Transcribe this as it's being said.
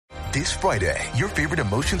This Friday, your favorite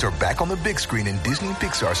emotions are back on the big screen in Disney and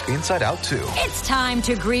Pixar's Inside Out 2. It's time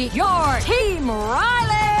to greet your Team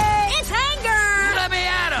Riley! It's anger! Let me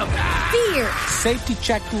at him! Fear! Safety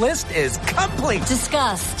checklist is complete!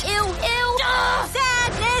 Disgust! Ew!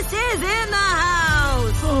 Sadness is in the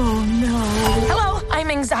house! Oh no! Hello, I'm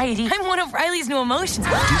anxiety. I'm one of Riley's new emotions.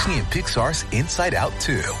 Disney and Pixar's Inside Out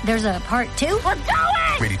 2. There's a part 2? We're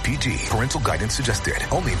going! Rated PG. Parental guidance suggested.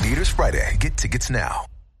 Only in theaters Friday. Get tickets now.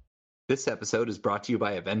 This episode is brought to you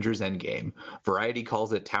by Avengers Endgame. Variety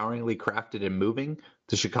calls it toweringly crafted and moving.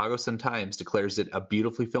 The Chicago Sun-Times declares it a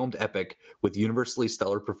beautifully filmed epic with universally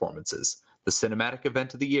stellar performances. The cinematic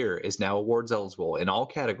event of the year is now awards eligible in all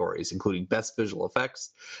categories, including Best Visual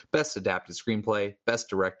Effects, Best Adapted Screenplay, Best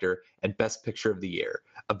Director, and Best Picture of the Year.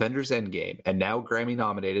 Avengers Endgame, and now Grammy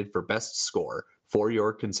nominated for Best Score, for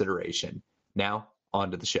your consideration. Now,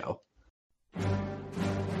 on to the show.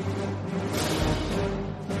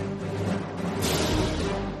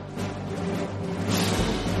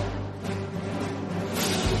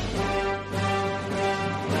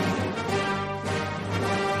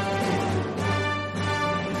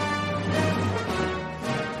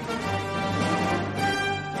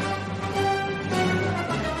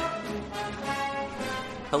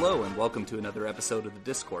 Hello and welcome to another episode of the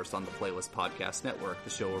Discourse on the Playlist Podcast Network, the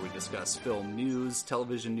show where we discuss film news,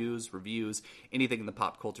 television news, reviews, anything in the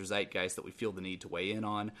pop culture zeitgeist that we feel the need to weigh in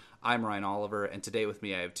on. I'm Ryan Oliver, and today with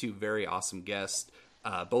me I have two very awesome guests,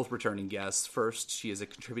 both returning guests. First, she is a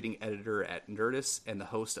contributing editor at Nerdist and the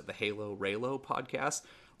host of the Halo Raylo podcast.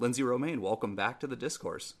 Lindsay Romaine, welcome back to the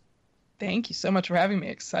Discourse. Thank you so much for having me.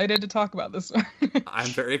 Excited to talk about this one. I'm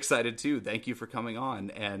very excited too. Thank you for coming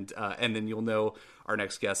on. And then you'll know our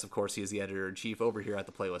next guest, of course, he is the editor-in-chief over here at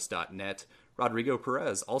theplaylist.net. Rodrigo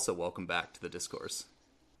Perez, also welcome back to the Discourse.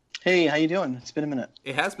 Hey, how you doing? It's been a minute.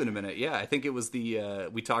 It has been a minute, yeah. I think it was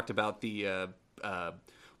we talked about the,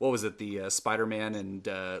 what was it, the Spider-Man and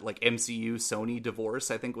MCU Sony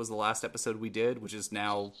divorce, I think was the last episode we did, which is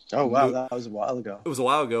now... Oh, wow, that was a while ago. It was a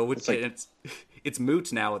while ago, which it's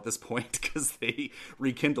moot now at this point because they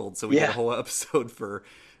rekindled, so we had a whole episode for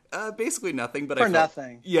basically nothing. But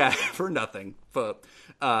nothing. Yeah, for nothing. But,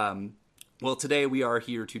 well, today we are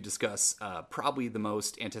here to discuss probably the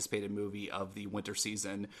most anticipated movie of the winter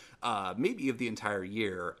season, maybe of the entire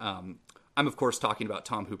year. I'm, of course, talking about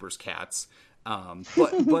Tom Hooper's Cats.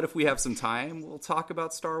 But if we have some time, we'll talk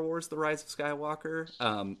about Star Wars: The Rise of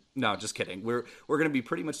Skywalker. No, just kidding. We're going to be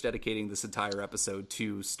pretty much dedicating this entire episode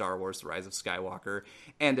to Star Wars: The Rise of Skywalker.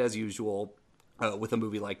 And as usual, with a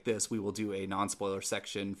movie like this, we will do a non-spoiler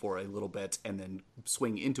section for a little bit and then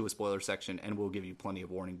swing into a spoiler section, and we'll give you plenty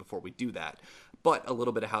of warning before we do that. But a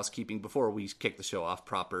little bit of housekeeping before we kick the show off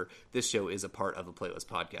proper. This show is a part of the Playlist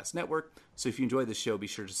Podcast Network, so if you enjoy this show, be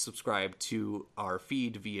sure to subscribe to our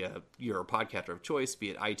feed via your podcaster of choice, be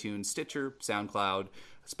it iTunes, Stitcher, SoundCloud,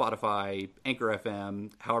 Spotify, Anchor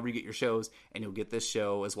FM, however you get your shows, and you'll get this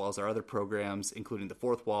show as well as our other programs, including The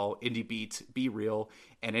Fourth Wall, Indie Beat, Be Real,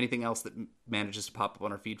 and anything else that manages to pop up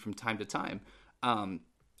on our feed from time to time.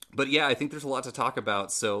 But yeah, I think there's a lot to talk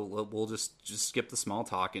about, so we'll just skip the small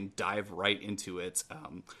talk and dive right into it.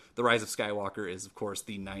 The Rise of Skywalker is, of course,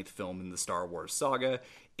 the 9th film in the Star Wars saga.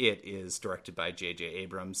 It is directed by J.J.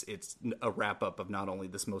 Abrams. It's a wrap-up of not only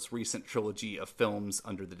this most recent trilogy of films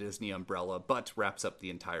under the Disney umbrella, but wraps up the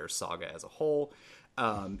entire saga as a whole.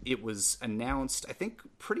 It was announced, I think,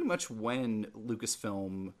 pretty much when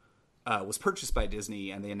Lucasfilm was purchased by Disney,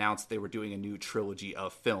 and they announced they were doing a new trilogy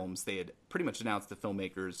of films. They had pretty much announced the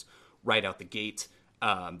filmmakers right out the gate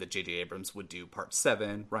that J.J. Abrams would do Part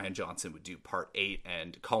 7, Rian Johnson would do Part 8,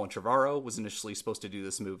 and Colin Trevorrow was initially supposed to do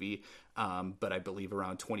this movie, but I believe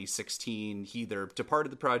around 2016 he either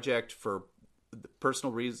departed the project for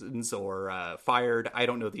personal reasons or fired. I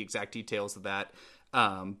don't know the exact details of that,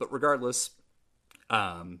 but regardless,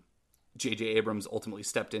 J.J. Abrams ultimately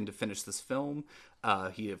stepped in to finish this film.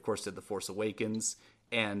 He, of course, did The Force Awakens.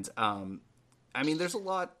 And, I mean, there's a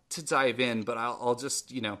lot to dive in, but I'll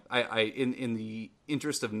just, in the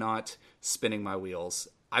interest of not spinning my wheels,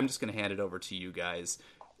 I'm just going to hand it over to you guys.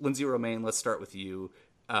 Lindsay Romaine, let's start with you.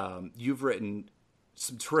 You've written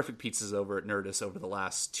some terrific pieces over at Nerdist over the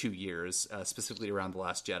last 2 years, specifically around The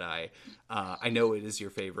Last Jedi. I know it is your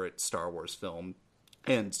favorite Star Wars film.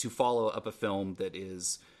 And to follow up a film that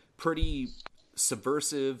is pretty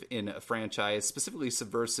subversive in a franchise, specifically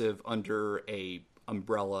subversive under a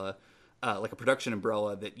umbrella, like a production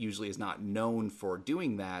umbrella that usually is not known for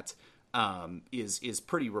doing that, is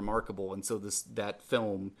pretty remarkable. And so that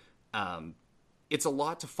film, it's a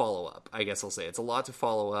lot to follow up. I guess I'll say it's a lot to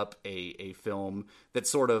follow up a film that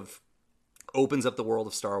sort of opens up the world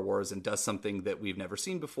of Star Wars and does something that we've never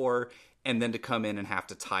seen before, and then to come in and have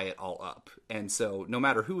to tie it all up. And so no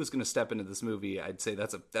matter who is going to step into this movie, I'd say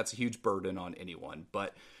that's a huge burden on anyone.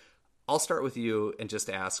 But I'll start with you and just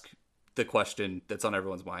ask the question that's on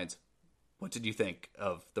everyone's minds. What did you think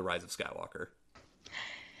of The Rise of Skywalker?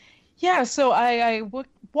 Yeah, so I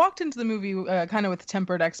walked into the movie kind of with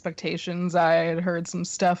tempered expectations. I had heard some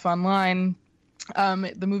stuff online.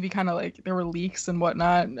 The movie kind of like there were leaks and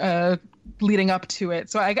whatnot leading up to it.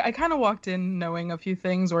 So I kind of walked in knowing a few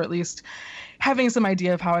things, or at least having some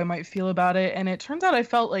idea of how I might feel about it. And it turns out I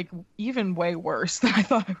felt like even way worse than I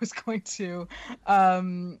thought I was going to.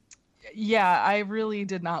 Yeah, I really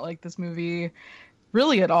did not like this movie.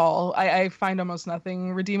 Really at all. I find almost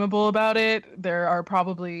nothing redeemable about it. There are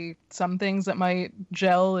probably some things that might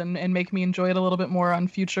gel and make me enjoy it a little bit more on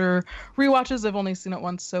future rewatches. I've only seen it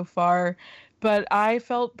once so far, but I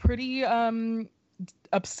felt pretty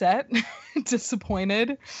upset,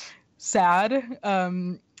 disappointed, sad.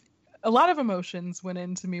 A lot of emotions went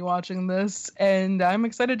into me watching this, and I'm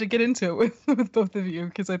excited to get into it with both of you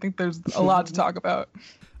because I think there's a lot to talk about.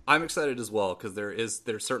 I'm excited as well because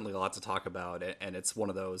there's certainly a lot to talk about, and it's one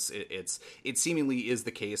of those. It seemingly is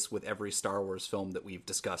the case with every Star Wars film that we've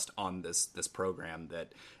discussed on this program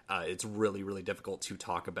that it's really, really difficult to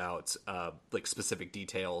talk about like specific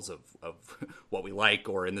details of what we like,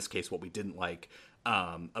 or in this case what we didn't like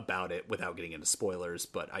about it without getting into spoilers.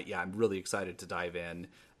 But I'm really excited to dive in.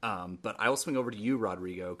 But I will swing over to you,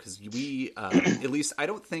 Rodrigo, because we, at least I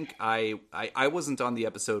don't think I wasn't on the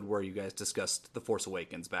episode where you guys discussed The Force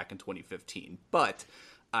Awakens back in 2015, but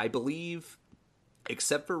I believe,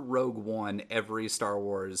 except for Rogue One, every Star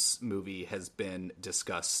Wars movie has been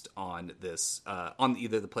discussed on this, on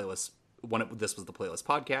either the playlist, this was the playlist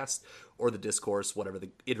podcast, or the Discourse, whatever the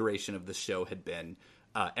iteration of the show had been.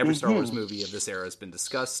 Every Star Wars movie of this era has been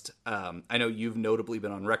discussed. I know you've notably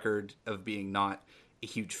been on record of being not a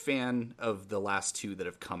huge fan of the last two that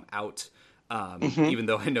have come out, even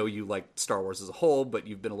though I know you like Star Wars as a whole, but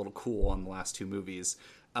you've been a little cool on the last two movies.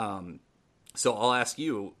 So I'll ask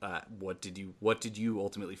you, what did you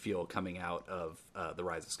ultimately feel coming out of The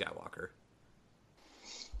Rise of Skywalker?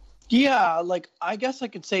 Yeah, like I guess I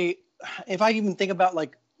could say, if I even think about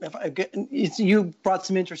like, you brought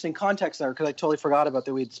some interesting context there because I totally forgot about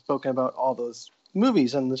that we'd spoken about all those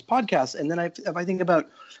movies on this podcast, and then if I think about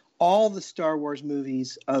all the Star Wars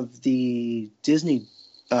movies of the Disney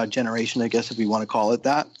generation, I guess if we want to call it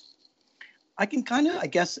that, I can kind of, I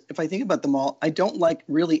guess, if I think about them all, I don't like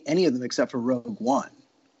really any of them except for Rogue One.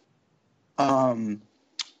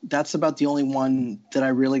 That's about the only one that I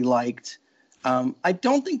really liked. I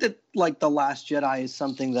don't think that like The Last Jedi is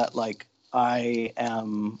something that like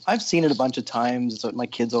I've seen it a bunch of times. So my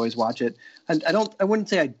kids always watch it. I wouldn't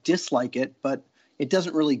say I dislike it, but it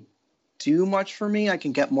doesn't really do much for me. I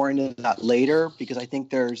can get more into that later because I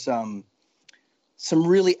think there's some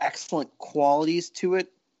really excellent qualities to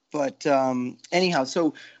it. But anyhow,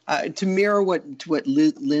 so to mirror what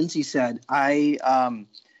Lindsay said, I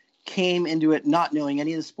came into it not knowing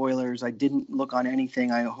any of the spoilers. I didn't look on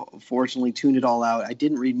anything. I fortunately tuned it all out. I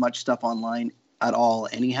didn't read much stuff online at all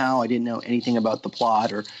anyhow. I didn't know anything about the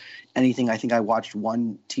plot or anything. I think I watched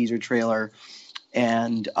one teaser trailer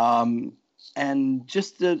and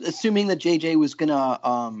just assuming that JJ was going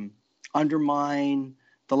to undermine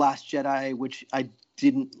The Last Jedi, which I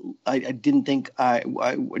didn't think I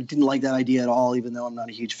didn't like that idea at all, even though I'm not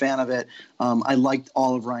a huge fan of it. I liked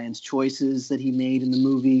all of Ryan's choices that he made in the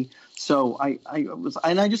movie. So I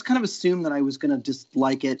just kind of assumed that I was going to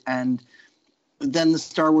dislike it. And then the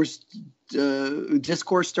Star Wars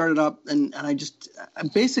Discourse started up, and I just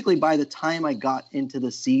basically by the time I got into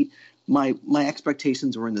the seat, my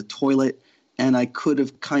expectations were in the toilet, and I could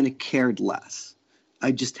have kind of cared less.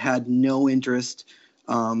 I just had no interest.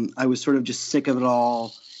 I was sort of just sick of it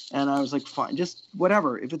all, and I was like, fine, just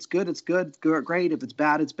whatever. If it's good, it's good. Great. If it's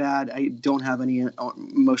bad, it's bad. I don't have any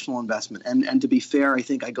emotional investment. And to be fair, I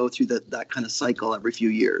think I go through that kind of cycle every few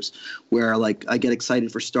years, where like I get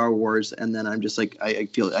excited for Star Wars, and then I'm just like I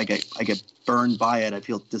feel I get burned by it. I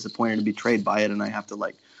feel disappointed and betrayed by it, and I have to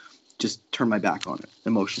like just turn my back on it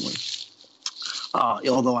emotionally.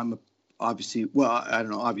 Although I'm obviously, well, I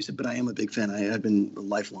don't know, obviously, but I am a big fan. I've been a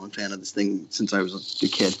lifelong fan of this thing since I was a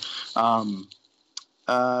kid.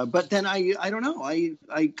 But then I don't know. I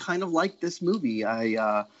kind of like this movie.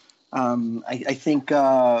 I think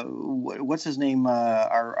what's his name?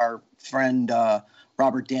 Our friend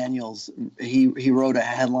Robert Daniels. He wrote a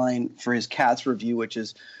headline for his Cats review, which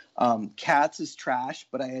is Cats is trash,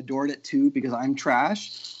 but I adored it too because I'm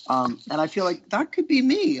trash. And I feel like that could be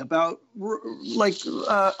me about Rise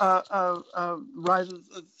of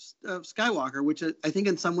Skywalker, which I think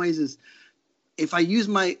in some ways is, if I use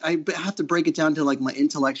I have to break it down to like my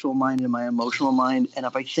intellectual mind and my emotional mind. And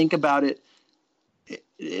if I think about it,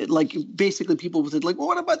 like basically people would say like, well,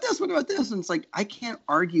 what about this? What about this? And it's like, I can't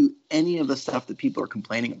argue any of the stuff that people are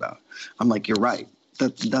complaining about. I'm like, you're right.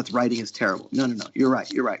 That's writing is terrible. No. You're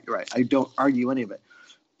right. I don't argue any of it.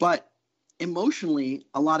 But emotionally,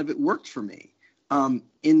 a lot of it worked for me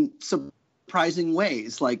in surprising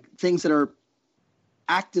ways, like things that are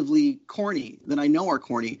actively corny that I know are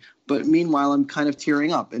corny, but meanwhile I'm kind of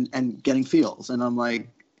tearing up and getting feels. And I'm like,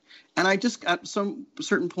 and I just at some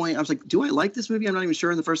certain point I was like, do I like this movie? I'm not even sure.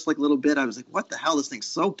 In the first like little bit I was like, what the hell? This thing's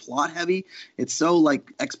so plot heavy. It's so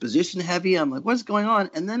like exposition heavy. I'm like, what's going on?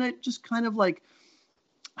 And then it just kind of like,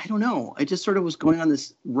 I don't know. I just sort of was going on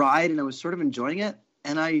this ride and I was sort of enjoying it.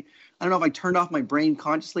 And I don't know if I turned off my brain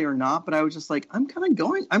consciously or not, but I was just like, I'm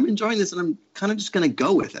enjoying this and I'm kind of just going to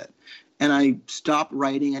go with it. And I stopped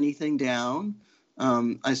writing anything down.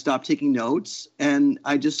 I stopped taking notes and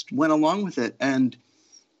I just went along with it. And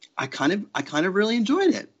I kind of really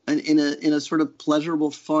enjoyed it, and in a sort of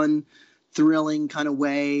pleasurable, fun, thrilling kind of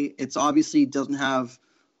way. It's obviously doesn't have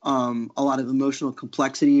a lot of emotional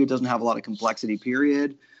complexity. It doesn't have a lot of complexity,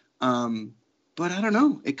 period. But I don't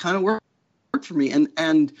know. It kind of worked for me.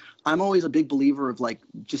 And I'm always a big believer of like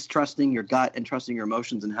just trusting your gut and trusting your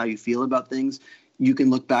emotions and how you feel about things. You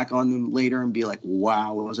can look back on them later and be like,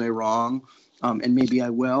 wow, was I wrong? And maybe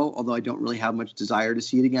I will, although I don't really have much desire to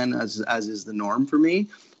see it again, as is the norm for me.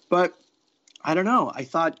 But I don't know. I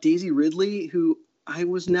thought Daisy Ridley, who I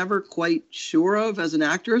was never quite sure of as an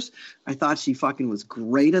actress, I thought she fucking was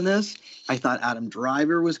great in this. I thought Adam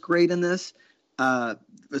Driver was great in this.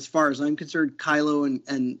 As far as I'm concerned, Kylo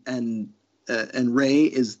and Rey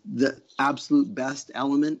is the absolute best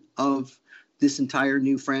element of this entire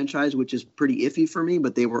new franchise, which is pretty iffy for me,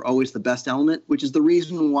 but they were always the best element, which is the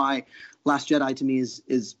reason why Last Jedi to me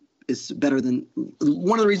is better than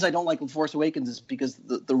one of the reasons I don't like The Force Awakens is because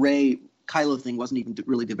the Rey Kylo thing wasn't even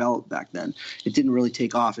really developed back then. It didn't really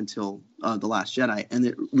take off until The Last Jedi, and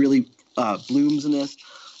it really blooms in this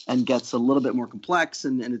and gets a little bit more complex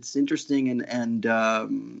and it's interesting and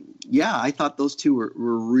I thought those two were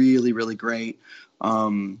really, really great.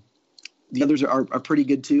 The others are pretty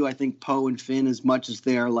good too. I think Poe and Finn, as much as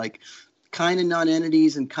they're like kind of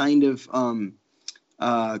non-entities and kind of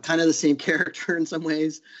the same character in some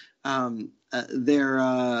ways,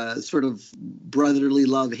 their sort of brotherly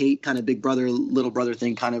love hate kind of big brother little brother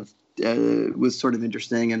thing kind of was sort of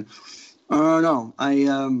interesting. And I don't know, I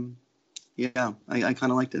kind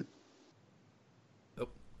of liked it.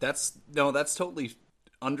 That's totally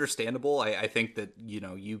understandable. I think that,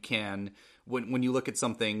 you can, when you look at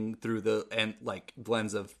something through the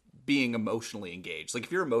lens of being emotionally engaged, like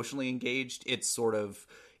if you're emotionally engaged, it's sort of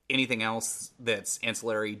anything else that's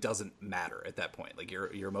ancillary doesn't matter at that point. Like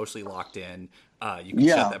you're emotionally locked in. You can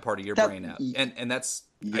shut that part of your brain out, and that's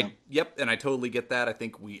and I totally get that. I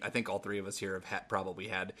think all three of us here have probably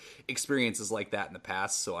had experiences like that in the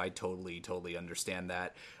past, so I totally understand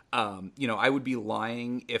that. I would be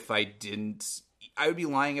lying if I didn't. I would be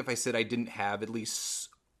lying if I said I didn't have at least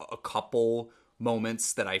a couple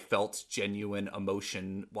moments that I felt genuine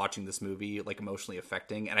emotion watching this movie, like emotionally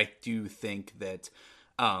affecting. And I do think that,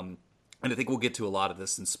 and I think we'll get to a lot of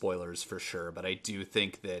this in spoilers for sure, but I do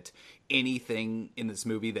think that anything in this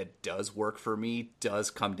movie that does work for me does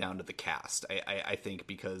come down to the cast. I think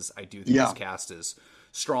because I do think this cast is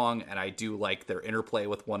strong and I do like their interplay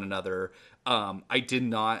with one another. I did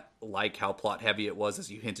not like how plot heavy it was,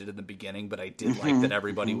 as you hinted in the beginning, but I did like that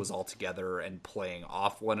everybody was all together and playing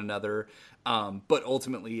off one another. But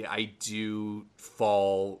ultimately I do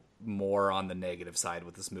fall more on the negative side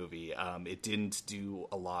with this movie. It didn't do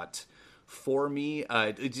a lot for me.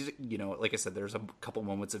 Like I said, there's a couple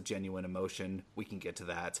moments of genuine emotion. We can get to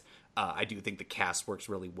that. I do think the cast works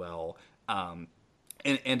really well. And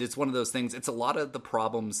it's one of those things, it's a lot of the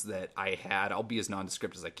problems that I had. I'll be as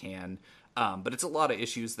nondescript as I can. But it's a lot of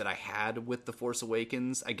issues that I had with The Force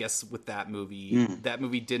Awakens. I guess with that movie, that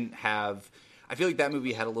movie didn't have, I feel like that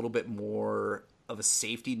movie had a little bit more of a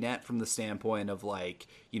safety net from the standpoint of like,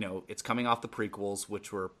 it's coming off the prequels,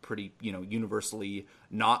 which were pretty, universally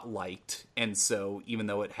not liked. And so even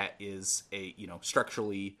though it is a,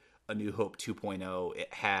 structurally A New Hope 2.0,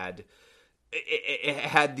 it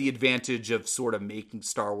had the advantage of sort of making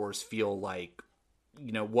Star Wars feel like,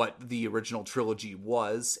 what the original trilogy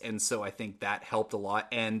was. And so I think that helped a lot.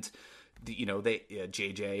 And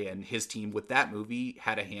JJ and his team with that movie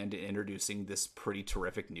had a hand in introducing this pretty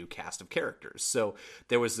terrific new cast of characters. So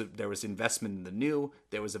there was investment in the new,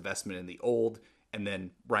 there was investment in the old, and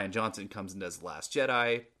then Rian Johnson comes and does The Last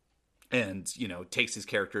Jedi, and takes his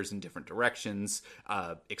characters in different directions,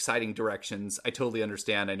 exciting directions. I totally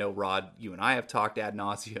understand. I know, Rod, you and I have talked ad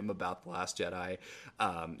nauseum about The Last Jedi.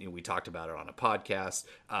 We talked about it on a podcast.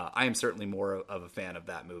 I am certainly more of a fan of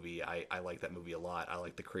that movie. I like that movie a lot. I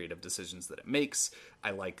like the creative decisions that it makes.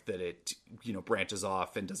 I like that it branches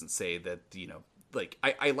off and doesn't say that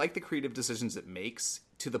I like the creative decisions it makes,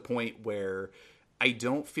 to the point where I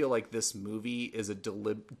don't feel like this movie is a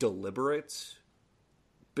deliberate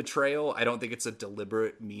betrayal. I don't think it's a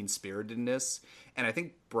deliberate mean-spiritedness. And I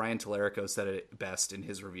think Brian Tallarico said it best in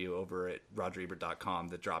his review over at RogerEbert.com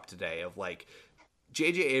that dropped today, of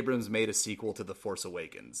J.J. Abrams made a sequel to The Force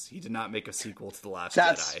Awakens. He did not make a sequel to The Last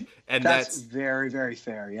Jedi. And that's very, very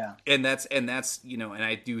fair, yeah. And that's and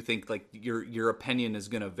I do think your opinion is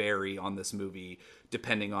going to vary on this movie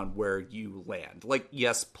depending on where you land.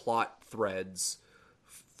 Yes, plot threads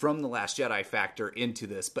from The Last Jedi factor into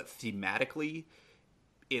this, but thematically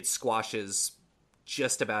it squashes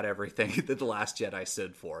just about everything that The Last Jedi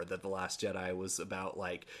stood for. That The Last Jedi was about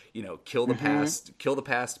kill the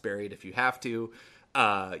past, bury it if you have to.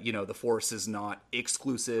 The Force is not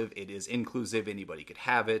exclusive; it is inclusive. Anybody could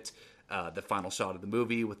have it. The final shot of the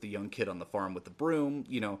movie with the young kid on the farm with the broom.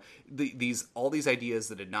 All these ideas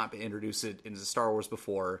that had not been introduced into Star Wars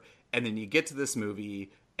before, and then you get to this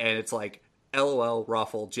movie, and it's LOL,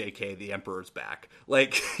 Raffle, JK, the Emperor's back.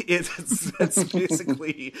 That's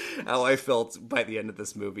basically how I felt by the end of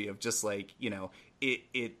this movie, of just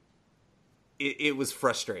it was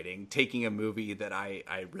frustrating taking a movie that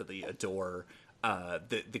I really adore,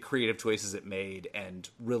 the creative choices it made, and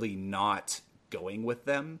really not going with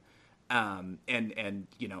them.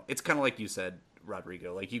 It's kind of like you said,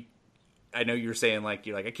 Rodrigo, I know you're saying I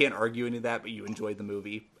can't argue any of that, but you enjoyed the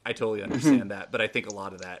movie. I totally understand that, but I think a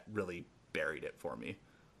lot of that really buried it for me.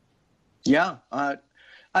 Yeah.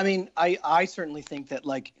 I certainly think that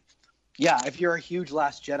if you're a huge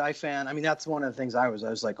Last Jedi fan, that's one of the things I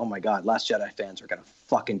was like, oh my God, Last Jedi fans are going to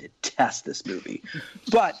fucking detest this movie.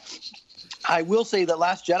 But I will say that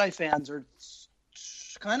Last Jedi fans are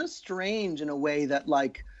kind of strange in a way that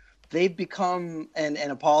they've become, and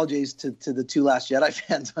apologies to the two Last Jedi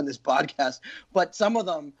fans on this podcast, but some of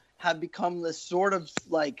them have become this sort of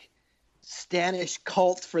Stanish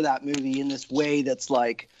cult for that movie in this way that's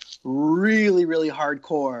really, really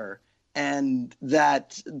hardcore, and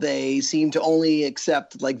that they seem to only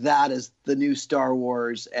accept that as the new Star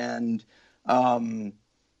Wars, and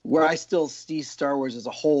where I still see Star Wars as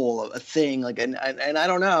a whole a thing, and I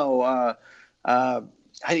don't know,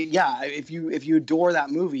 if you adore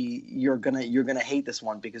that movie, you're gonna hate this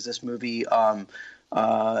one, because this movie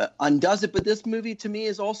undoes it. But this movie to me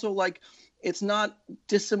is also it's not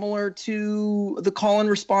dissimilar to the call and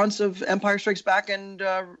response of Empire Strikes Back and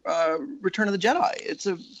Return of the Jedi. It's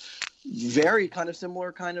a very kind of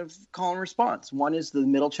similar kind of call and response. One is the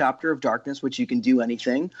middle chapter of darkness, which you can do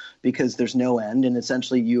anything because there's no end, and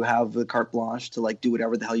essentially you have the carte blanche to do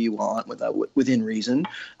whatever the hell you want within reason.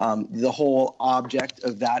 The whole object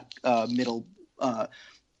of that middle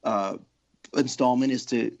installment is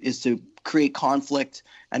to create conflict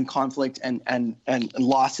and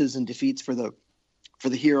losses and defeats for the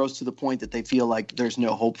heroes, to the point that they feel like there's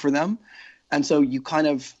no hope for them. And so you kind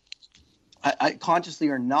of, I consciously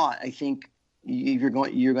or not, I think you're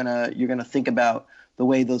gonna think about the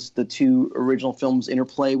way the two original films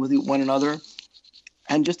interplay with one another.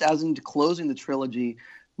 And just as in closing the trilogy,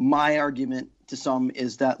 my argument to some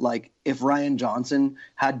is that if Rian Johnson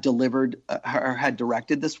had delivered or had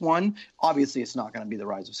directed this one, obviously it's not going to be The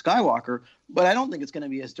Rise of Skywalker, but I don't think it's going to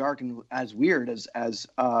be as dark and as weird as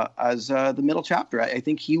the middle chapter. I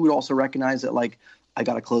think he would also recognize that I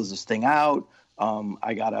got to close this thing out.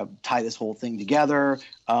 I got to tie this whole thing together.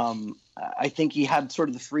 I think he had sort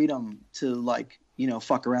of the freedom to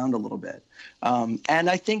fuck around a little bit. And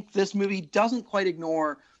I think this movie doesn't quite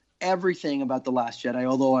ignore everything about The Last Jedi,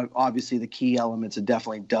 although obviously the key elements it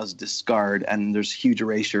definitely does discard, and there's huge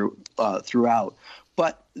erasure throughout.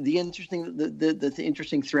 But the interesting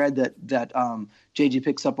thread that JG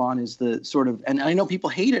picks up on is the sort of, and I know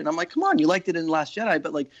people hate it, and I'm like, come on, you liked it in The Last Jedi,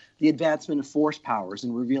 but the advancement of force powers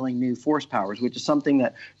and revealing new force powers, which is something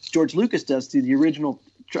that George Lucas does through the original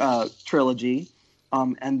trilogy,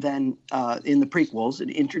 and then in the prequels,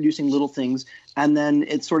 introducing little things, and then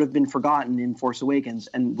it's sort of been forgotten in Force Awakens,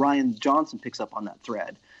 and Rian Johnson picks up on that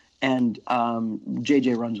thread, and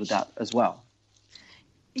JJ runs with that as well.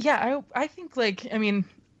 Yeah, I think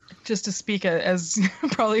just to speak as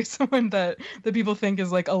probably someone that people think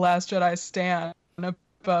is like a Last Jedi stan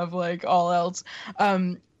above like all else.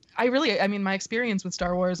 I mean, my experience with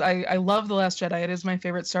Star Wars, I love The Last Jedi. It is my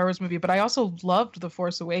favorite Star Wars movie, but I also loved The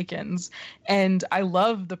Force Awakens, and I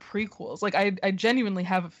love the prequels. Like, I genuinely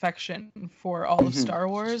have affection for all of Star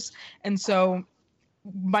Wars, and so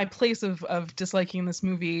my place of disliking this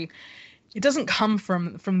movie, it doesn't come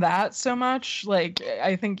from that so much. Like,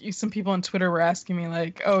 I think some people on Twitter were asking me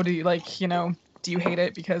like, oh, do you like, do you hate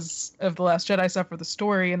it because of The Last Jedi stuff or the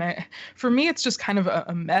story? And for me, it's just kind of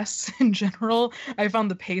a mess in general. I found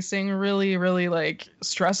the pacing really, really like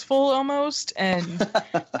stressful almost. And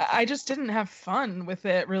I just didn't have fun with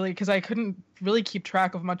it really, because I couldn't really keep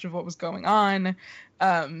track of much of what was going on.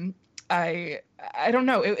 I don't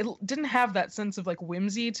know. It didn't have that sense of like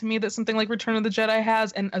whimsy to me that something like Return of the Jedi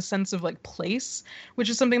has, and a sense of like place, which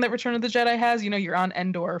is something that Return of the Jedi has. You're on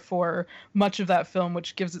Endor for much of that film,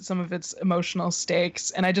 which gives it some of its emotional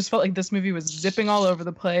stakes. And I just felt like this movie was zipping all over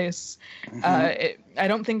the place. I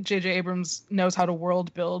don't think J.J. Abrams knows how to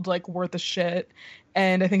world build like worth a shit.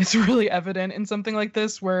 And I think it's really evident in something like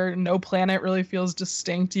this where no planet really feels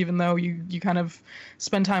distinct, even though you kind of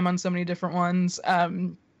spend time on so many different ones.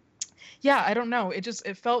 Yeah, I don't know.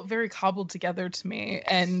 It felt very cobbled together to me,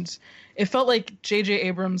 and it felt like J.J.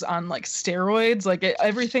 Abrams on like steroids. Like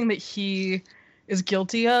everything that he is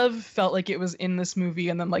guilty of felt like it was in this movie,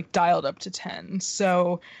 and then like dialed up to 10.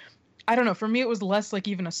 So I don't know. For me, it was less like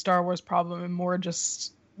even a Star Wars problem, and more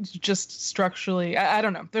just structurally. I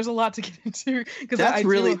don't know. There's a lot to get into because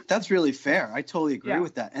that's really fair. I totally agree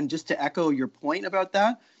with that. And just to echo your point about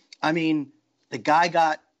that, I mean, the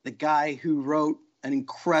guy who wrote an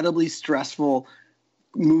incredibly stressful,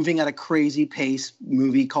 moving at a crazy pace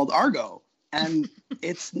movie called Argo. And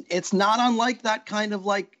it's not unlike that kind of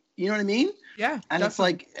like, you know what I mean? Yeah. And definitely. it's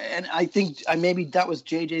like, and I think maybe that was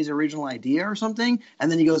JJ's original idea or something.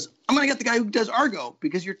 And then he goes, I'm going to get the guy who does Argo,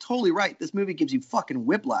 because you're totally right. This movie gives you fucking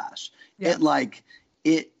whiplash. Yeah.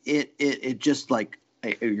 It just like,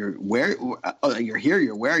 you're where, you're here,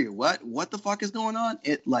 you're where, you're what the fuck is going on?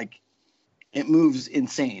 It moves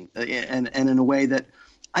insane, and in a way that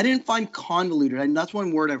I didn't find convoluted. And that's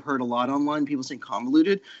one word I've heard a lot online. People saying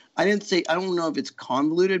convoluted. I don't know if it's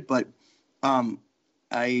convoluted, but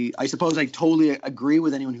I suppose I totally agree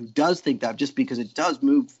with anyone who does think that, just because it does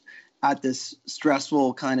move at this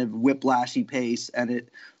stressful kind of whiplashy pace, and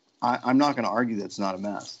I'm not going to argue that it's not a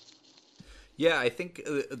mess. Yeah, I think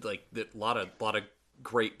like a lot of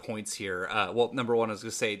great points here. Well, number one, I was going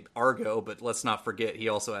to say Argo, but let's not forget he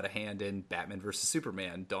also had a hand in Batman versus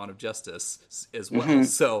Superman: Dawn of Justice as well. Mm-hmm.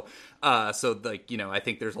 So like, I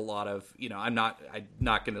think there's a lot of, I'm not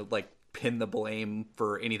going to like pin the blame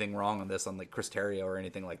for anything wrong on this on like Chris Terrio or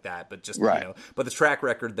anything like that, but just right. But the track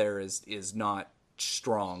record there is not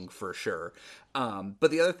strong for sure.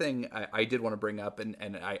 But the other thing I did want to bring up, and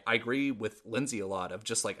I agree with Lindsay a lot of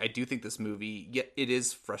just like, I do think this movie, it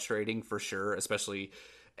is frustrating for sure, especially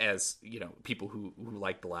as, people who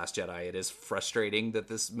like The Last Jedi. It is frustrating that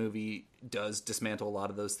this movie does dismantle a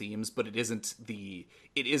lot of those themes, but it isn't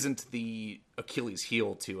the Achilles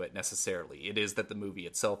heel to it necessarily. It is that the movie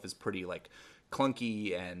itself is pretty like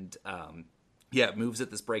clunky and it moves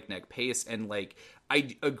at this breakneck pace. And like,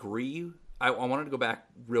 I agree. I wanted to go back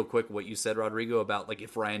real quick what you said, Rodrigo, about like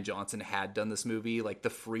if Rian Johnson had done this movie, like the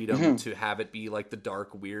freedom to have it be like the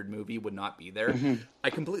dark, weird movie would not be there. I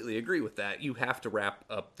completely agree with that. You have to wrap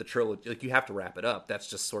up the trilogy. Like, you have to wrap it up. That's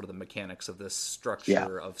just sort of the mechanics of this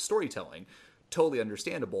structure of storytelling. Totally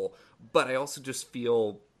understandable. But I also just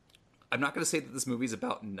feel, I'm not going to say that this movie's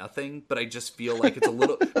about nothing, but I just feel like it's a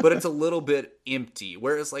little, but it's a little bit empty.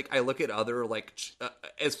 Whereas like I look at other like,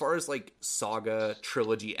 as far as like saga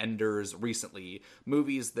trilogy enders recently,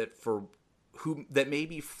 movies that may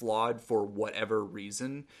be flawed for whatever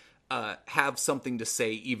reason, have something to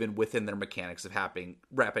say even within their mechanics of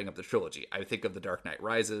wrapping up the trilogy. I think of The Dark Knight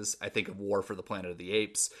Rises. I think of War for the Planet of the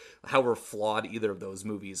Apes. However flawed either of those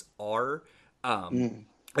movies are,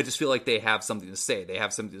 I just feel like they have something to say. They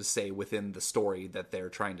have something to say within the story that they're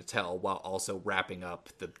trying to tell, while also wrapping up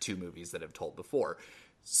the two movies that I've told before.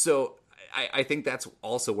 So I think that's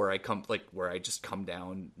also where I just come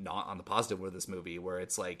down not on the positive with this movie, where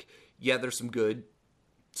it's like, yeah, there's some good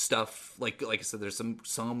stuff. Like I said, there's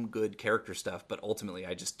some good character stuff, but ultimately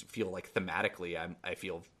I just feel like thematically I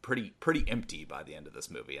feel pretty empty by the end of this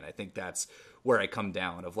movie. And I think that's where I come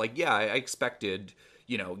down of like, yeah, I expected,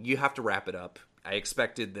 you have to wrap it up I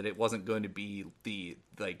expected that it wasn't going to be the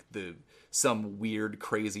some weird,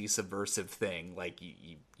 crazy, subversive thing. Like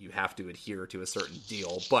you have to adhere to a certain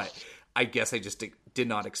deal, but I guess I just did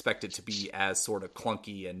not expect it to be as sort of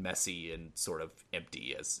clunky and messy and sort of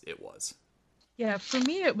empty as it was. Yeah, for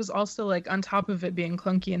me, it was also like on top of it being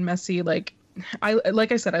clunky and messy, like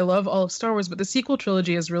I said, I love all of Star Wars, but the sequel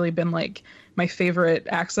trilogy has really been like my favorite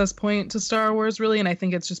access point to Star Wars, really. And I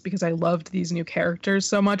think it's just because I loved these new characters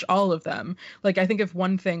so much, all of them. Like, I think if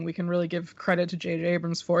one thing we can really give credit to J.J.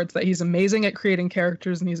 Abrams for, it's that he's amazing at creating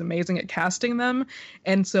characters and he's amazing at casting them.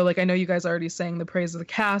 And so, like, I know you guys already saying the praise of the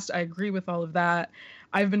cast. I agree with all of that.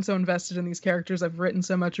 I've been so invested in these characters. I've written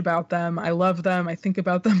so much about them. I love them. I think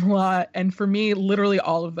about them a lot. And for me, literally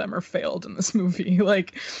all of them are failed in this movie.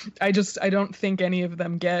 Like, I don't think any of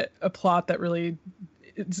them get a plot that really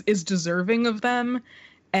is deserving of them.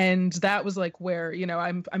 And that was like where, you know,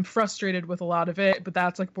 I'm frustrated with a lot of it, but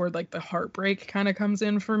that's like where like the heartbreak kind of comes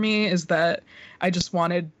in for me, is that I just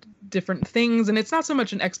wanted different things. And it's not so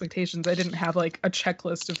much in expectations. I didn't have like a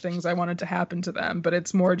checklist of things I wanted to happen to them, but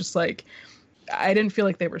it's more just like, I didn't feel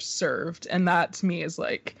like they were served. And that to me is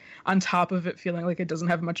like, on top of it feeling like it doesn't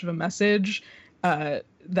have much of a message,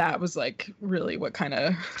 that was like really what kind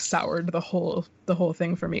of soured the whole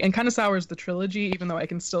thing for me, and kind of sours the trilogy, even though I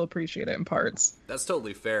can still appreciate it in parts. That's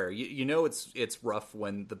totally fair. You know, it's rough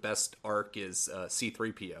when the best arc is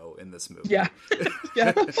C-3PO in this movie. Yeah.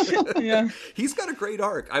 Yeah. He's got a great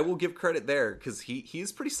arc. I will give credit there, because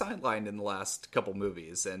he's pretty sidelined in the last couple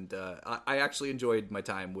movies, and I actually enjoyed my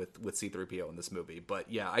time with C-3PO in this movie.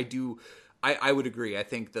 But yeah, I would agree. I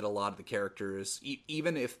think that a lot of the characters,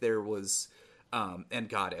 even if there was and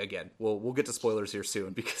God, again, we'll get to spoilers here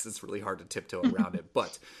soon because it's really hard to tiptoe around it.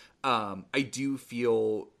 But I do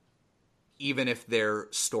feel, even if their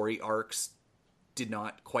story arcs did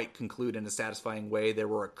not quite conclude in a satisfying way, there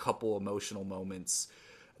were a couple emotional moments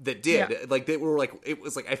that did. Yeah. Like, they were like, it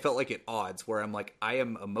was like, I felt like at odds, where I'm like, I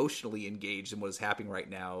am emotionally engaged in what is happening right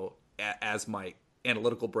now, as my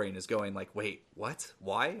analytical brain is going like, wait, what?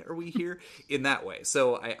 Why are we here? In that way.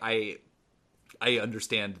 So I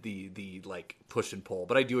understand the like push and pull,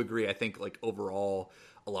 but I do agree. I think like overall,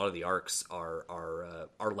 a lot of the arcs are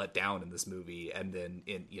let down in this movie, and then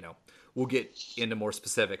we'll get into more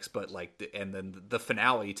specifics, but like and then the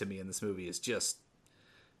finale to me in this movie is just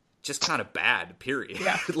kind of bad. Period.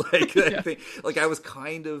 Yeah. I think, like, I was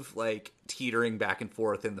kind of like teetering back and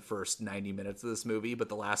forth in the first 90 minutes of this movie, but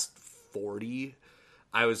the last 40,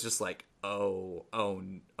 I was just like, oh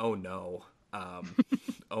no,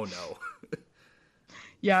 oh no.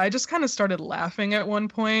 Yeah, I just kind of started laughing at one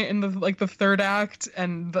point in the third act,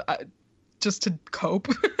 and just to cope,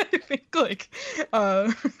 I think, like,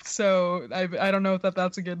 so I don't know if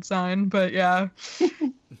that's a good sign, but yeah.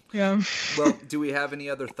 Yeah. Well, do we have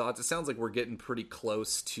any other thoughts? It sounds like we're getting pretty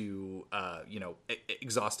close to,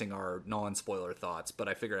 exhausting our non-spoiler thoughts, but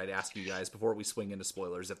I figured I'd ask you guys before we swing into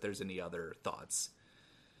spoilers if there's any other thoughts.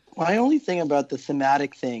 My only thing about the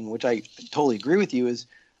thematic thing, which I totally agree with you, is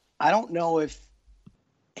I don't know if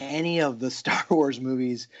any of the Star Wars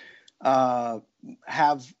movies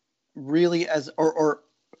have really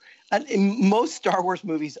most Star Wars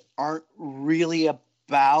movies aren't really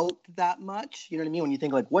about that much. You know what I mean? When you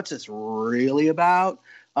think like, what's this really about?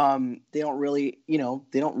 They don't really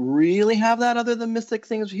have that other than mystic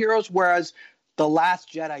things, heroes. Whereas The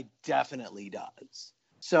Last Jedi definitely does.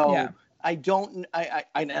 So yeah. I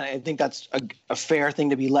think that's a fair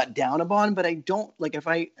thing to be let down upon, but I don't like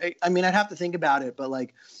I'd have to think about it, but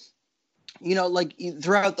like, like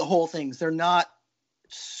throughout the whole things, they're not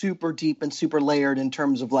super deep and super layered in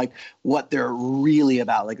terms of like what they're really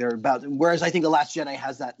about. Like they're about, whereas I think The Last Jedi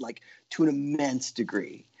has that like to an immense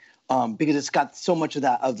degree, because it's got so much of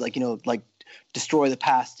that of like, like destroy the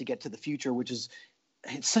past to get to the future, which is,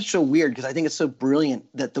 it's such so weird because I think it's so brilliant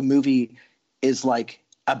that the movie is like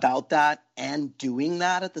about that and doing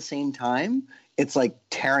that at the same time. It's like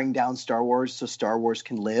tearing down Star Wars so Star Wars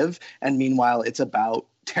can live, and meanwhile it's about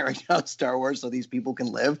tearing down Star Wars so these people can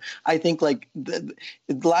live. I think like the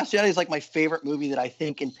Last Jedi is like my favorite movie that I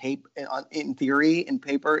think in theory in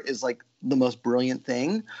paper is like the most brilliant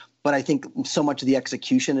thing, but I think so much of the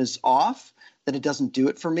execution is off that it doesn't do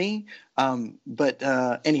it for me. But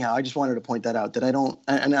anyhow, I just wanted to point that out, that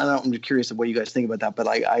I'm curious of what you guys think about that, but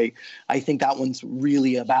I think that one's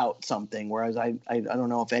really about something, whereas I don't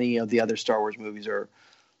know if any of the other Star Wars movies are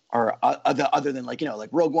other than like, like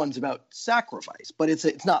Rogue One's about sacrifice, but it's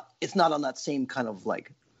not on that same kind of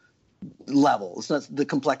like level. It's not, the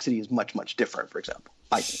complexity is much, much different, for example,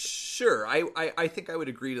 I think. Sure. I think I would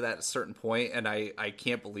agree to that at a certain point, and I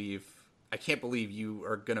can't believe you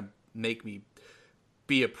are going to make me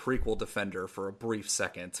be a prequel defender for a brief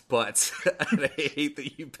second, but and I hate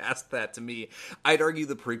that you passed that to me. I'd argue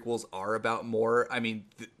the prequels are about more. I mean,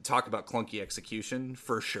 talk about clunky execution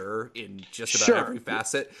for sure in just about every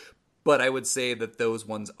facet. But I would say that those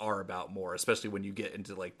ones are about more, especially when you get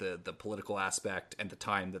into like the political aspect and the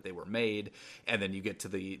time that they were made, and then you get to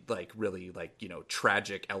the like really like, you know,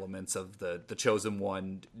 tragic elements of the chosen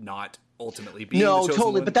one not ultimately being the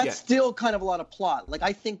chosen one. But that's still kind of a lot of plot. Like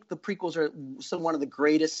I think the prequels are one of the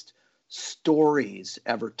greatest stories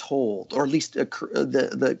ever told, or at least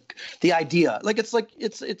the idea. Like it's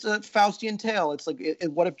a Faustian tale. It's like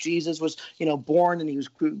what if Jesus was, you know, born and he was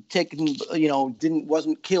taken, you know,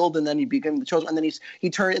 wasn't killed, and then he became the chosen, and then he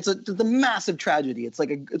turned. It's the massive tragedy. It's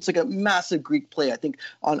like a massive Greek play. I think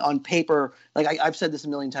on paper, like I've said this a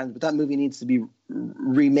million times, but that movie needs to be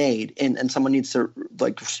remade, and someone needs to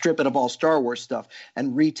like strip it of all Star Wars stuff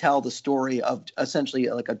and retell the story of essentially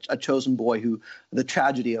like a chosen boy who the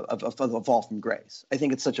tragedy of a fall from grace. I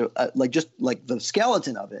think it's such a like just like the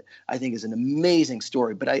skeleton of it, I think is an amazing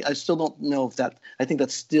story, but I still don't know if that, I think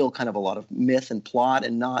that's still kind of a lot of myth and plot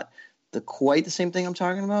and not quite the same thing I'm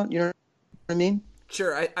talking about. You know what I mean?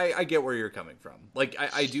 Sure, I get where you're coming from. Like,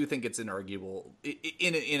 I do think it's inarguable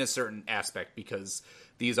in a certain aspect, because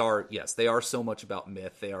these are, yes, they are so much about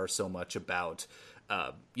myth. They are so much about,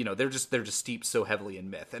 you know, they're just steeped so heavily in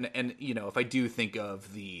myth. And you know, if I do think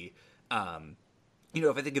of the, you know,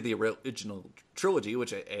 if I think of the original trilogy,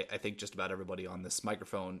 which I think just about everybody on this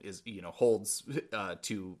microphone is, you know, holds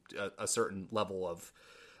to a certain level of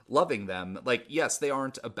loving them, like, yes, they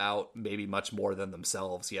aren't about maybe much more than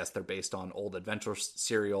themselves. Yes, they're based on old adventure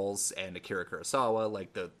serials and Akira Kurosawa,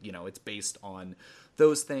 like you know, it's based on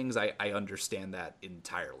those things. I understand that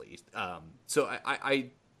entirely. So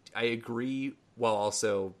I agree, while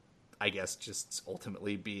also, I guess, just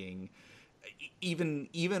ultimately being even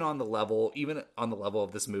on the level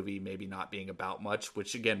of this movie maybe not being about much,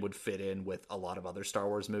 which again would fit in with a lot of other Star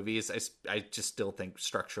Wars movies. I just still think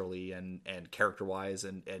structurally and character wise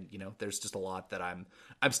and you know, there's just a lot that I'm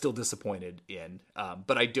still disappointed in.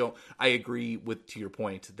 But I agree to your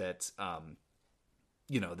point that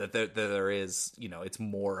you know, that there is, you know, it's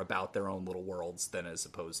more about their own little worlds than as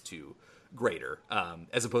opposed to greater,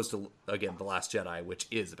 as opposed to, again, The Last Jedi, which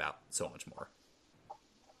is about so much more.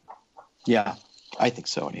 Yeah, I think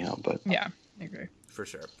so anyhow, but yeah, I agree. For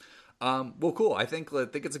sure. Well, cool. I think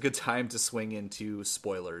it's a good time to swing into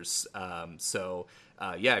spoilers. So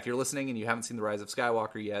yeah, if you're listening and you haven't seen The Rise of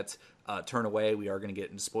Skywalker yet, turn away. We are going to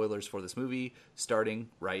get into spoilers for this movie starting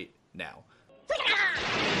right now.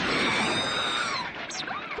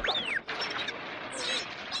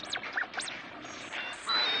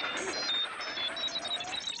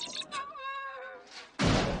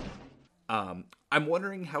 I'm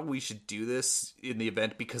wondering how we should do this in the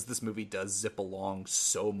event, because this movie does zip along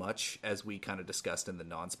so much, as we kind of discussed in the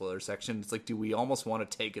non-spoiler section. It's like, do we almost want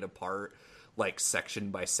to take it apart, like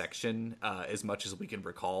section by section, as much as we can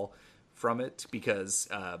recall from it? Because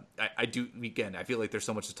I feel like there's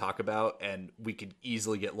so much to talk about, and we could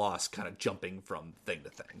easily get lost kind of jumping from thing to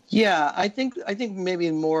thing. Yeah, I think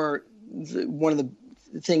maybe more one of the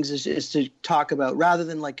things is to talk about, rather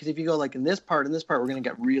than like, because if you go like in this part we're going to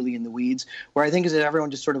get really in the weeds, where I think is that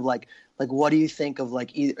everyone just sort of like what do you think of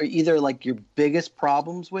like either like your biggest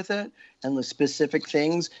problems with it and the specific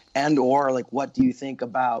things, and or like what do you think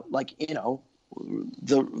about, like, you know,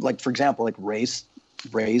 the, like, for example, like Rey's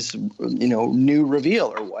you know, new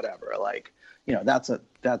reveal or whatever, like, you know, that's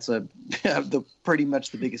the pretty much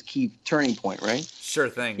the biggest key turning point, right? Sure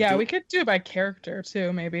thing. Yeah, we could do it by character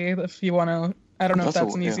too, maybe, if you want to. I don't know if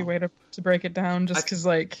that's an easy way to break it down, just because,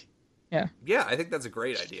 like, yeah. Yeah, I think that's a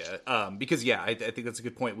great idea. Because, yeah, I think that's a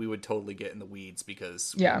good point. We would totally get in the weeds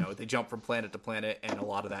because, you know, they jump from planet to planet, and a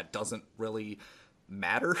lot of that doesn't really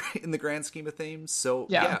matter in the grand scheme of things. So,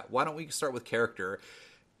 yeah, why don't we start with character?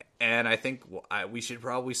 And I think we should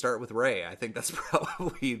probably start with Rey. I think that's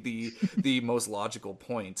probably the most logical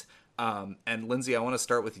point. And, Lindsay, I want to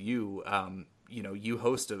start with you. You know, you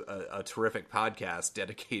host a terrific podcast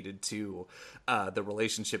dedicated to the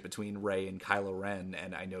relationship between Rey and Kylo Ren,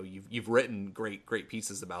 and I know you've written great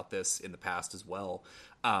pieces about this in the past as well.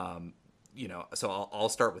 You know, so I'll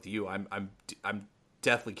start with you. I'm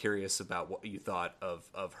deathly curious about what you thought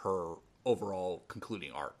of her overall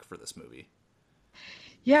concluding arc for this movie.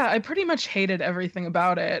 Yeah, I pretty much hated everything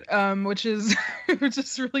about it, which is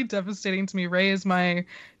really devastating to me. Rey is my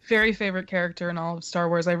very favorite character in all of Star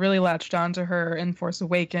Wars. I really latched onto her in Force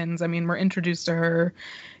Awakens. I mean, we're introduced to her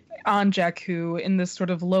on Jakku in this sort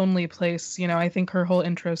of lonely place. You know, I think her whole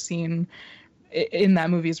intro scene in that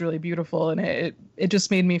movie is really beautiful, and it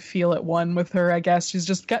just made me feel at one with her. I guess she's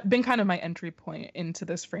just been kind of my entry point into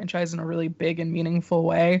this franchise in a really big and meaningful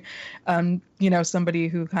way. Somebody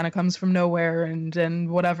who kind of comes from nowhere and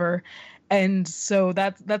whatever. And so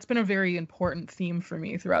that's been a very important theme for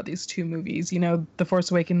me throughout these two movies. The Force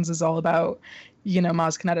Awakens is all about,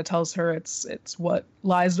 Maz Kanata tells her it's what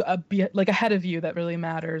lies ahead of you that really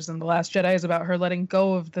matters, and The Last Jedi is about her letting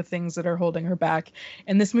go of the things that are holding her back.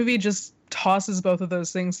 And this movie just tosses both of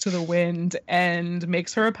those things to the wind and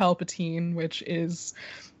makes her a Palpatine, which is,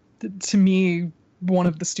 to me, one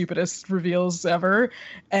of the stupidest reveals ever,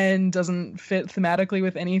 and doesn't fit thematically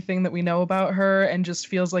with anything that we know about her, and just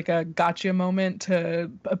feels like a gotcha moment to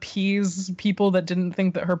appease people that didn't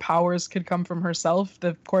think that her powers could come from herself.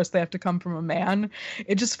 Of course, they have to come from a man.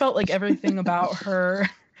 It just felt like everything about her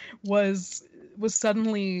was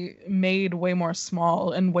suddenly made way more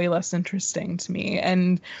small and way less interesting to me.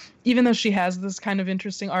 And even though she has this kind of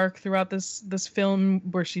interesting arc throughout this film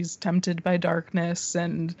where she's tempted by darkness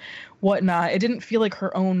and whatnot, it didn't feel like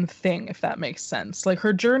her own thing, if that makes sense. Like,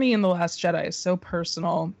 her journey in The Last Jedi is so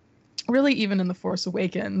personal, really, even in The Force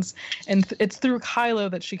Awakens. And it's through Kylo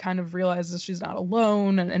that she kind of realizes she's not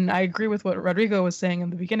alone. And I agree with what Rodrigo was saying in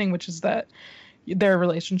the beginning, which is that their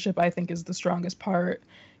relationship, I think, is the strongest part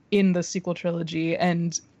in the sequel trilogy.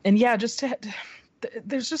 And yeah,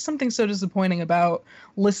 there's just something so disappointing about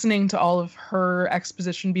listening to all of her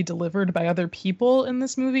exposition be delivered by other people in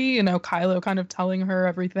this movie. Kylo kind of telling her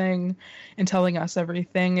everything and telling us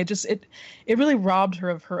everything. It really robbed her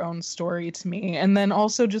of her own story to me. And then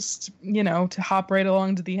also just, to hop right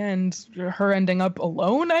along to the end, her ending up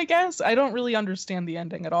alone, I guess. I don't really understand the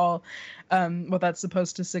ending at all, what that's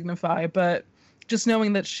supposed to signify, but just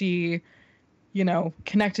knowing that she,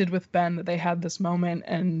 connected with Ben, that they had this moment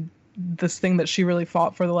and this thing that she really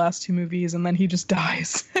fought for the last two movies, and then he just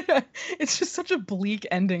dies. It's just such a bleak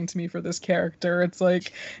ending to me for this character. It's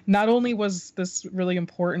like, not only was this really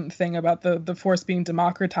important thing about the Force being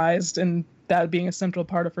democratized and that being a central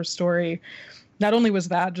part of her story, not only was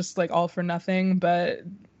that just like all for nothing, but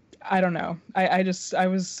I don't know. I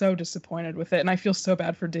was so disappointed with it, and I feel so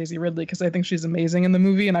bad for Daisy Ridley because I think she's amazing in the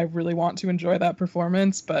movie, and I really want to enjoy that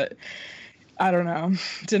performance, but I don't know.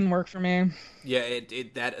 It didn't work for me. Yeah,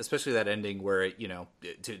 that especially that ending where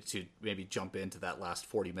to maybe jump into that last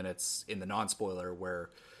 40 minutes in the non-spoiler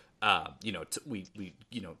where we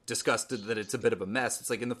discussed that it's a bit of a mess.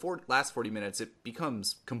 It's like in the last 40 minutes it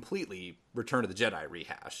becomes completely Return of the Jedi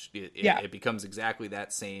rehash. It becomes exactly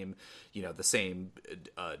that same, the same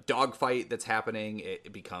dogfight that's happening.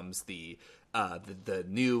 It becomes the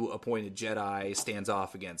new appointed Jedi stands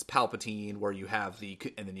off against Palpatine, where you have the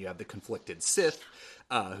conflicted Sith,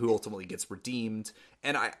 who ultimately gets redeemed.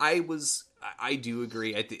 And I do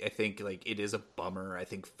agree. I think like it is a bummer, I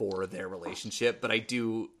think, for their relationship, but I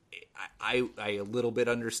a little bit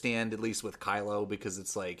understand, at least with Kylo, because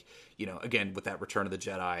it's like, again, with that Return of the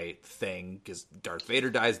Jedi thing, because Darth Vader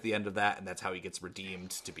dies at the end of that, and that's how he gets redeemed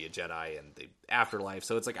to be a Jedi in the afterlife.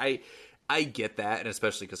 So it's like, I get that, and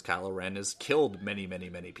especially because Kylo Ren has killed many, many,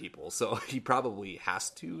 many people, so he probably has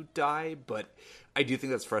to die, but I do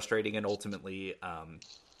think that's frustrating, and ultimately,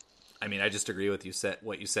 I just agree with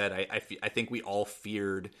what you said. I think we all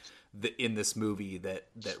feared in this movie that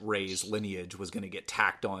Rey's lineage was going to get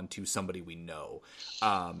tacked on to somebody we know.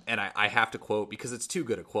 And I have to quote, because it's too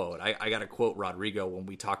good a quote. I got to quote Rodrigo when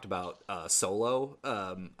we talked about Solo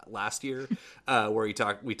last year, where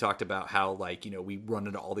we talked about how, like, we run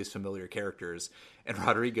into all these familiar characters. And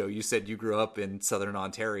Rodrigo, you said you grew up in Southern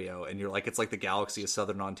Ontario, and you're like, it's like the galaxy of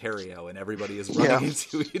Southern Ontario, and everybody is running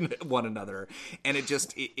into one another. And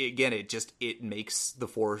it makes the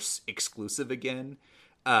Force exclusive again.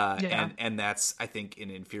 And that's, I think,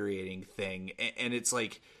 an infuriating thing. And it's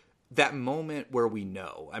like that moment where we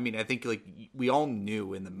know, I think like we all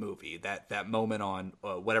knew in the movie that moment on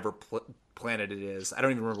whatever planet it is. I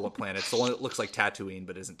don't even remember what planet. It's the one that looks like Tatooine,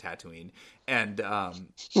 but isn't Tatooine. And,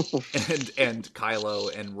 and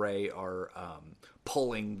Kylo and Rey are,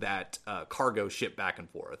 pulling that, cargo ship back and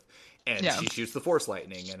forth. And she shoots the Force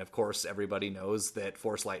lightning. And of course, everybody knows that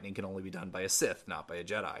Force lightning can only be done by a Sith, not by a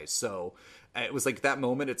Jedi. So it was like that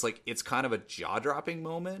moment. It's like, it's kind of a jaw-dropping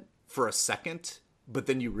moment for a second, but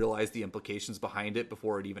then you realize the implications behind it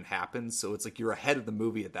before it even happens. So it's like you're ahead of the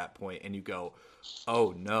movie at that point, and you go,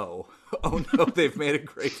 oh no, they've made a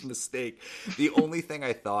great mistake. The only thing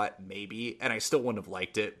I thought maybe, and I still wouldn't have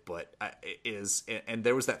liked it, but and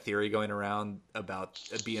there was that theory going around about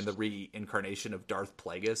being the reincarnation of Darth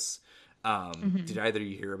Plagueis. Did either of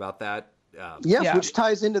you hear about that? Yeah. Which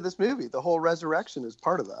ties into this movie. The whole resurrection is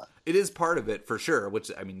part of that. It is part of it for sure, which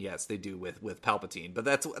I mean, yes, they do with Palpatine, but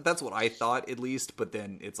that's what I thought at least. But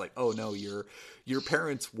then it's like, oh no, your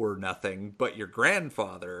parents were nothing, but your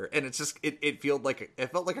grandfather, and it's just it felt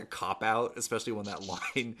like a cop out, especially when that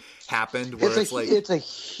line happened. Where it's a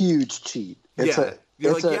huge cheat.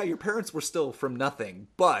 Your parents were still from nothing,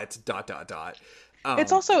 but ...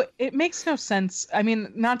 It's also, it makes no sense. I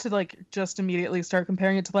mean, not to like just immediately start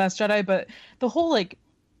comparing it to The Last Jedi, but the whole like,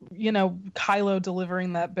 Kylo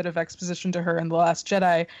delivering that bit of exposition to her in The Last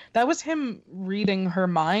Jedi, that was him reading her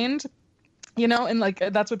mind, and like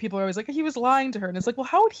that's what people are always like, he was lying to her. And it's like, well,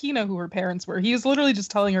 how would he know who her parents were? He was literally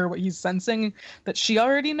just telling her what he's sensing that she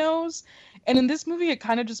already knows. And in this movie, it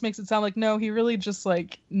kind of just makes it sound like, no, he really just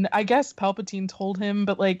like, I guess Palpatine told him,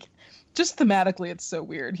 but like, just thematically, it's so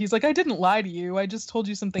weird. He's like, I didn't lie to you. I just told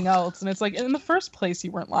you something else. And it's like, in the first place,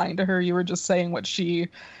 you weren't lying to her. You were just saying what she,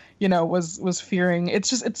 was fearing.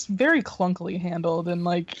 It's very clunkily handled and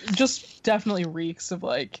like just definitely reeks of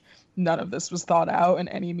like none of this was thought out in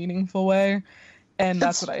any meaningful way. And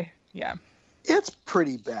that's what It's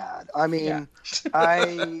pretty bad. I mean, Yeah.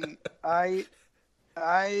 I'm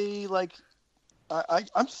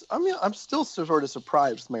still sort of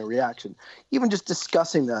surprised with my reaction. Even just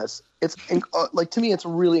discussing this, it's to me, it's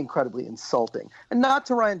really incredibly insulting. And not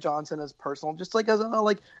to Rian Johnson as personal, just like as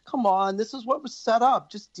come on, this is what was set up.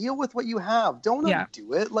 Just deal with what you have. Don't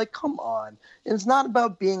undo it. Like, come on. And it's not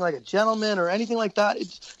about being like a gentleman or anything like that.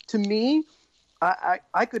 It's, to me,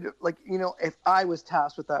 I could if I was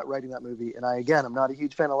tasked with writing that movie, and I'm not a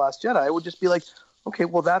huge fan of Last Jedi, I would just be like, okay,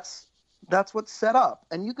 well that's what's set up.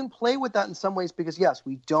 And you can play with that in some ways because, yes,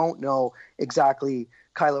 we don't know exactly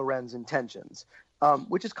Kylo Ren's intentions,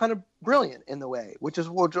 which is kind of brilliant in the way, which is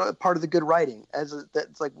part of the good writing. It's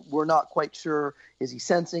like we're not quite sure, is he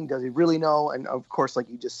sensing? Does he really know? And, of course, like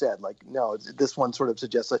you just said, like, no, this one sort of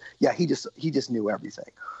suggests that, yeah, he just knew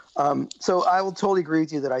everything. So I will totally agree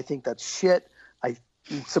with you that I think that's shit. I'm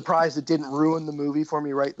surprised it didn't ruin the movie for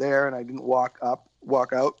me right there, and I didn't walk out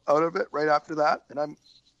of it right after that. And I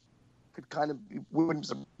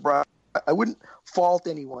wouldn't fault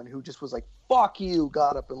anyone who just was like, fuck you,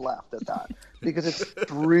 got up and left at that, because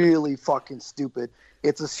it's really fucking stupid.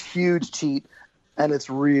 It's a huge cheat, and it's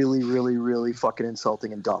really, really, really fucking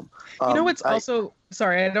insulting and dumb.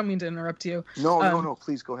 Sorry, I don't mean to interrupt you. No,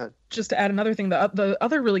 please go ahead. Just to add another thing, the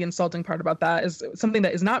other really insulting part about that is something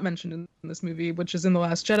that is not mentioned in this movie, which is in The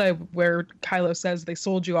Last Jedi, where Kylo says they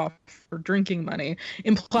sold you off for drinking money,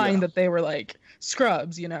 implying that they were like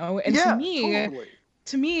scrubs, And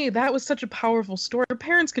to me, that was such a powerful story. Your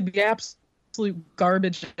parents could be absolute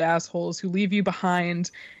garbage assholes who leave you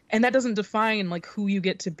behind, and that doesn't define like who you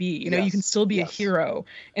get to be. You can still be a hero.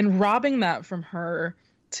 And robbing that from her,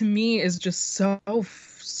 to me, is just so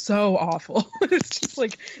awful. It's just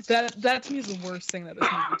like that to me is the worst thing that this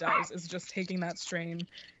movie does, is just taking that strain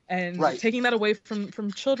and taking that away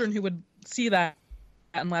from children who would see that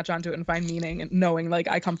and latch onto it and find meaning, and knowing like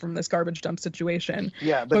I come from this garbage dump situation.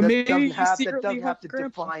 Yeah, but that doesn't have to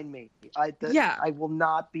define me. I will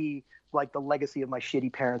not be like the legacy of my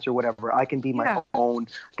shitty parents or whatever. I can be my own.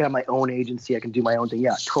 I can have my own agency. I can do my own thing.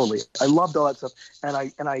 Yeah, totally. I loved all that stuff, and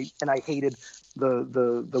I hated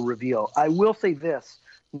the reveal. I will say this,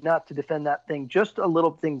 not to defend that thing, just a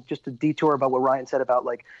little thing, just a detour about what Ryan said about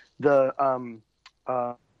like the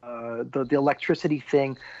electricity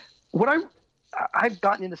thing. I've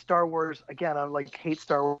gotten into Star Wars again. I like hate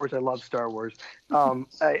Star Wars. I love Star Wars. I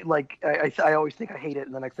always think I hate it,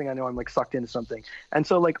 and the next thing I know, I'm like sucked into something. And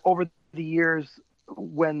so like over the years,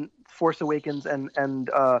 when Force Awakens and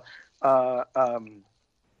the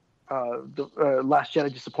Last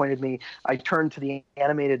Jedi disappointed me, I turned to the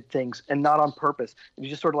animated things, and not on purpose. It was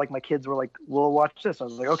just sort of like my kids were like, "We'll watch this." I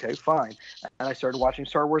was like, "Okay, fine." And I started watching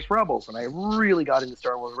Star Wars Rebels, and I really got into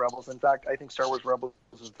Star Wars Rebels. In fact, I think Star Wars Rebels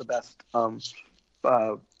is the best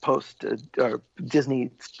post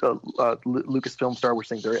Disney Lucasfilm Star Wars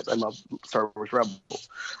thing there is. I love Star Wars Rebels.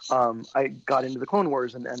 I got into the Clone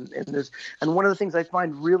Wars and one of the things I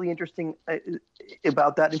find really interesting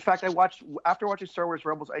about that, in fact, after watching Star Wars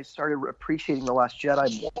Rebels, I started appreciating The Last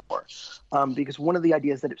Jedi more, because one of the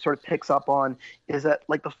ideas that it sort of picks up on is that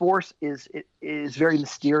like the Force is very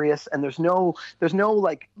mysterious, and there's no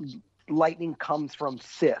like lightning comes from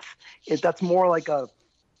Sith. That's more like a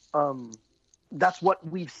that's what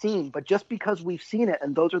we've seen, but just because we've seen it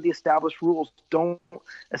and those are the established rules don't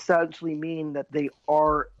essentially mean that they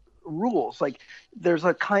are rules. Like there's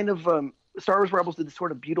a kind of Star Wars Rebels did this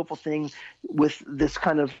sort of beautiful thing with this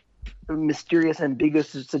kind of mysterious, ambiguous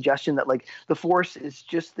suggestion that like the Force is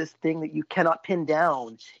just this thing that you cannot pin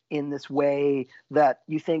down in this way that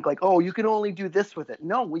you think like, oh, you can only do this with it.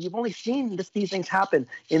 No, well, you've only seen these things happen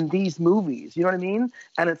in these movies. You know what I mean?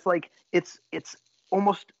 And it's like it's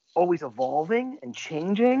almost always evolving and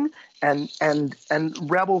changing, and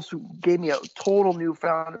Rebels gave me a total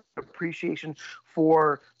newfound appreciation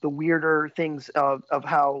for the weirder things of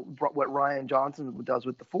how what Rian Johnson does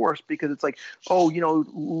with the Force, because it's like, oh, you know,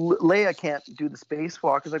 Leia can't do the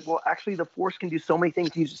spacewalk. It's like, well, actually the Force can do so many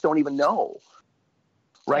things you just don't even know,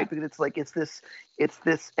 right? Yeah. Because it's like it's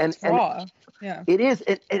this and raw. Yeah, it is.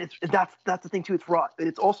 It's that's the thing too. It's raw, but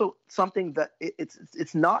it's also something that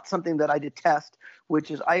it's not something that I detest,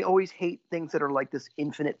 which is I always hate things that are like this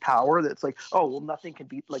infinite power. That's like, oh well, nothing can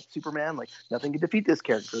beat like Superman. Like nothing can defeat this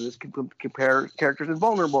character. This can compare characters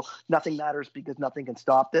invulnerable. Nothing matters because nothing can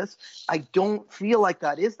stop this. I don't feel like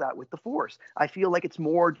that with the Force. I feel like it's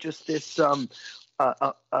more just this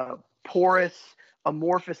porous,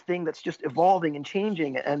 amorphous thing that's just evolving and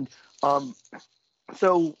changing, and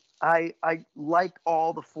so I like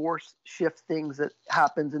all the Force shift things that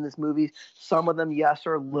happens in this movie. Some of them, yes,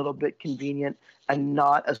 are a little bit convenient and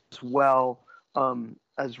not as well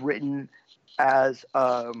as written as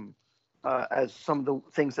some of the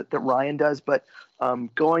things that Ryan does. But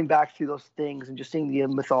going back through those things and just seeing the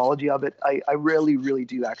mythology of it, I really, really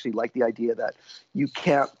do actually like the idea that you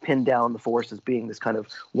can't pin down the Force as being this kind of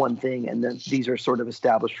one thing, and then these are sort of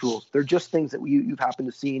established rules. They're just things that you've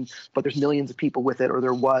happened to seen, but there's millions of people with it, or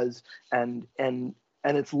there was, and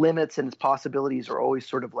its limits and its possibilities are always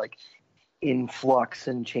sort of like in flux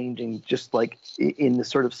and changing, just like in this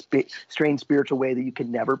sort of strange spiritual way that you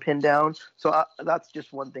can never pin down. So that's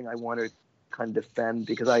just one thing I want to kind of defend,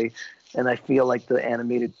 because I feel like the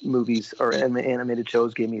animated movies and the animated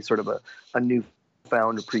shows gave me sort of a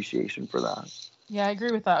newfound appreciation for that. Yeah, I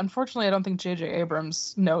agree with that. Unfortunately, I don't think J.J.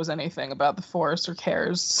 Abrams knows anything about the Force or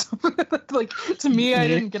cares. Like, to me, I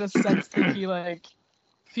didn't get a sense that he like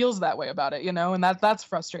feels that way about it, you know, and that's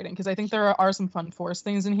frustrating, because I think there are some fun Force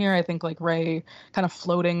things in here. I think like Rey kind of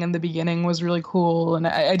floating in the beginning was really cool, and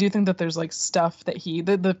I do think that there's like stuff that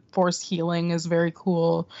the Force healing is very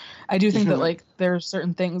cool. I do think that like there's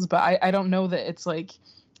certain things, but I don't know that it's like,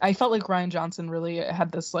 I felt like Rian Johnson really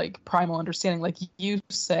had this like primal understanding, like you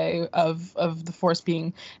say, of the Force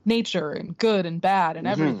being nature and good and bad and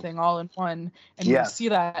everything all in one. And you see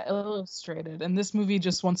that illustrated. And this movie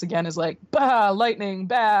just once again is like, bah, lightning,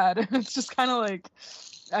 bad. It's just kind of like,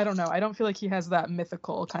 I don't know. I don't feel like he has that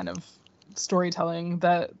mythical kind of storytelling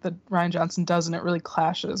that Rian Johnson does, and it really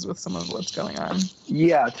clashes with some of what's going on.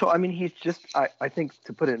 Yeah. So, I mean, he's just, I think,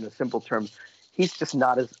 to put it in a simple terms, he's just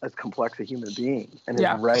not as complex a human being, and his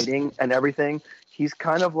writing and everything. He's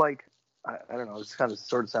kind of like, I don't know, this kind of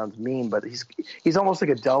sort of sounds mean, but he's almost like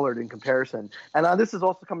a dullard in comparison. And this is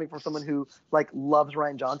also coming from someone who like loves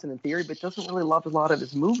Rian Johnson in theory, but doesn't really love a lot of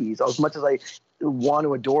his movies as much as I want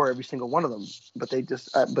to adore every single one of them. But they just,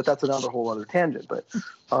 but that's another whole other tangent. But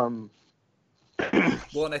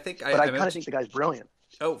well, and I think I kind of think the guy's brilliant.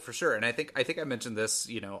 Oh, for sure. And I think I mentioned this,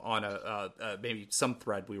 you know, on maybe some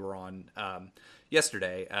thread we were on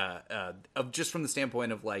yesterday, of just from the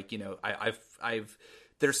standpoint of like, you know, I've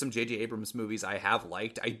there's some J.J. Abrams movies I have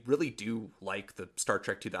liked. I really do like the Star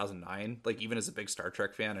Trek 2009. Like, even as a big Star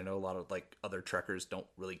Trek fan, I know a lot of like other Trekkers don't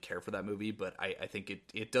really care for that movie, but I think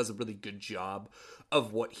it does a really good job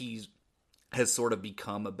of what he has sort of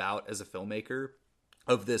become about as a filmmaker.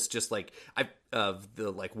 Of this, just like of the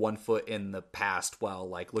like 1 foot in the past while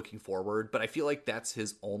like looking forward, but I feel like that's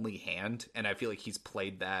his only hand, and I feel like he's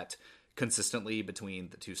played that consistently between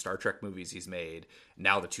the 2 Star Trek movies he's made,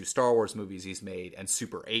 now the 2 Star Wars movies he's made, and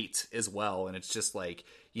Super 8 as well. And it's just like,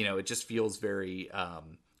 you know, it just feels very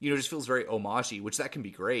just feels very homage-y, which that can be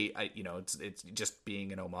great. It's just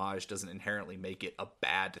being an homage doesn't inherently make it a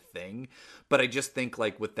bad thing, but I just think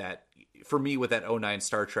like with that, for me, with that 09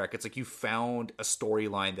 Star Trek, it's like you found a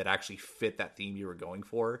storyline that actually fit that theme you were going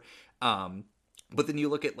for. But then you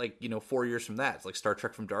look at like, you know, 4 years from that, it's like Star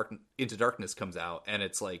Trek Into Darkness comes out, and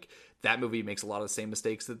it's like that movie makes a lot of the same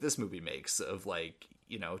mistakes that this movie makes, of like,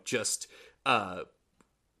 you know, just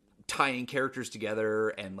tying characters together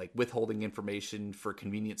and like withholding information for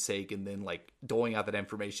convenience sake, and then like doling out that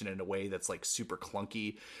information in a way that's like super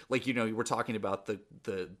clunky. Like, you know, we're talking about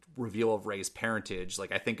the reveal of Rey's parentage.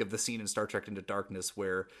 Like, I think of the scene in Star Trek Into Darkness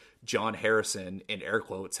where John Harrison, in air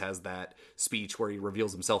quotes, has that speech where he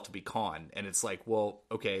reveals himself to be Khan, and it's like, well,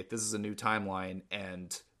 okay, this is a new timeline,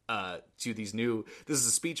 and this is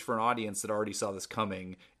a speech for an audience that already saw this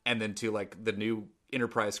coming, and then to like the new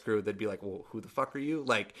Enterprise crew, they'd be like, well, who the fuck are you?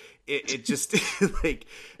 Like, it just like,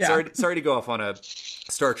 Yeah. sorry to go off on a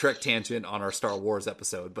Star Trek tangent on our Star Wars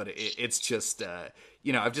episode, but it's just,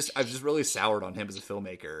 I've just really soured on him as a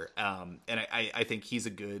filmmaker. And I think he's a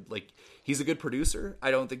good producer.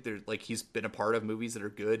 I don't think he's been a part of movies that are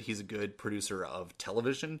good. He's a good producer of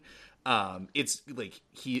television. It's like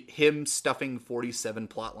him stuffing 47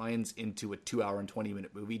 plot lines into a 2 hour and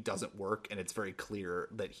 20-minute movie doesn't work. And it's very clear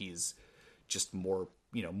that he's just more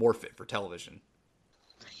fit for television.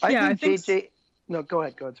 I think JJ. No, go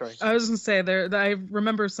ahead. Sorry. I was gonna say I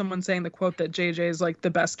remember someone saying the quote that JJ is like the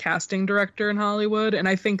best casting director in Hollywood, and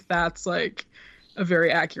I think that's like a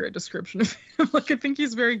very accurate description of him. Like, I think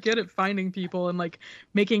he's very good at finding people and like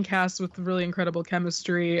making casts with really incredible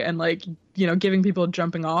chemistry and like, giving people a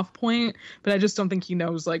jumping off point. But I just don't think he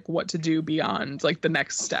knows like what to do beyond like the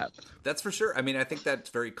next step. That's for sure. I mean, I think that's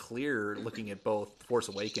very clear looking at both Force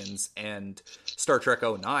Awakens and Star Trek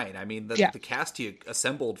 09. I mean, the cast he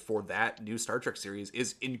assembled for that new Star Trek series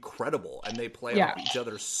is incredible, and they play off each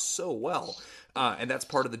other so well. And that's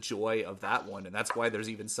part of the joy of that one, and that's why there's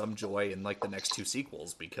even some joy in like the next two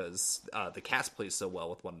sequels, because the cast plays so well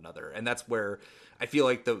with one another. And that's where I feel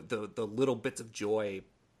like the little bits of joy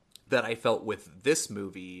that I felt with this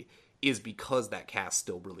movie is because that cast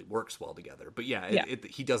still really works well together. But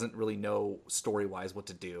he doesn't really know story-wise what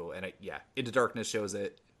to do. And Into Darkness shows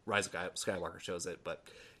it, Rise of Skywalker shows it. But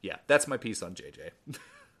yeah, that's my piece on JJ.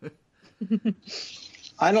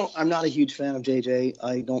 I'm not a huge fan of JJ.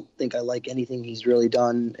 I don't think I like anything he's really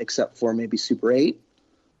done except for maybe Super 8.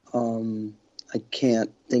 I can't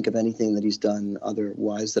think of anything that he's done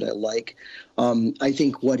otherwise that I like. I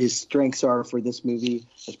think what his strengths are for this movie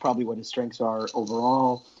is probably what his strengths are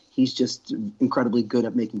overall. He's just incredibly good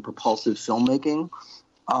at making propulsive filmmaking.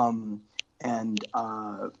 And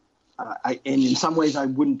in some ways, I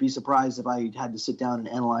wouldn't be surprised if I had to sit down and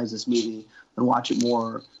analyze this movie and watch it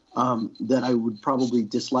more, that I would probably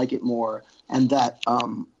dislike it more. And that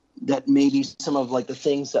maybe some of like the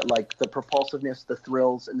things that like the propulsiveness, the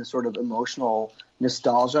thrills, and the sort of emotional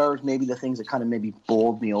nostalgia are maybe the things that kind of maybe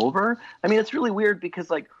bowled me over. I mean, it's really weird because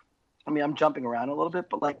like, I'm jumping around a little bit,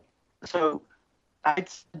 but like, so I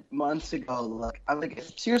said months ago, like, I'm like,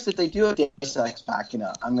 seriously, if they do a Deus Ex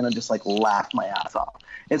Machina, I'm going to just like laugh my ass off.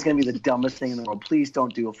 It's going to be the dumbest thing in the world. Please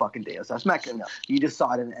don't do a fucking Deus Ex Machina. You just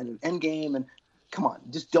saw it in Endgame, and come on,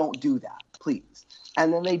 just don't do that, please.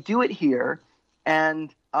 And then they do it here,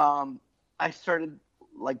 and I started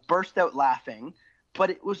like burst out laughing,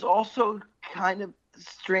 but it was also kind of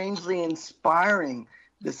strangely inspiring,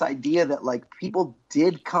 this idea that like people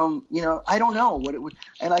did come, I don't know what it would,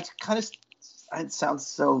 and I kind of, it sounds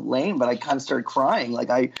so lame, but I kind of started crying. Like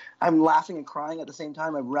I'm laughing and crying at the same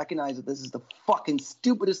time. I recognize that this is the fucking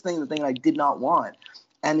stupidest thing, the thing I did not want.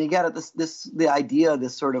 And you got the idea,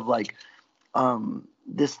 this sort of like,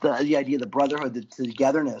 the idea of the brotherhood, the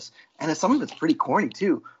togetherness, and it's something that's pretty corny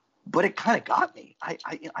too, but it kind of got me. I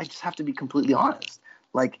just have to be completely honest.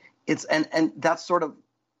 Like it's, and that's sort of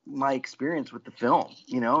my experience with the film,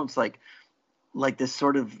 it's like this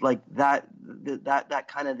sort of like that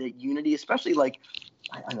kind of the unity, especially like,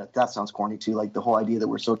 I know that sounds corny too, like the whole idea that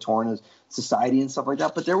we're so torn as society and stuff like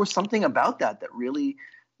that. But there was something about that really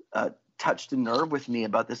touched a nerve with me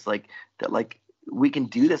about this, like that, like we can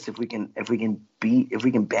do this if we can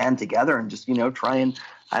band together and just, try and,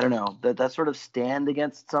 I don't know, that sort of stand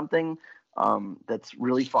against something that's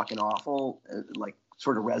really fucking awful, like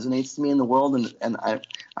sort of resonates to me in the world. And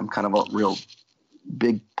I'm kind of a real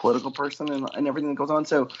big political person and everything that goes on.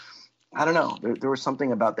 So I don't know, there was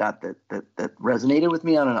something about that resonated with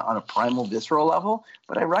me on a primal, visceral level,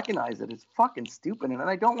 but I recognize that it's fucking stupid. And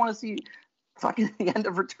I don't want to see fucking the end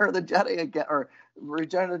of Return of the Jedi again, or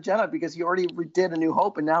Return of the Jedi, because he already did A New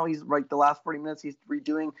Hope, and now he's like the last 40 minutes he's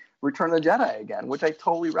redoing Return of the Jedi again, which I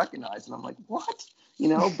totally recognize. And I'm like, what?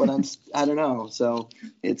 But I don't know. So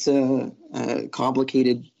it's a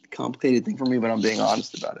complicated thing for me, but I'm being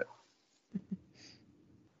honest about it.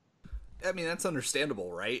 I mean, that's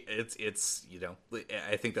understandable, right? It's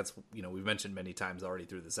I think that's, we've mentioned many times already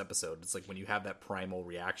through this episode. It's like when you have that primal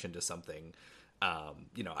reaction to something,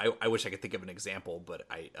 I wish I could think of an example, but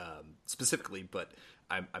specifically, but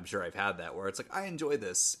I'm sure I've had that where it's like, I enjoy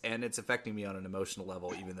this and it's affecting me on an emotional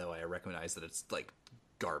level, even though I recognize that it's like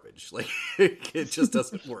garbage. Like it just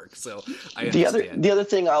doesn't work. So I understand. The other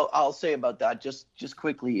thing I'll say about that just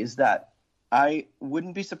quickly is that I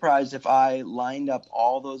wouldn't be surprised if I lined up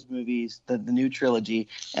all those movies, the new trilogy,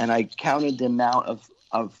 and I counted the amount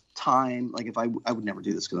of time. Like if I would never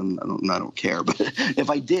do this because I don't care, but if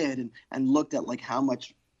I did and looked at like how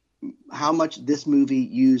much this movie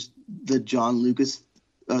used the John Lucas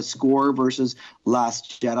score versus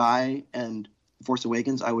Last Jedi and Force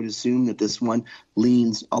Awakens, I would assume that this one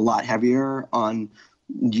leans a lot heavier on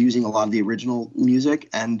using a lot of the original music,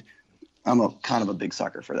 and I'm a kind of a big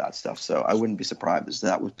sucker for that stuff, so I wouldn't be surprised if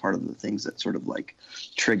that was part of the things that sort of like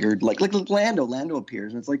triggered, like Lando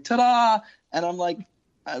appears and it's like ta-da, and I'm like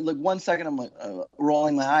 1 second I'm like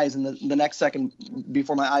rolling my eyes, and the next second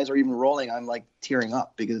before my eyes are even rolling I'm like tearing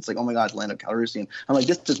up because it's like, oh my god, Lando Calrissian. I'm like,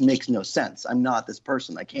 this just makes no sense. I'm not this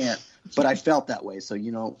person. I can't, but I felt that way, so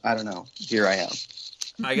I don't know. Here I am.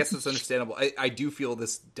 I guess it's understandable. I do feel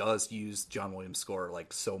this does use John Williams' score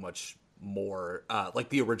like so much more, like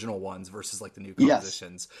the original ones versus like the new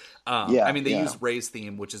compositions. Yes. I mean, they use Rey's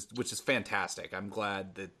theme, which is fantastic. I'm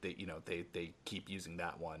glad that they keep using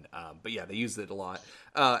that one. But yeah, they use it a lot.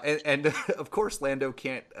 And of course, Lando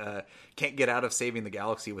can't get out of saving the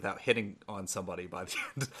galaxy without hitting on somebody by the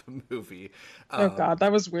end of the movie. Oh god,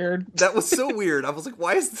 that was weird. That was so weird. I was like,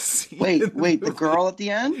 why is this scene? Wait, the girl at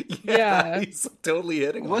the end? Yeah. He's like, totally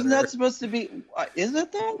hitting. Wasn't on her. that supposed to be? Is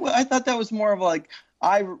it though? Well, I thought that was more of like.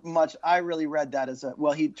 I really read that as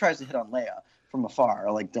he tries to hit on Leia from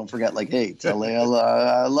afar. Like, don't forget, like, hey, tell Leia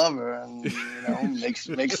I love her, and make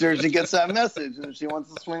sure she gets that message. And if she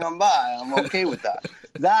wants to swing on by, I'm okay with that.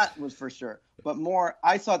 That was for sure. But more,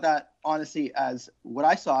 I saw that honestly as what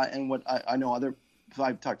I saw, and what I know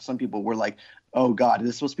I've talked to some people were like, oh God, is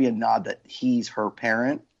this supposed to be a nod that he's her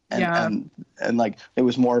parent? And like it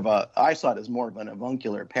was more of I saw it as more of an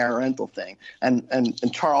avuncular parental thing. And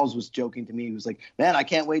Charles was joking to me. He was like, man, I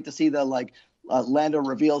can't wait to see the Lando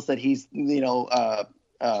reveals that he's Naomi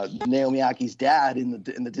Aki's dad in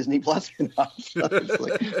the Disney Plus. I was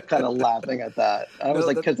like kind of laughing at that. I was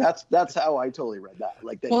like, because that's how I totally read that.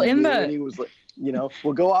 Like that. Well, he was like,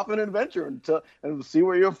 we'll go off on an adventure and we'll see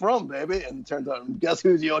where you're from, baby. And it turns out, guess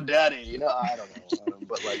who's your daddy? I don't know,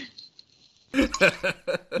 but like.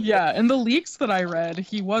 Yeah, in the leaks that I read,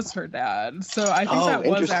 he was her dad. So I think that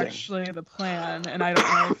was actually the plan, and I don't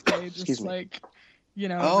know if they just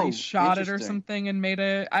reshot it or something and made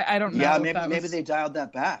it. I don't know. Yeah, maybe they dialed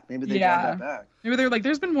that back. Maybe they're like,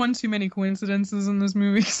 there's been one too many coincidences in this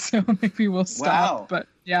movie, so maybe we'll stop. Wow. But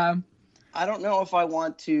yeah, I don't know if I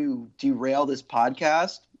want to derail this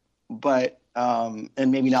podcast, but and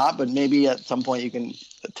maybe not, but maybe at some point you can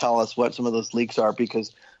tell us what some of those leaks are,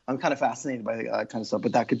 because I'm kind of fascinated by that kind of stuff,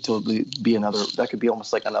 but that could totally be that could be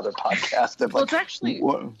almost like another podcast. Well, it's actually,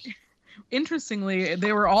 interestingly,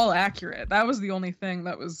 they were all accurate. That was the only thing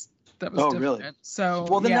that was different. Really? So,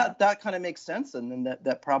 well, then that kind of makes sense. And then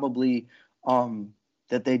that probably,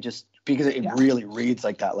 that they just, because it really reads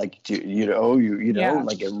like that, like, like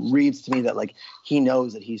it reads to me that like, he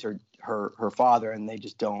knows that he's her father, and they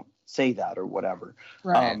just don't say that or whatever.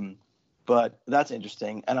 Right. But that's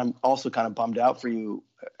interesting, and I'm also kind of bummed out for you.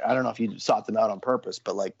 I don't know if you sought them out on purpose,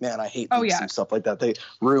 but like, man, I hate leaks and stuff like that. They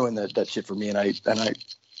ruin that shit for me, and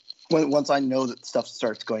once I know that stuff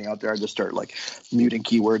starts going out there, I just start like muting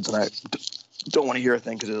keywords, and I don't want to hear a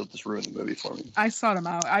thing because it'll just ruin the movie for me. I sought them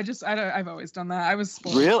out. I've always done that. I was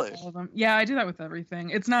spoiled. Really? All of them. Yeah, I do that with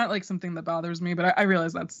everything. It's not like something that bothers me, but I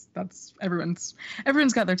realize that's everyone's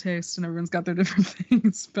got their taste and everyone's got their different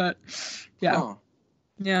things. But yeah,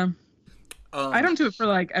 yeah. I don't do it for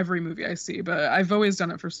like every movie I see, but I've always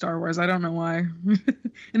done it for Star Wars. I don't know why.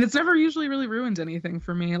 And it's never usually really ruined anything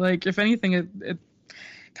for me. Like, if anything, it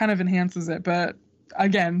kind of enhances it. But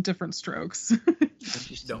again, different strokes.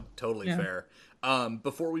 No, totally fair.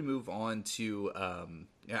 Before we move on to,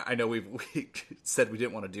 I know we said we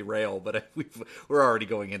didn't want to derail, but we're already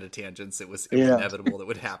going into tangents. It was inevitable that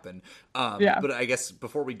would happen. But I guess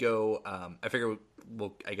before we go, I figure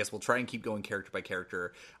we'll try and keep going character by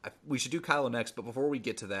character. We should do Kylo next, but before we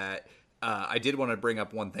get to that, I did want to bring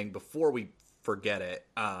up one thing before we forget it.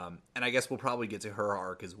 And I guess we'll probably get to her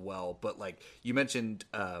arc as well. But like you mentioned,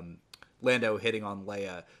 Lando hitting on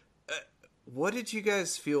Leia. What did you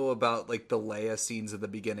guys feel about like the Leia scenes at the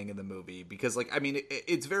beginning of the movie? Because like, I mean,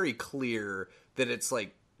 it's very clear that it's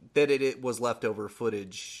like that it was leftover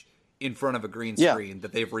footage in front of a green screen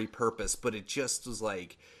that they've repurposed, but it just was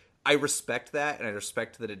like, I respect that, and I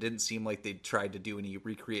respect that it didn't seem like they tried to do any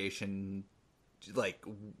recreation, like,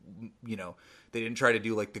 they didn't try to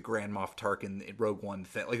do like the Grand Moff Tarkin in Rogue One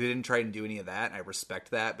thing. Like, they didn't try and do any of that, and I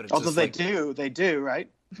respect that. But it's although just they do, right?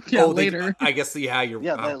 Yeah, later. I guess you're.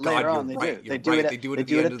 Later on they right. do. They do it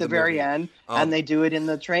at the very end, and they do it in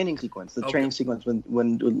the training sequence. Training sequence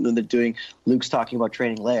when they're doing Luke's talking about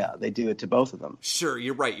training Leia, they do it to both of them. Sure,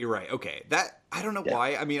 you're right. Okay, that I don't know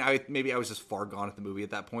why. I mean, maybe I was just far gone at the movie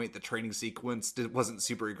at that point. The training sequence wasn't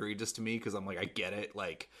super egregious to me because I'm like, I get it.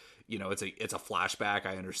 Like, it's a flashback.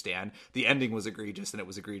 I understand the ending was egregious, and it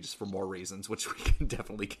was egregious for more reasons, which we can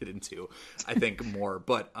definitely get into, I think, more.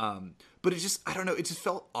 But it just, I don't know, it just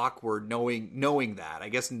felt awkward knowing that. I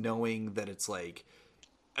guess knowing that it's like,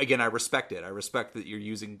 again, I respect it. I respect that you're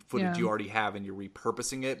using footage you already have and you're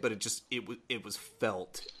repurposing it, but it was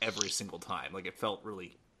felt every single time. Like, it felt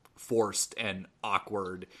really forced and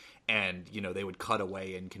awkward, and they would cut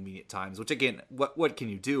away in convenient times, which, again, what can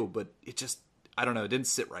you do? But it just, I don't know, it didn't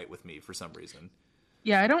sit right with me for some reason.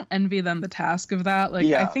 Yeah, I don't envy them the task of that. Like,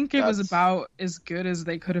 I think it was about as good as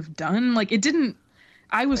they could have done. Like, it didn't.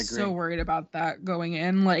 I was so worried about that going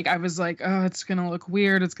in. Like, I was like, oh, it's going to look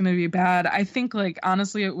weird. It's going to be bad. I think, like,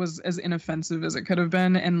 honestly, it was as inoffensive as it could have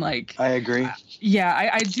been. And, like, I agree.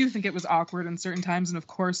 I do think it was awkward in certain times. And, of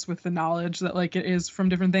course, with the knowledge that, like, it is from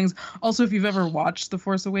different things. Also, if you've ever watched The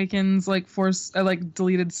Force Awakens, like,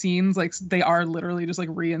 deleted scenes, like, they are literally just, like,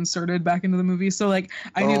 reinserted back into the movie. So, like,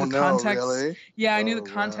 I knew the context. Really? Yeah, I knew the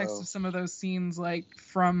context of some of those scenes, like,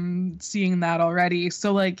 from seeing that already.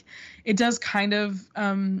 So, like, it does kind of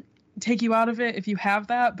take you out of it if you have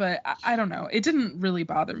that, but I don't know. It didn't really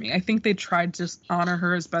bother me. I think they tried to honor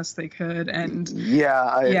her as best they could, and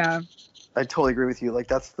I totally agree with you. Like,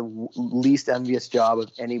 that's the least envious job of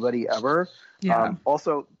anybody ever. Yeah.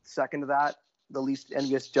 Also, second to that, the least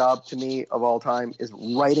envious job to me of all time is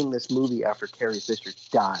writing this movie after Carrie Fisher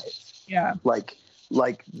dies. Yeah.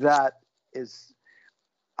 Like that is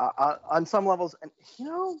on some levels, and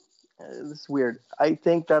this is weird. I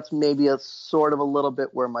think that's maybe a sort of a little bit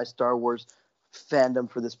where my Star Wars fandom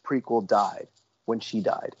for this prequel died when she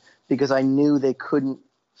died, because I knew they couldn't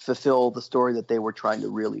fulfill the story that they were trying to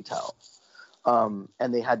really tell. And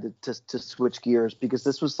they had to switch gears, because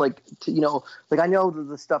this was like, I know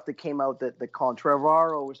the stuff that came out that Colin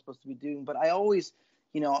Trevorrow was supposed to be doing, but I always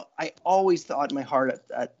thought in my heart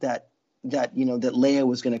that Leia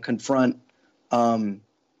was going to confront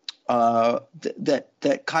that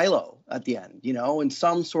Kylo at the end, in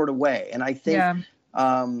some sort of way. And I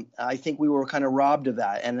think we were kind of robbed of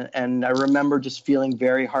that. And I remember just feeling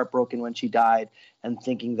very heartbroken when she died, and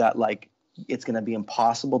thinking that, like, it's going to be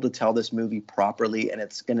impossible to tell this movie properly. And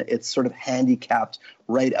it's sort of handicapped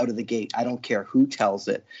right out of the gate. I don't care who tells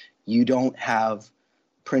it. You don't have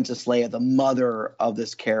Princess Leia, the mother of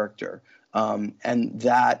this character. And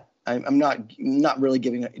that, I'm not really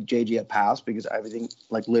giving JG a pass, because everything,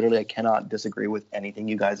 like, literally, I cannot disagree with anything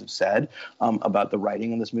you guys have said about the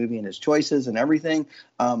writing in this movie and his choices and everything.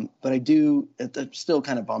 But I'm still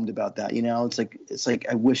kind of bummed about that. It's like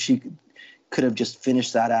I wish she could have just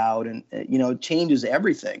finished that out, and it changes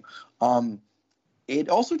everything. It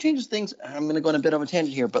also changes things. I'm going to go on a bit of a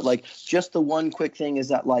tangent here, but, like, just the one quick thing is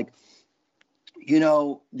that, like,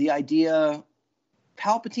 the idea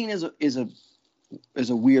Palpatine is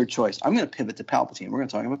a weird choice. I'm going to pivot to Palpatine. We're going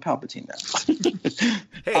to talk about Palpatine now.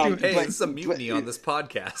 Hey, this is a mutiny on this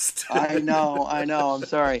podcast. I know. I'm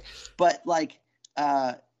sorry. But, like,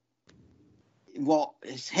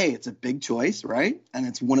 it's a big choice, right? And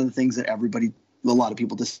it's one of the things that a lot of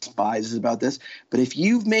people despise about this. But if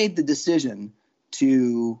you've made the decision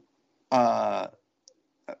to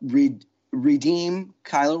redeem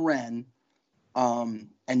Kylo Ren,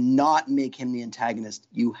 and not make him the antagonist,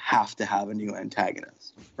 you have to have a new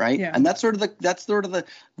antagonist, right? Yeah. And that's sort of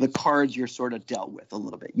the cards you're sort of dealt with a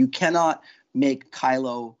little bit. You cannot make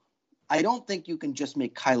Kylo. I don't think you can just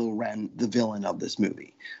make Kylo Ren the villain of this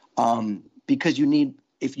movie, because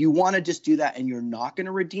if you want to just do that and you're not going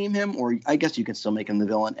to redeem him, or I guess you can still make him the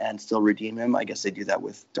villain and still redeem him. I guess they do that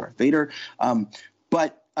with Darth Vader,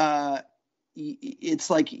 but it's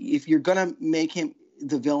like, if you're going to make him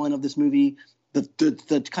the villain of this movie,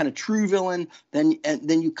 the kind of true villain, then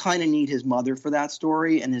you kind of need his mother for that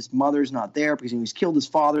story, and his mother's not there because he's killed his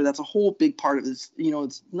father. That's a whole big part of this.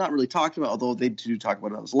 It's not really talked about, although they do talk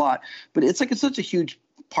about it a lot. But it's such a huge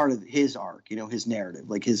part of his arc, his narrative,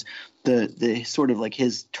 like the sort of like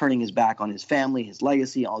his turning his back on his family, his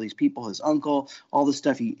legacy, all these people, his uncle, all this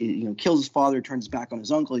stuff. He kills his father, turns his back on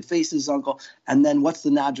his uncle, he faces his uncle, and then what's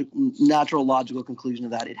the natural logical conclusion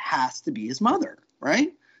of that? It has to be his mother,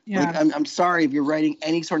 right? Yeah. Like, I'm sorry, if you're writing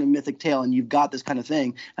any sort of mythic tale and you've got this kind of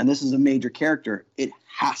thing, and this is a major character, it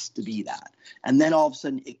has to be that. And then all of a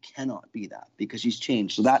sudden, it cannot be that because she's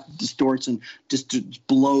changed. So that distorts and just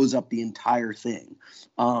blows up the entire thing.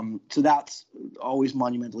 So that's always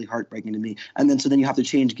monumentally heartbreaking to me. And then so you have to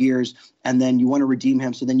change gears, and then you want to redeem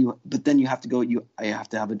him. So then you have to go. You have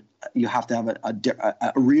to have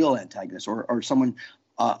a real antagonist or someone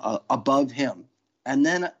above him. And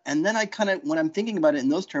then I kind of, when I'm thinking about it in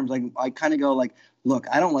those terms, I kind of go like, look,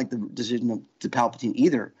 I don't like the decision to Palpatine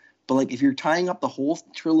either, But like if you're tying up the whole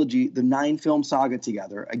trilogy, the 9-film saga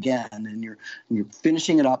together again, and you're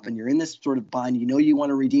finishing it up, and you're in this sort of bind, you want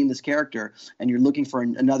to redeem this character, and you're looking for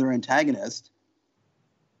another antagonist.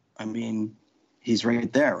 I mean, he's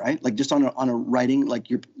right there, right? Like just on a writing, like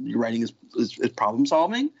your writing is problem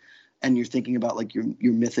solving, and you're thinking about like your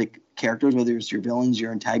mythic characters, whether it's your villains,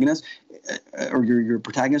 your antagonists, or your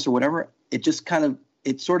protagonist or whatever. It just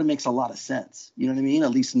sort of makes a lot of sense. You know what I mean?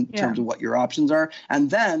 At least in terms of what your options are. And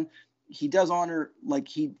then he does honor, like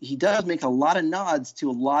he does make a lot of nods to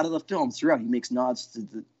a lot of the films throughout. He makes nods to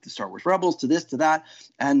the Star Wars Rebels, to this, to that.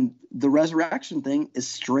 And the resurrection thing is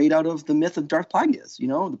straight out of the myth of Darth Plagueis.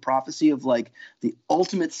 The prophecy of like the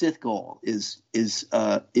ultimate Sith goal is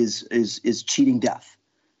cheating death.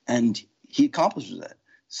 And he accomplishes it.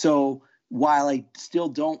 So while I still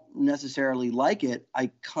don't necessarily like it,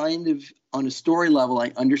 I kind of, on a story level,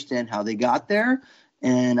 I understand how they got there,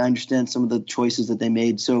 and I understand some of the choices that they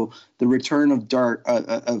made. So the return of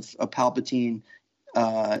Palpatine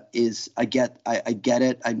is I get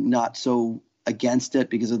it. I'm not so against it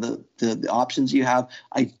because of the options you have.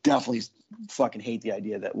 I definitely fucking hate the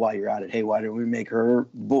idea that while you're at it, hey, why don't we make her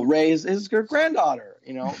Rey is her granddaughter?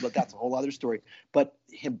 But that's a whole other story. But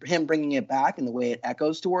him bringing it back and the way it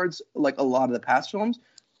echoes towards like a lot of the past films,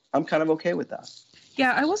 I'm kind of okay with that.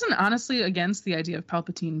 Yeah, I wasn't honestly against the idea of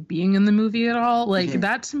Palpatine being in the movie at all. Like,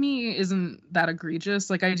 that to me isn't that egregious.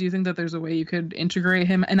 Like, I do think that there's a way you could integrate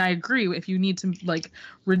him. And I agree, if you need to, like,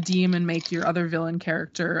 redeem and make your other villain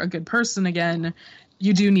character a good person again,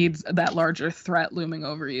 you do need that larger threat looming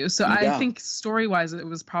over you. So I think story-wise it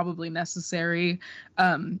was probably necessary.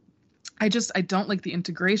 I don't like the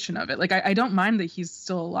integration of it. Like, I don't mind that he's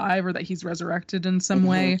still alive or that he's resurrected in some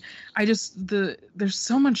way. There's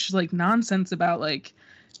so much like nonsense about like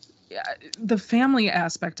the family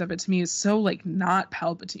aspect of it to me is so like not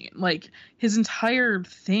Palpatine. Like his entire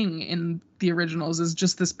thing in the originals is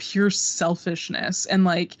just this pure selfishness, and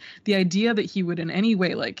like the idea that he would in any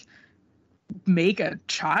way like make a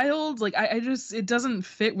child, like I just, it doesn't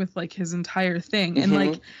fit with like his entire thing. And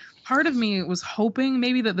like part of me was hoping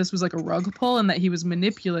maybe that this was like a rug pull and that he was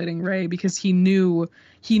manipulating Rey because he knew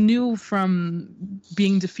from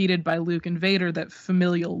being defeated by Luke and Vader that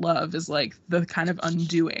familial love is like the kind of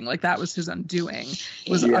undoing. Like that was his undoing,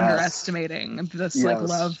 was underestimating this like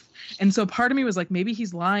love. And so part of me was like, maybe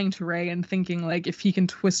he's lying to Rey and thinking like if he can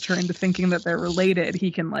twist her into thinking that they're related,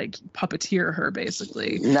 he can like puppeteer her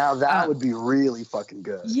basically. Now that would be really fucking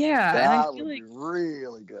good. Yeah. That would be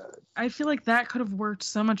really good. I feel like that could have worked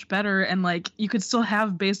so much better, and like you could still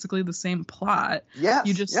have basically the same plot.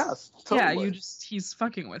 Yes. Totally. He's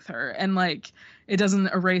fucking with her, and like it doesn't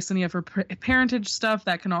erase any of her parentage stuff.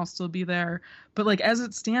 That can all still be there. But like as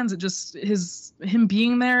it stands, it just him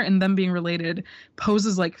being there and them being related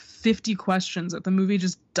poses like 50 questions that the movie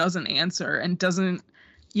just doesn't answer and doesn't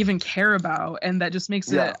even care about, and that just makes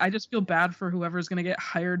it, I just feel bad for whoever's going to get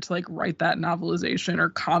hired to like write that novelization or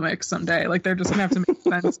comic someday. Like they're just gonna have to make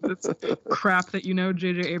sense of this crap that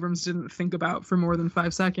J.J. Abrams didn't think about for more than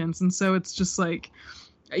 5 seconds. And so it's just like,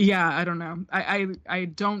 I don't know, I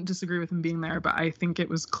don't disagree with him being there, but I think it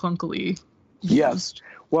was clunkily used.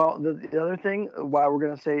 Well, the other thing, why we're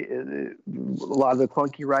going to say a lot of the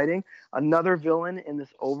clunky writing, another villain in this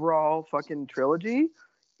overall fucking trilogy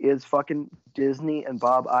is fucking Disney and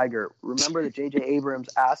Bob Iger. Remember that J.J. Abrams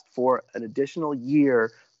asked for an additional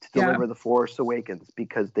year to deliver The Force Awakens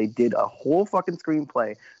because they did a whole fucking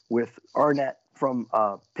screenplay with Arnett from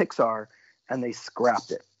Pixar, and they scrapped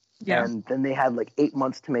it. Yeah. And then they had like 8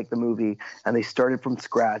 months to make the movie, and they started from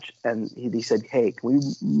scratch. And he said, hey, can we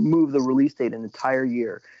move the release date an entire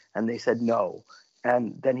year? And they said no.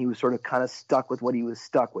 And then he was sort of kind of stuck with what he was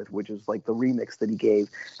stuck with, which is like the remix that he gave.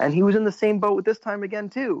 And he was in the same boat with this time again,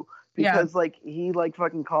 too, because like he like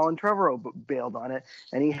fucking Colin Trevorrow bailed on it,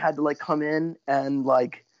 and he had to like come in and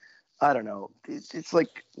like, I don't know. It's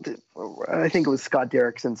like, I think it was Scott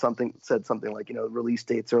Derrickson said something like, release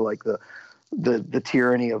dates are like the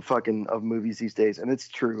tyranny of movies these days. And it's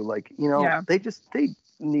true. Like, they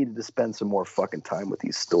needed to spend some more fucking time with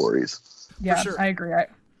these stories. Yeah, for sure. I agree.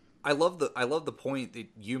 I love the point that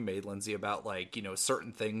you made, Lindsay, about like,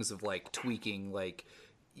 certain things of like tweaking, like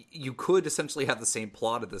you could essentially have the same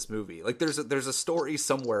plot of this movie. Like there's a story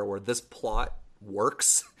somewhere where this plot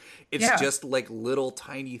works. It's just like little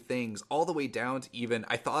tiny things all the way down to even,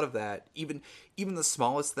 I thought of that, even the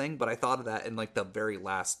smallest thing, but I thought of that in like the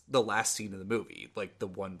last scene of the movie, like the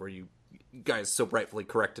one where you guys so rightfully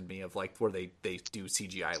corrected me of like where they do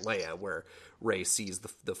CGI Leia, where Rey sees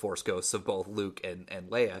the Force ghosts of both Luke and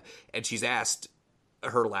Leia, and she's asked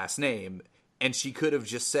her last name, and she could have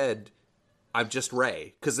just said I'm just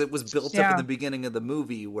Rey, because it was built up in the beginning of the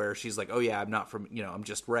movie where she's like, oh yeah, I'm not from, I'm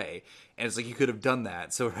just Rey, and it's like you could have done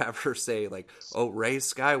that. So have her say like, oh, Rey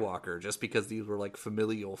Skywalker, just because these were like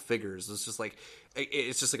familial figures. It's just like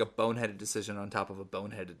a boneheaded decision on top of a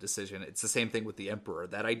boneheaded decision. It's the same thing with the Emperor.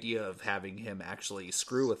 That idea of having him actually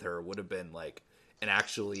screw with her would have been like an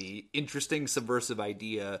actually interesting subversive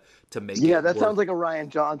idea to make it that work. sounds like a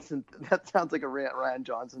Ryan Johnson. That sounds like a Ryan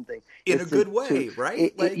Johnson thing in a good way,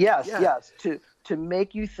 right? Yes. To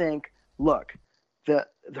make you think, look,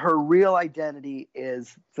 her real identity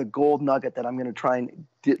is the gold nugget that I'm going to try and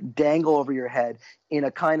dangle over your head in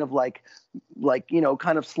a kind of like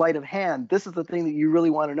kind of sleight of hand. This is the thing that you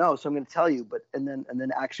really want to know, so I'm going to tell you. And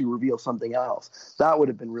then actually reveal something else. That would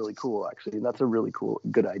have been really cool, actually. And that's a really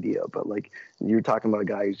good idea. But like you're talking about a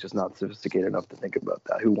guy who's just not sophisticated enough to think about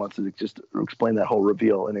that, who wants to just explain that whole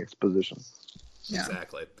reveal in exposition. Yeah.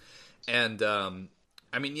 Exactly. And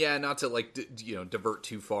I mean, not to like, divert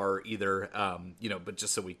too far either, but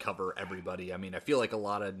just so we cover everybody. I mean, I feel like a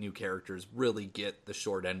lot of new characters really get the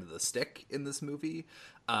short end of the stick in this movie.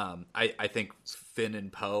 I think Finn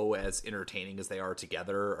and Poe, as entertaining as they are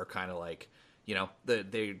together, are kind of like,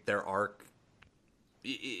 their arc.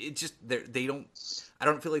 It just, they don't, I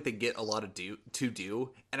don't feel like they get a lot of to do.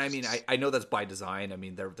 And I mean, I know that's by design. I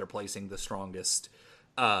mean, they're placing the strongest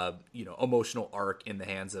emotional arc in the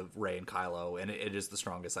hands of Rey and Kylo, and it is the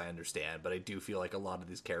strongest, I understand, but I do feel like a lot of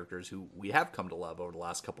these characters who we have come to love over the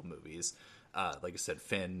last couple movies, like I said,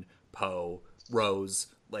 Finn, Poe, Rose,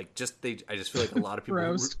 like I just feel like a lot of people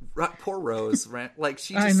Rose. Poor Rose, right? Like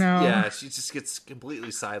she just, she just gets completely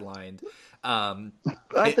sidelined.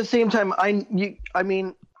 At the same time, I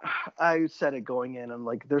said it going in, I'm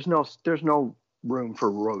like, there's no room for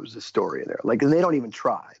Rose's story there. Like, and they don't even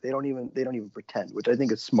try. They don't even pretend, which I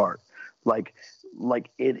think is smart. Like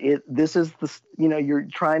this is the, you're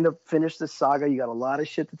trying to finish this saga. You got a lot of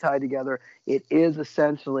shit to tie together. It is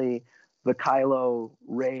essentially the Kylo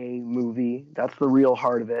Rey movie. That's the real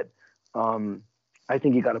heart of it. I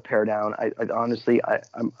think you got to pare down. I honestly,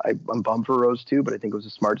 I'm bummed for Rose too, but I think it was a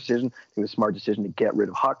smart decision. I think it was a smart decision to get rid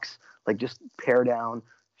of Hux. Like, just pare down.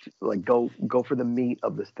 Like, go for the meat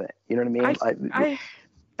of this thing. You know what I mean?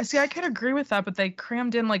 I see. I could agree with that, but they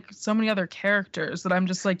crammed in like so many other characters that I'm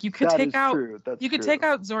just like, you could take out. You could take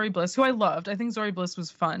out Zori Bliss, who I loved. I think Zori Bliss was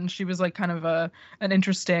fun. She was like kind of an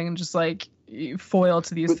interesting, just like foil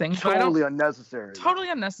to these things. Totally unnecessary. Totally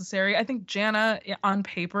unnecessary. I think Janna on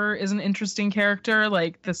paper is an interesting character,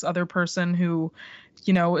 like this other person who,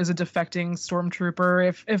 is a defecting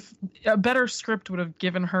stormtrooper. If a better script would have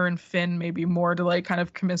given her and Finn maybe more to like kind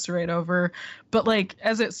of commiserate over, but like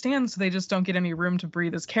as it stands, they just don't get any room to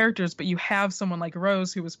breathe as characters. But you have someone like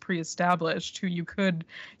Rose who was pre-established, who you could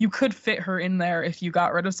fit her in there if you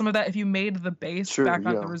got rid of some of that. If you made the base back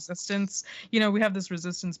on the Resistance, we have this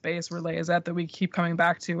Resistance base where Leia's at that we keep coming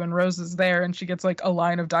back to, and Rose is there, and she gets like a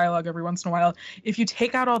line of dialogue every once in a while. If you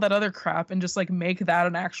take out all that other crap and just like make that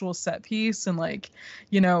an actual set piece and like,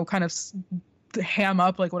 kind of ham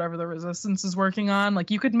up like whatever the Resistance is working on, like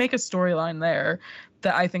you could make a storyline there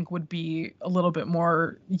that I think would be a little bit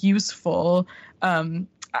more useful. I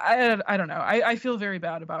don't know. I feel very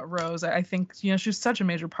bad about Rose. I think, she's such a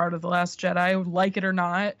major part of The Last Jedi, like it or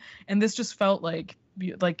not. And this just felt like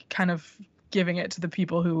kind of giving it to the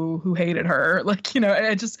people who hated her. Like,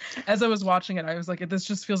 it just, as I was watching it, I was like, this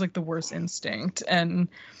just feels like the worst instinct. And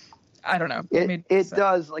I don't know. It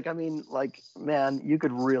does. Like, I mean, like, man, you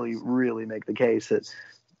could really, really make the case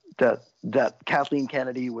that Kathleen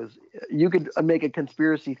Kennedy was. You could make a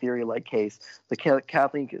conspiracy theory like case. The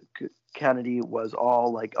Kathleen Kennedy was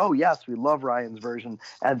all like, "Oh yes, we love Ryan's version,"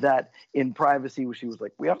 and that in privacy, she was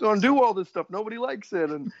like, "We have to undo all this stuff. Nobody likes it,"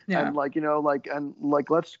 and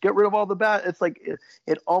let's get rid of all the bad. It's like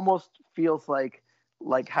it almost feels like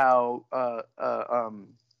how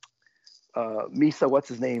Misa, what's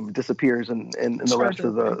his name, disappears and the rest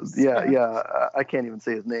of the I can't even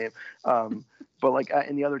say his name, but like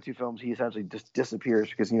in the other two films he essentially just disappears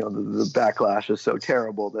because the backlash is so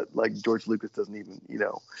terrible that like George Lucas doesn't even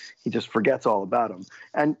he just forgets all about him,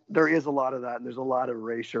 and there is a lot of that, and there's a lot of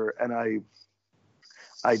erasure, and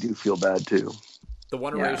I do feel bad too. The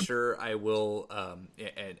one erasure I will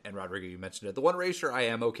and Rodrigo, you mentioned it, the one erasure I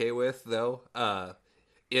am okay with though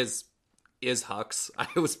is Hux. I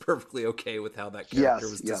was perfectly okay with how that character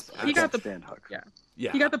was dispatched. He got the stand Hux.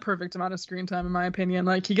 He got the perfect amount of screen time, in my opinion.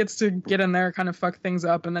 Like, he gets to get in there, kind of fuck things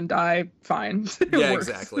up, and then die fine. Yeah, works.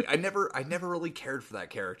 exactly. I never really cared for that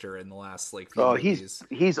character in the last like few movies.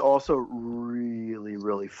 He's also really,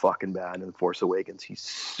 really fucking bad in Force Awakens. He's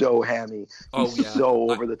so hammy. He's so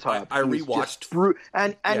over the top. I rewatched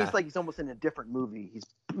and it's like he's almost in a different movie. He's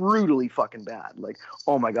brutally fucking bad. Like,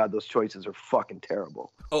 oh my god, those choices are fucking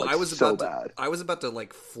terrible. Oh, like, I was about to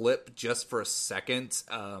like flip just for a second,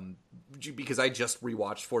 because I just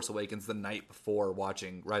rewatched Force Awakens the night before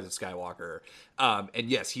watching Rise of Skywalker. And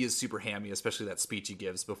yes, he is super hammy, especially that speech he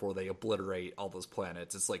gives before they obliterate all those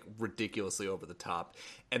planets. It's like ridiculously over the top.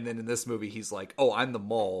 And then in this movie, he's like, "Oh, I'm the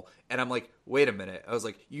mole," and I'm like, "Wait a minute!" I was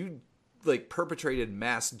like, "You like perpetrated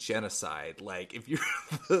mass genocide, like if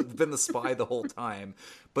you've been the spy the whole time."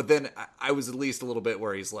 But then I was at least a little bit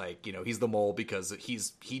where he's like, you know, he's the mole because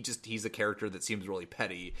he's a character that seems really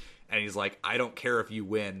petty, and he's like, I don't care if you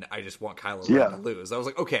win, I just want Kylo Ren to lose. I was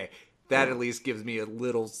like, okay, that at least gives me a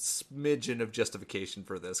little smidgen of justification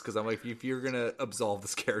for this, because I'm like, if you're gonna absolve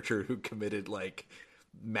this character who committed like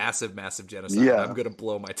massive genocide, I'm gonna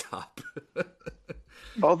blow my top.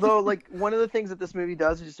 Although, like, one of the things that this movie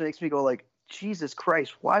does, it just makes me go like, Jesus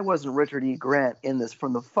Christ, why wasn't Richard E. Grant in this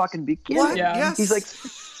from the fucking beginning? What? Yeah. Yes. He's like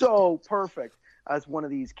so perfect as one of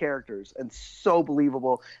these characters and so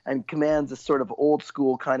believable, and commands this sort of old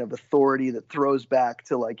school kind of authority that throws back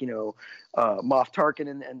to, like, you know, Moff Tarkin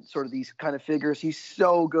and sort of these kind of figures. He's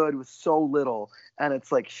so good with so little, and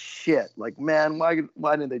it's like, shit, like, man, why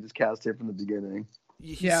didn't they just cast him from the beginning?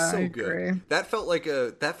 He's so good. That felt like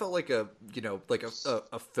a you know, like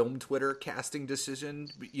a film Twitter casting decision,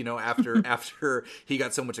 you know, after he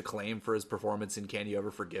got so much acclaim for his performance in Can You Ever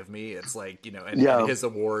Forgive Me? It's like, you know, and his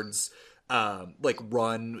awards like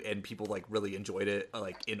run, and people like really enjoyed it,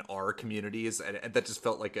 like in our communities, and that just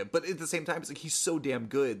felt like but at the same time, it's like he's so damn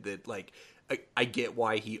good that like I get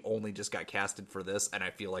why he only just got casted for this, and I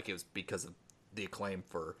feel like it was because of the acclaim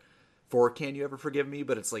for Can You Ever Forgive Me?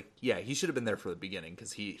 But it's like, yeah, he should have been there for the beginning,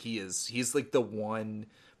 because he's like the one,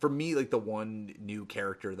 for me, like the one new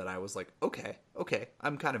character that I was like, okay,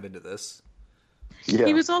 I'm kind of into this. Yeah.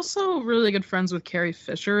 He was also really good friends with Carrie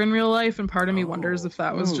Fisher in real life, and part of me wonders if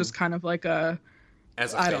that was just kind of like I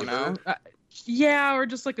don't know. Yeah, or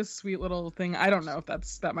just like a sweet little thing. I don't know if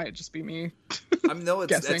that might just be me.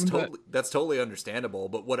 That's totally understandable,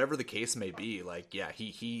 but whatever the case may be, like, yeah,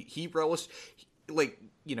 he relished. Like,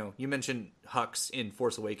 you know, you mentioned Hux in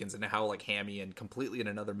Force Awakens and how like hammy and completely in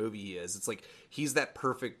another movie he is. It's like he's that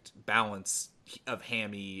perfect balance of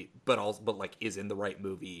hammy, but like is in the right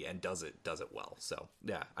movie and does it well. So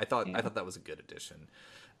yeah, I thought that was a good addition.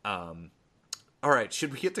 All right,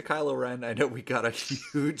 should we get to Kylo Ren? I know we got a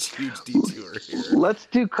huge detour here. Let's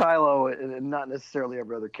do Kylo and not necessarily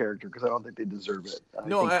every other character, because I don't think they deserve it. I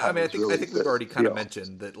think we've already kind of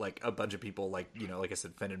mentioned that, like, a bunch of people, like, you know, like I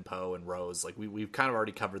said, Finn and Poe and Rose, like we've kind of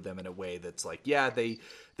already covered them in a way that's like, yeah,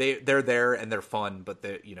 they're there and they're fun, but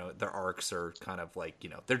they, you know, their arcs are kind of like, you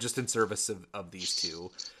know, they're just in service of these two.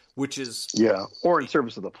 Which is or in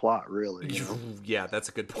service of the plot, really. You know? Yeah, that's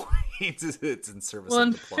a good point. It's in service. Well, of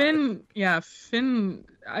and the plot. Finn.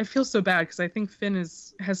 I feel so bad because I think Finn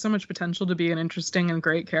has so much potential to be an interesting and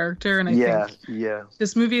great character, and I think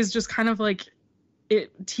this movie is just kind of like,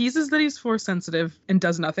 it teases that he's Force sensitive and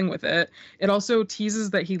does nothing with it. It also teases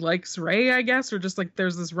that he likes Rey, I guess, or just like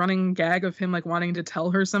there's this running gag of him like wanting to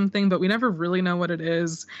tell her something, but we never really know what it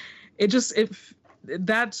is.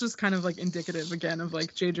 That's just kind of like indicative again of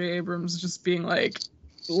like J.J. Abrams just being like,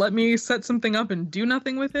 let me set something up and do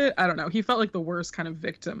nothing with it. I don't know. He felt like the worst kind of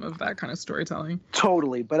victim of that kind of storytelling.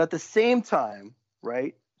 Totally. But at the same time,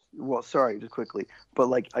 right? Well, sorry, just quickly. But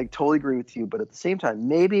like, I totally agree with you. But at the same time,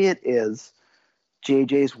 maybe it is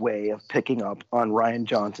JJ's way of picking up on Rian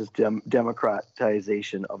Johnson's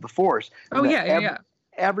democratization of the Force. Oh, yeah.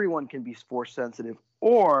 Everyone can be Force sensitive,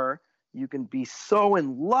 or you can be so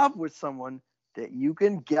in love with someone that you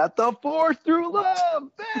can get the Force through love.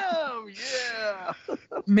 Bam! Yeah.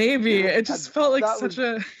 Maybe it just felt like such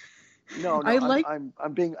a. No,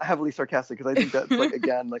 I'm being heavily sarcastic, because I think that's like,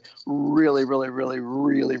 again, like really, really, really,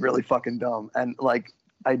 really, really fucking dumb, and like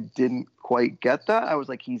I didn't quite get that. I was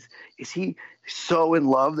like, is he so in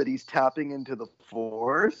love that he's tapping into the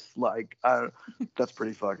Force? Like, that's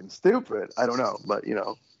pretty fucking stupid. I don't know, but you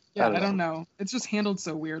know. Yeah, I don't know. It's just handled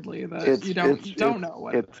so weirdly that you don't know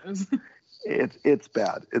what it is. It's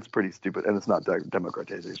bad. It's pretty stupid, and it's not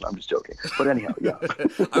democratization. I'm just joking. But anyhow, yeah.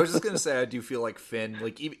 I was just gonna say, I do feel like Finn,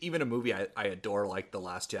 like even a movie I adore, like The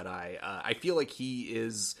Last Jedi. I feel like he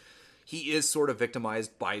is he is sort of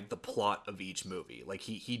victimized by the plot of each movie. Like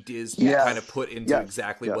he is Yes. kind of put into Yes.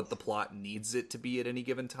 exactly Yes. what the plot needs it to be at any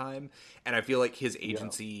given time. And I feel like his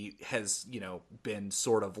agency has, been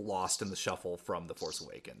sort of lost in the shuffle from The Force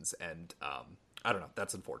Awakens. And I don't know,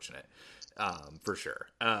 that's unfortunate for sure.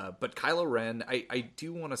 But Kylo Ren, I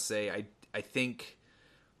do want to say, I think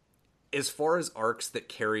as far as arcs that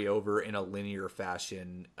carry over in a linear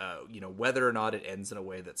fashion, whether or not it ends in a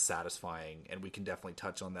way that's satisfying, and we can definitely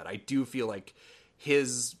touch on that. I do feel like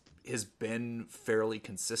his has been fairly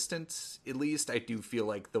consistent. At least I do feel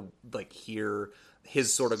like here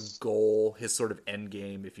his sort of goal, his sort of end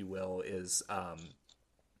game, if you will, is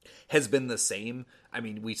has been the same. I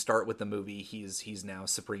mean, we start with the movie. He's now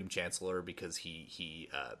Supreme Chancellor because he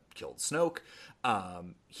killed Snoke.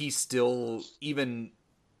 He's still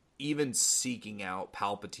even seeking out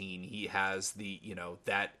Palpatine, he has the,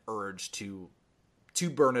 that urge to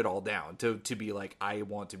burn it all down, to be like, I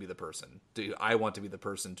want to be the person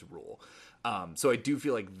to rule. So I do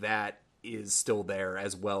feel like that is still there,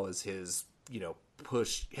 as well as his,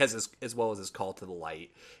 push, as well as his call to the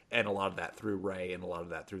light, and a lot of that through Rey, and a lot of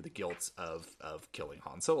that through the guilt of killing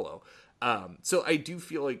Han Solo. So I do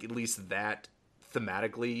feel like at least that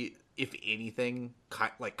thematically, if anything,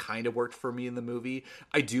 kind of worked for me in the movie.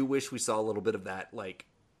 I do wish we saw a little bit of that,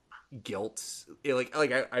 guilt.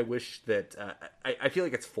 I wish that I feel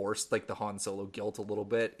like it's forced, the Han Solo guilt a little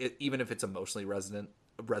bit, even if it's emotionally resonant,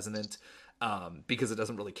 because it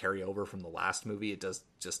doesn't really carry over from the last movie. It does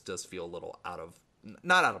feel a little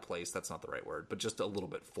not out of place. That's not the right word, but just a little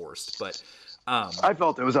bit forced. But I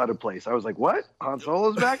felt it was out of place. I was like, "What? Han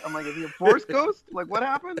Solo's back?" I'm like, "Is he a Force ghost? Like, what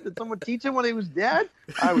happened? Did someone teach him when he was dead?"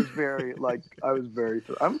 I was very.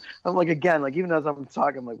 I'm like, again, even as I'm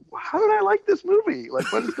talking, I'm like, "How did I like this movie?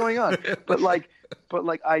 Like, what is going on?"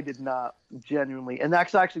 But I did not genuinely, and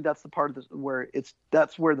that's the part of this where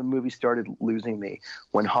that's where the movie started losing me,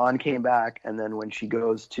 when Han came back, and then when she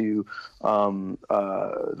goes to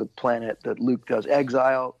the planet that Luke does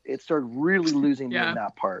exile, it started really losing me in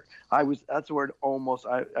that part. That's where it almost,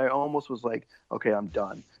 I almost was like, okay, I'm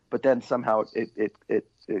done. But then somehow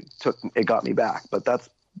it got me back. But that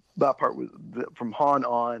part was from Han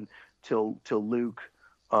on till Luke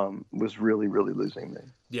was really, really losing me.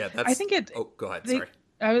 Yeah, I think it. Oh, go ahead. Sorry.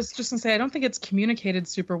 I was just gonna say, I don't think it's communicated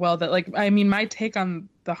super well. That my take on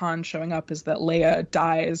the Han showing up is that Leia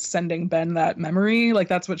dies sending Ben that memory.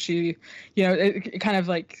 That's what she, it kind of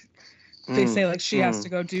they say she has to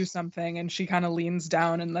go do something, and she kind of leans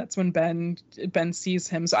down, and that's when Ben sees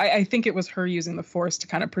him. So I think it was her using the Force to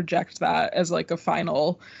kind of project that as a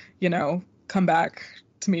final, come back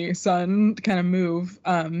to me, son, kind of move.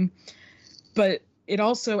 But it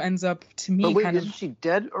also ends up, to me, isn't she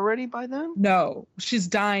dead already by then? No, she's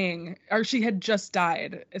dying, or she had just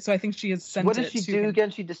died. So I think she has sent it. What does she do again?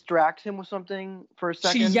 She distracts him with something for a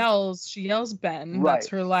second. She yells Ben. Right. That's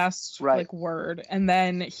her last word, and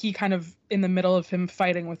then he kind of, in the middle of him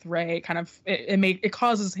fighting with Rey, kind of it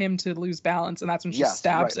causes him to lose balance, and that's when she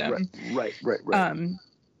stabs him. Right.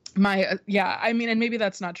 And maybe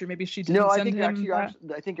that's not true. Maybe she didn't. No, I think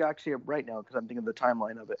actually right now, because I'm thinking of the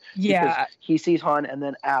timeline of it. Yeah, because he sees Han, and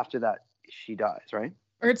then after that, she dies, right?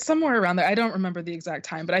 Or it's somewhere around there. I don't remember the exact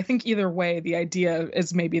time, but I think either way, the idea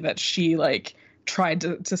is maybe that she tried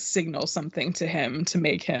to signal something to him to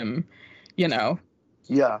make him,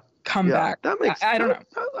 come back. That makes. I don't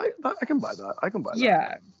know. I can buy that.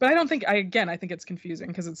 Yeah, but I don't think. I think it's confusing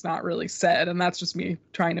because it's not really said, and that's just me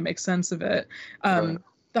trying to make sense of it. Right.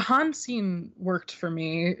 The Han scene worked for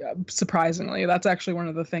me, surprisingly. That's actually one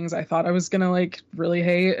of the things I thought I was gonna really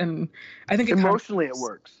hate, and I think emotionally it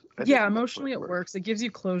works. Emotionally it works. It gives you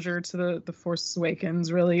closure to the Force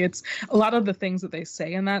Awakens. Really, it's a lot of the things that they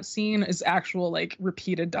say in that scene is actual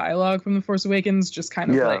repeated dialogue from the Force Awakens, just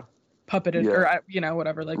kind of puppeted or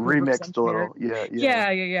whatever, remixed a little.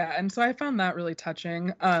 Yeah. And so I found that really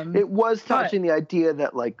touching. It was touching, the idea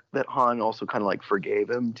that that Han also kind of forgave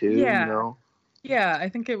him too. Yeah. Yeah, I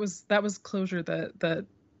think that was closure that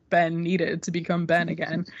Ben needed to become Ben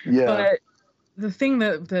again. Yeah. But the thing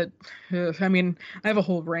that I have a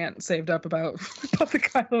whole rant saved up about the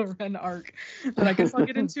Kylo Ren arc that I guess I'll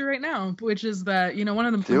get into right now, which is that, one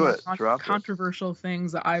of the most controversial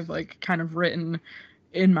things that I've kind of written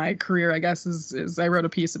in my career, I guess, is I wrote a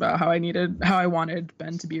piece about how I wanted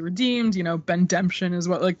Ben to be redeemed. Ben-demption is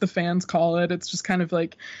what the fans call it. It's just kind of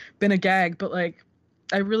been a gag, but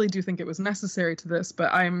I really do think it was necessary to this,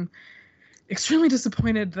 but extremely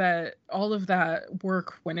disappointed that all of that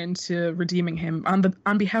work went into redeeming him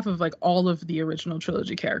on behalf of like all of the original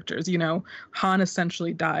trilogy characters. You know, Han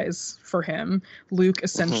essentially dies for him, Luke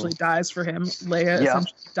essentially dies for him, Leia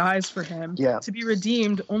essentially dies for him, to be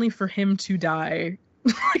redeemed only for him to die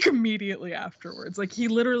like immediately afterwards. Like he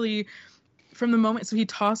literally, from the moment, so he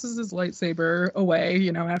tosses his lightsaber away,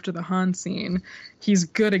 you know, after the Han scene, he's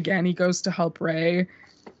good again, he goes to help Rey.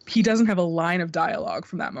 He doesn't have a line of dialogue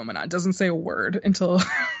from that moment on. Doesn't say a word until,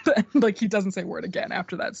 like, he doesn't say a word again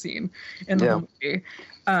after that scene in the movie.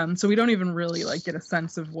 So we don't even really like get a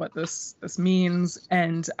sense of what this means.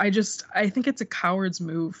 And I think it's a coward's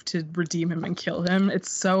move to redeem him and kill him.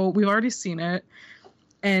 We've already seen it.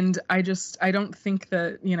 And I don't think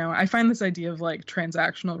that, you know, I find this idea of like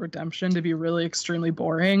transactional redemption to be really extremely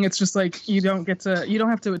boring. It's just like, you don't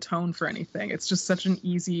have to atone for anything. It's just such an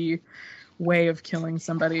easy way of killing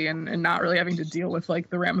somebody and not really having to deal with like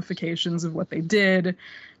the ramifications of what they did.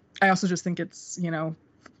 I also just think it's, you know,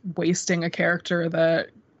 wasting a character that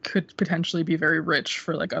could potentially be very rich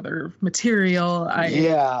for like other material. I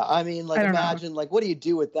mean, like, imagine like, what do you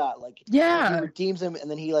do with that? Like, he redeems him and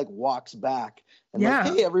then he like walks back and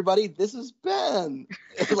like, hey everybody, this is Ben.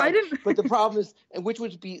 Like, but the problem is, and which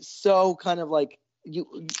would be so kind of like,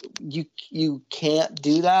 you can't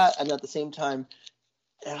do that, and at the same time,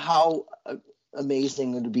 how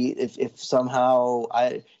amazing it would be if somehow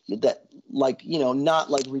like, you know,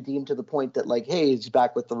 not like redeemed to the point that like, hey, he's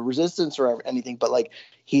back with the resistance or anything, but like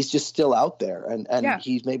he's just still out there and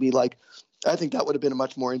he's maybe like, I think that would have been a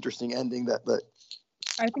much more interesting ending that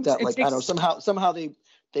I think that like, I don't know, somehow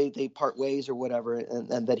they part ways or whatever,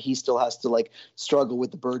 and that he still has to like struggle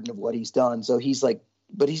with the burden of what he's done. So he's like,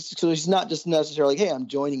 but he's not just necessarily like, hey, I'm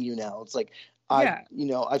joining you now. It's like,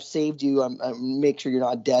 I've saved you. I'm make sure you're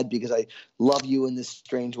not dead because I love you in this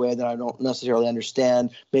strange way that I don't necessarily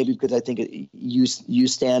understand. Maybe because I think you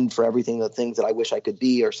stand for everything, the things that I wish I could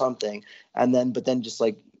be or something. But then just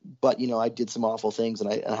like, but you know, I did some awful things and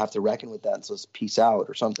I have to reckon with that. And so it's peace out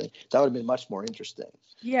or something. That would have been much more interesting.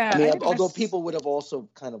 Yeah. I mean, although people would have also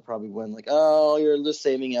kind of probably went like, oh, you're just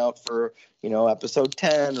saving out for, you know, episode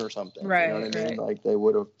 10 or something. Right. You know what I mean? Like they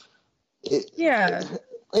would have.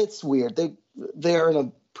 It's weird. They're in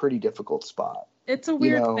a pretty difficult spot. It's a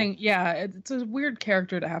weird thing. Yeah, it's a weird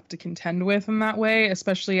character to have to contend with in that way,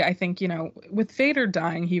 especially, I think, you know, with Vader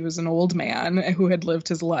dying, he was an old man who had lived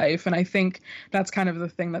his life. And I think that's kind of the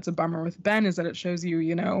thing that's a bummer with Ben, is that it shows you,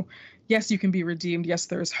 you know, yes, you can be redeemed. Yes,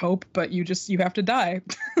 there's hope, but you have to die.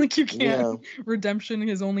 Like you can't, redemption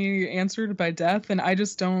is only answered by death. And I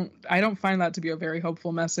don't find that to be a very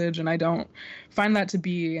hopeful message. And I don't find that to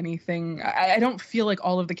be anything. I don't feel like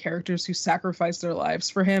all of the characters who sacrificed their lives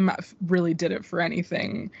for him really did it for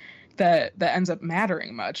anything that ends up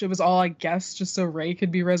mattering much. It was all, I guess, just so Rey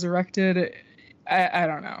could be resurrected. I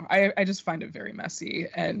don't know. I just find it very messy.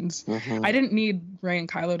 And I didn't need Rey and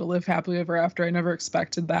Kylo to live happily ever after. I never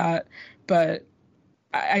expected that. But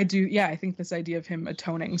I do, I think this idea of him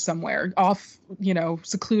atoning somewhere, off, you know,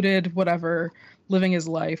 secluded, whatever, living his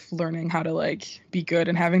life, learning how to, like, be good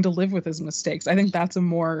and having to live with his mistakes. I think that's a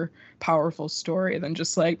more powerful story than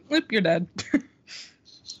just, like, whoop, you're dead.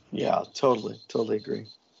 Yeah, totally agree.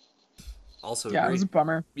 Also, it was a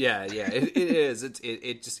bummer. Yeah, it is.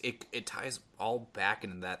 It ties all back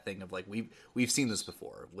into that thing of like we've seen this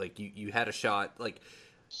before. Like you had a shot. Like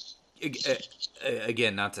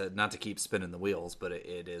again, not to keep spinning the wheels, but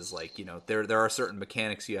it is like, you know, there are certain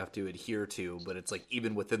mechanics you have to adhere to, but it's like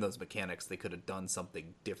even within those mechanics, they could have done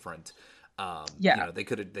something different. You know, they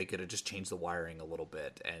could have just changed the wiring a little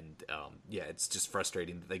bit, and it's just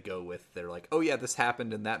frustrating that they go with, they're like, oh yeah, this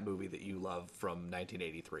happened in that movie that you love from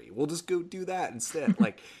 1983. We'll just go do that instead.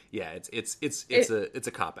 Like, yeah, it's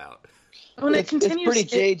a cop out. When it continues,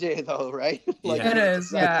 it's pretty JJ though, right? Like, it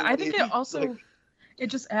is. Yeah, I think it also. Like, it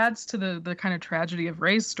just adds to the kind of tragedy of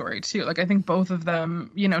Rey's story too. Like, I think both of them,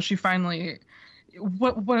 you know, she finally.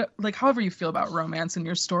 What like, however you feel about romance in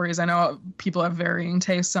your stories, I know people have varying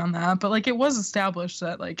tastes on that, but like, it was established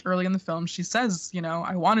that like early in the film she says, you know,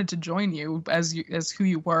 I wanted to join you as who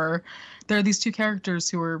you were. There are these two characters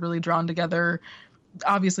who are really drawn together,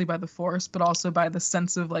 obviously by the Force, but also by the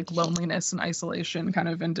sense of like loneliness and isolation kind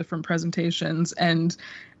of in different presentations. And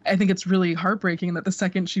I think it's really heartbreaking that the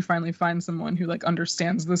second she finally finds someone who like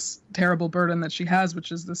understands this terrible burden that she has,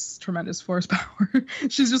 which is this tremendous Force power,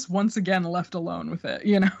 she's just once again left alone with it,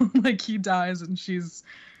 you know. Like, he dies and she's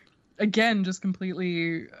again just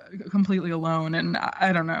completely alone. And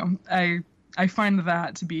I don't know, I find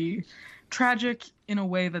that to be tragic in a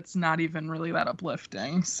way that's not even really that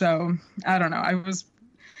uplifting. So I don't know,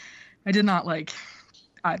 I did not like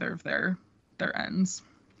either of their ends.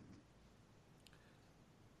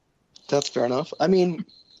 That's fair enough. I mean,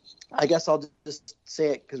 I guess I'll just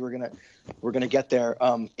say it because we're gonna get there.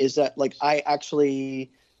 Is that like I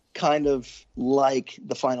actually kind of like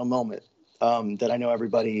the final moment that I know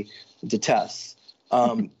everybody detests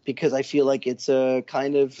because I feel like it's a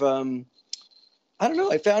kind of I don't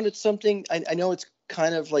know. I found it something. I know it's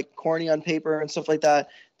kind of like corny on paper and stuff like that.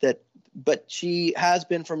 But she has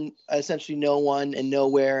been from essentially no one and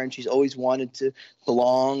nowhere, and she's always wanted to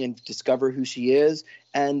belong and discover who she is.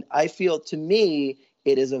 And I feel, to me,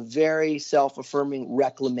 it is a very self-affirming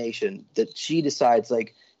reclamation that she decides,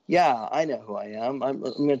 like, yeah, I know who I am. I'm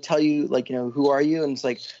going to tell you, like, you know, who are you? And it's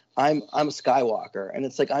like, I'm a Skywalker. And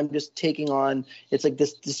it's like, I'm just taking on, it's like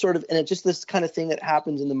this sort of, and it's just this kind of thing that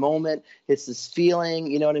happens in the moment. It's this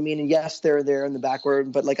feeling, you know what I mean? And yes, they're there in the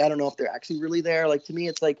backward, but like, I don't know if they're actually really there. Like, to me,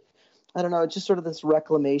 it's like, I don't know. It's just sort of this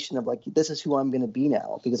reclamation of like, this is who I'm going to be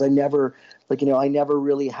now, because I never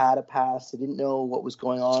really had a past. I didn't know what was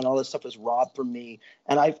going on. All this stuff was robbed from me.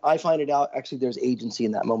 And I find it out. Actually, there's agency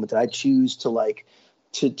in that moment that I choose to like,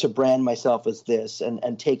 to brand myself as this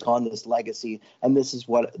and take on this legacy. And this is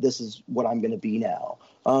what I'm going to be now.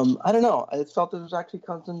 I don't know. I felt there was actually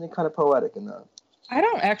something kind of poetic in that. I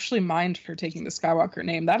don't actually mind her taking the Skywalker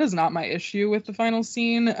name. That is not my issue with the final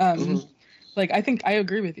scene. Like, I think I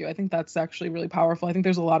agree with you. I think that's actually really powerful. I think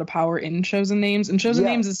there's a lot of power in chosen names, and chosen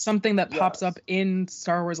names is something that pops up in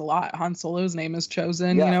Star Wars a lot. Han Solo's name is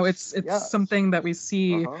chosen. You know, it's something that we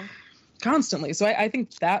see constantly. So I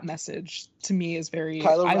think that message to me is very.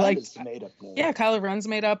 Kylo Ren is a made up name. Yeah, Kylo Ren's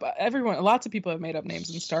made up. Lots of people have made up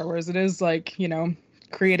names in Star Wars. It is like, you know,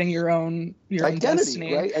 creating your own identity,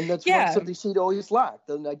 destiny, right? And that's something she'd always lacked,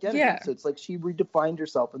 an identity. Yeah. So it's like she redefined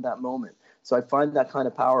herself in that moment. So I find that kind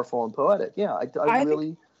of powerful and poetic. Yeah, I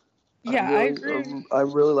agree. I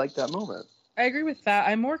really like that moment. I agree with that.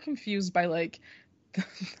 I'm more confused by like,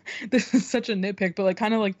 this is such a nitpick, but like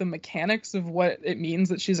kind of like the mechanics of what it means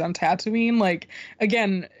that she's on Tatooine. Like,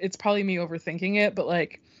 again, it's probably me overthinking it, but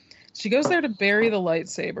like, she goes there to bury the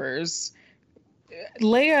lightsabers.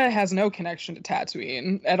 Leia has no connection to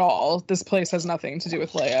Tatooine at all. This place has nothing to do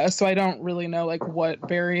with Leia, so I don't really know like what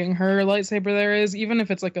burying her lightsaber there is, even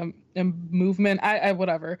if it's like a movement. I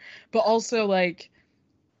whatever. But also, like,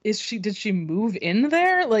 did she move in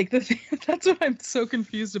there? Like, that's what I'm so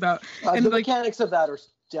confused about. And the mechanics of that are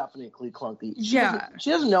definitely clunky.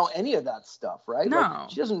 She doesn't know any of that stuff, right? No, like,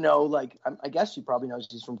 she doesn't know. Like, I guess she probably knows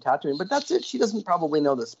she's from Tatooine, but that's it. She doesn't probably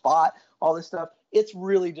know the spot, all this stuff. It's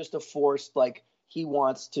really just a forced, like, he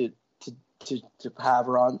wants to have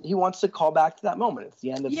her on. He wants to call back to that moment. It's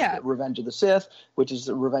the end of Revenge of the Sith, which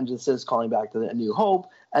is Revenge of the Sith calling back to A New Hope,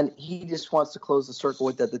 and he just wants to close the circle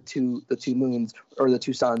with the two moons or the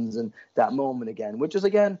two suns and that moment again, which is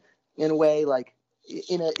again in a way like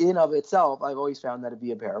in of itself, I've always found that to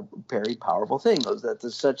be a very powerful thing.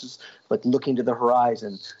 That's such as like looking to the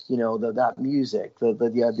horizon, you know, that music,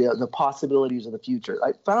 the possibilities of the future.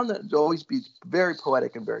 I found that to always be very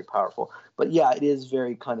poetic and very powerful. But yeah, it is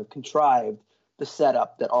very kind of contrived, the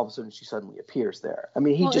setup that all of a sudden she suddenly appears there. I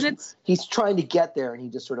mean, he's trying to get there, and he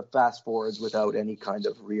just sort of fast forwards without any kind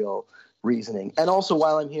of real reasoning. And also,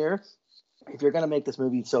 while I'm here, if you're going to make this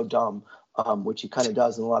movie so dumb, which he kind of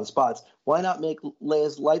does in a lot of spots, why not make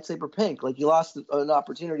Leia's lightsaber pink? Like, you lost an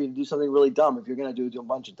opportunity to do something really dumb if you're going to do a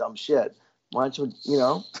bunch of dumb shit. Why don't you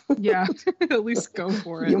know? Yeah, at least go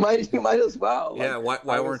for it. You might as well. Yeah,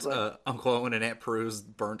 why weren't Uncle Owen and Aunt Prue's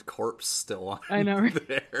burnt corpse still on? I know.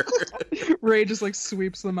 There. Ray just like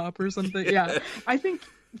sweeps them up or something. Yeah. I think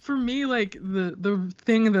for me, like the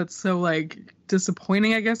thing that's so like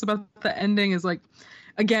disappointing, I guess, about the ending is like,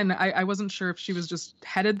 again, I wasn't sure if she was just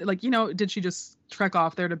headed, like, you know, did she just trek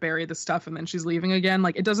off there to bury the stuff and then she's leaving again?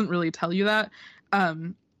 Like, it doesn't really tell you that.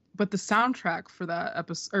 But the soundtrack for that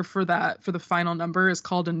episode, or for the final number, is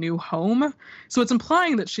called A New Home. So it's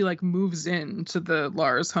implying that she like moves into the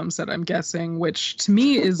Lars homestead, I'm guessing, which to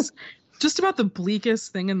me is just about the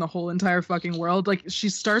bleakest thing in the whole entire fucking world. Like, she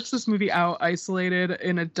starts this movie out isolated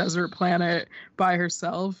in a desert planet by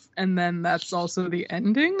herself, and then that's also the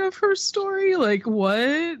ending of her story. Like,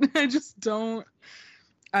 what? I just don't.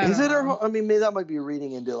 Is it her? I mean, maybe that might be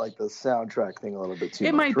reading into like the soundtrack thing a little bit too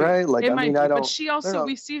much, might be. Right? Like, it I might mean, be. I don't. But she also,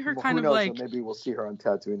 we see her kind who of knows, like. Maybe we'll see her on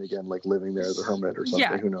Tatooine again, like living there as a hermit or something.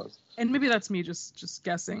 Yeah. Who knows? And maybe that's me just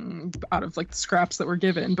guessing out of like the scraps that were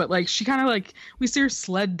given. But like, she kind of like, we see her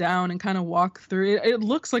sled down and kind of walk through it. It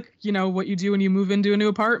looks like, you know, what you do when you move into a new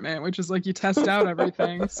apartment, which is like you test out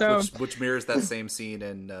everything. So which mirrors that same scene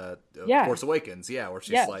in Force Awakens, where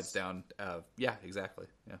she slides down. Exactly.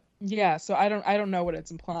 Yeah, so I don't know what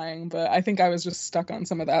it's implying, but I think I was just stuck on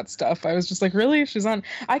some of that stuff. I was just like, really? She's on.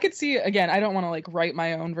 I could see, again, I don't want to like write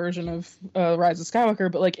my own version of Rise of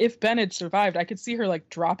Skywalker, but like if Ben had survived, I could see her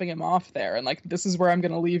like dropping him off there and like, this is where I'm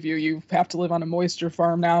going to leave you. You have to live on a moisture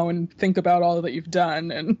farm now and think about all that you've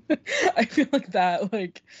done. And I feel like that,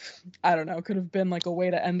 like, I don't know, could have been like a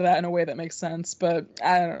way to end that in a way that makes sense, but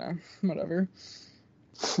I don't know, whatever.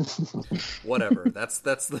 Whatever. That's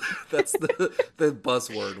the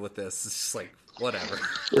buzzword with this. It's just like whatever.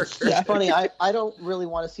 It's funny. I don't really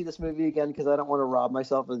want to see this movie again because I don't want to rob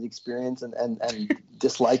myself of the experience and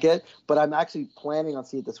dislike it. But I'm actually planning on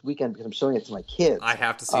seeing it this weekend because I'm showing it to my kids. I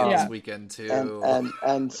have to see it this weekend too.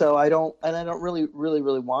 And so I don't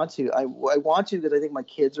really want to. I want to because I think my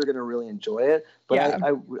kids are going to really enjoy it. But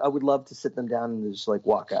I would love to sit them down and just like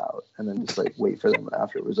walk out and then just like wait for them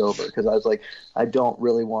after it was over because I was like I don't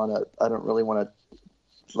really want to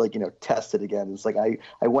like, you know, test it again. It's like I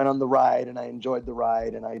went on the ride and I enjoyed the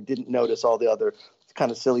ride and I didn't notice all the other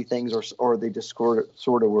kind of silly things or they just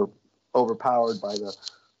sort of were overpowered by the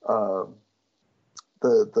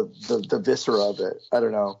viscera of it. I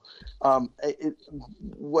don't know. I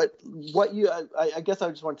guess I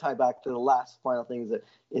just want to tie back to the last final thing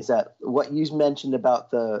is that what you mentioned about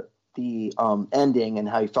the ending and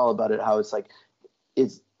how you felt about it, how it's like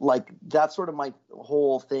that's sort of my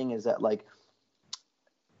whole thing is that like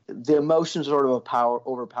the emotion sort of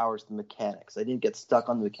overpowers the mechanics. I didn't get stuck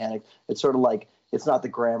on the mechanics. It's sort of like it's not the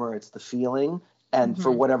grammar, it's the feeling. And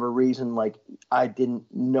for whatever reason, like I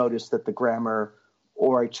didn't notice that the grammar,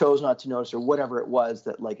 or I chose not to notice, or whatever it was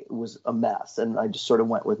that like it was a mess. And I just sort of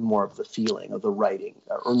went with more of the feeling of the writing,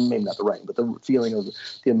 or maybe not the writing, but the feeling of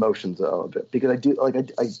the emotions of it. Because I do like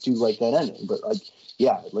that ending, but like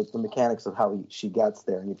like the mechanics of how she gets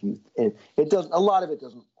there, and it doesn't. A lot of it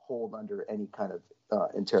doesn't hold under any kind of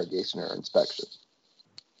interrogation or inspection.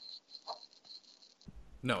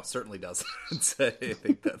 No, it certainly doesn't. I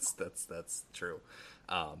think that's true.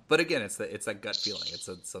 But again, it's that gut feeling.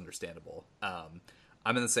 It's understandable.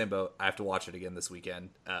 I'm in the same boat. I have to watch it again this weekend.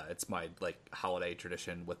 It's my like holiday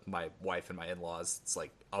tradition with my wife and my in-laws. It's like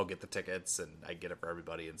I'll get the tickets and I get it for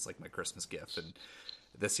everybody. And it's like my Christmas gift. And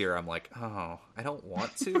this year I'm like, oh, I don't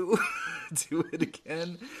want to do it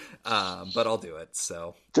again, but I'll do it.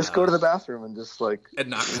 So just go to the bathroom and just like and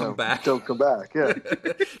not come back. Don't come back. Yeah.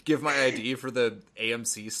 Give my ID for the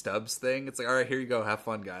AMC Stubs thing. It's like, all right, here you go. Have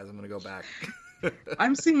fun, guys. I'm gonna go back.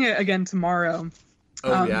 I'm seeing it again tomorrow.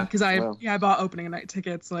 Oh yeah, because I bought opening night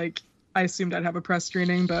tickets. Like I assumed I'd have a press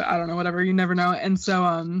screening, but I don't know. Whatever, you never know. And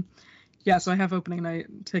so so I have opening night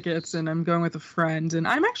tickets and I'm going with a friend and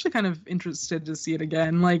I'm actually kind of interested to see it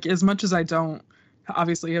again. Like as much as I don't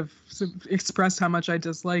obviously have expressed how much I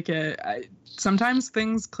dislike it, sometimes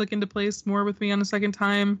things click into place more with me on a second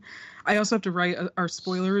time. I also have to write our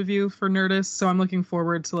spoiler review for Nerdist, so I'm looking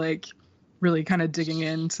forward to like really kind of digging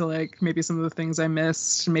into like maybe some of the things I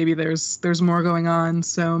missed. Maybe there's more going on.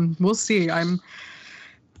 So we'll see. I'm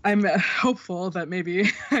hopeful that maybe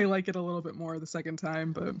I like it a little bit more the second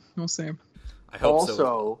time, but we'll see. I hope also,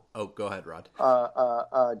 so. Oh, go ahead, Rod.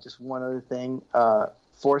 Just one other thing.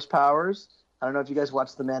 Force powers. I don't know if you guys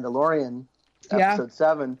watched The Mandalorian, episode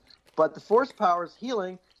 7, but the force powers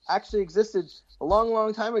healing actually existed a long,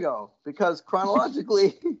 long time ago because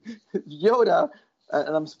chronologically, Yoda,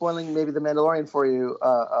 and I'm spoiling maybe The Mandalorian for you,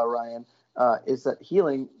 Ryan, is that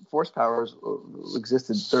healing force powers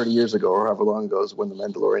existed 30 years ago or however long ago is when The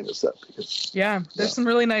Mandalorian was set. Because, there's some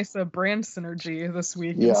really nice brand synergy this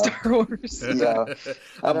week in Star Wars.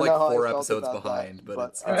 I'm like 4 episodes behind, but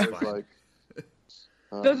it's fine.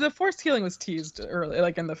 The force healing was teased early,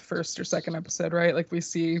 like in the first or second episode, right? Like we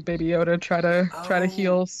see Baby Yoda try to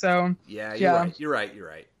heal. So you're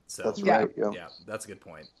right. So that's right. Yeah, that's a good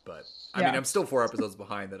point. But I mean, I'm still 4 episodes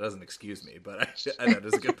behind. That doesn't excuse me, but I know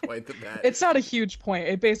there's a good point that it's not a huge point.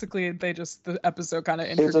 It basically the episode kind of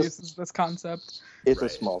introduces this concept. It's a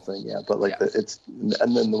small thing, but like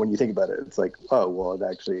and then when you think about it, it's like, oh well, it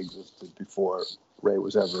actually existed before Rey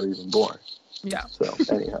was ever even born. Yeah. So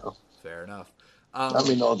anyhow, fair enough. I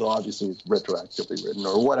mean, although obviously it's retroactively written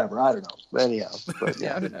or whatever, I don't know. But anyhow, but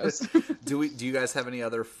who knows? Do you guys have any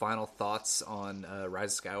other final thoughts on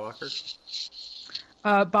Rise of Skywalker?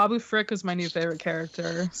 Babu Frick is my new favorite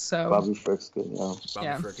character. So Babu Frick's good.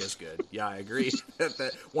 Babu Frick is good. Yeah, I agree.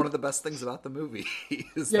 that one of the best things about the movie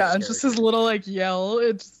is just his little like yell.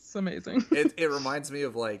 It's amazing. It reminds me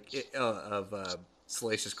of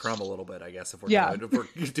Salacious Crumb a little bit, I guess, if we're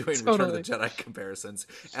doing Return of the Jedi comparisons.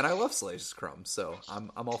 And I love Salacious Crumb, so I'm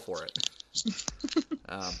all for it.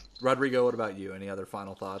 Rodrigo, what about you? Any other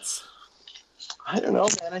final thoughts? I don't know,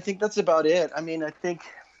 man. I think that's about it. I mean, I think,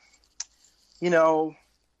 you know,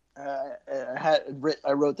 I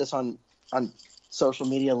wrote this on social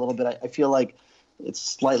media a little bit. I feel like it's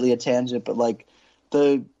slightly a tangent, but like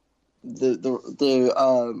the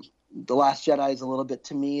Last Jedi is a little bit,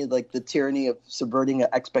 to me, like the tyranny of subverting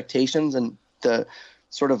expectations and the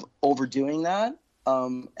sort of overdoing that.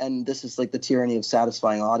 And this is like the tyranny of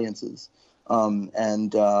satisfying audiences.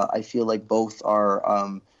 And I feel like both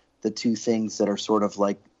are the two things that are sort of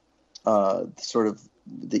like sort of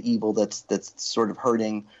the evil that's sort of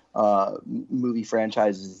hurting movie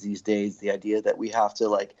franchises these days. The idea that we have to,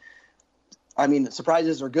 like, I mean,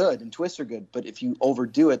 surprises are good and twists are good, but if you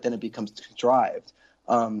overdo it, then it becomes contrived.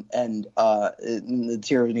 And the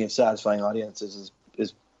tyranny of satisfying audiences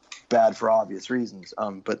is bad for obvious reasons.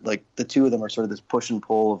 But like the two of them are sort of this push and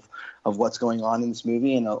pull of what's going on in this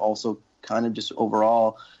movie, and also kind of just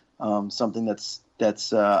overall something that's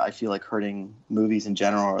I feel like hurting movies in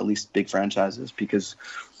general, or at least big franchises, because,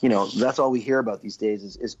 you know, that's all we hear about these days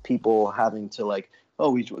is people having to, like,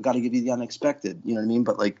 oh, we got to give you the unexpected, you know what I mean?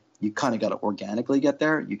 But like, you kind of got to organically get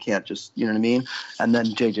there. You can't just, you know what I mean? And then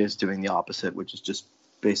JJ is doing the opposite, which is just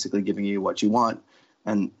basically giving you what you want,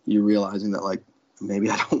 and you're realizing that, like,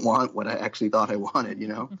 maybe I don't want what I actually thought I wanted, you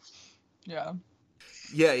know? Yeah.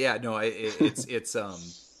 Yeah. No, it's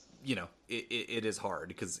you know, it is hard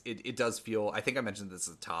because it does feel, I think I mentioned this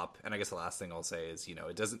at the top, and I guess the last thing I'll say is, you know,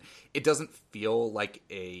 it doesn't feel like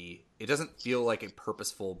a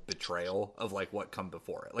purposeful betrayal of like what come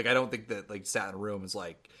before it. Like, I don't think that, like, Sat in a Room is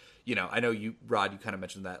like, you know, I know you, Rod, you kind of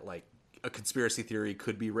mentioned that, like, a conspiracy theory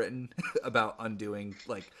could be written about undoing,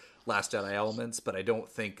 like, Last Jedi elements, but I don't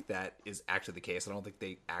think that is actually the case. I don't think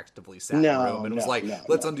they actively sat in a room and was like,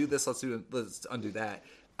 let's undo this, let's undo that.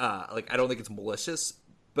 Like, I don't think it's malicious,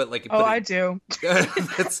 but like, I do.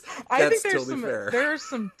 that's I think totally fair. There's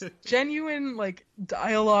some genuine, like,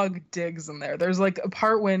 dialogue digs in there. There's like a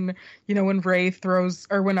part when, you know, when Luke throws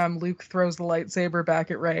the lightsaber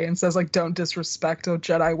back at Rey and says, like, don't disrespect a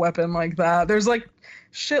Jedi weapon like that. There's like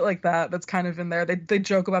shit like that's kind of in there. They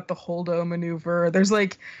joke about the Holdo maneuver. There's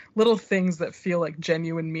like little things that feel like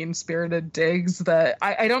genuine mean-spirited digs that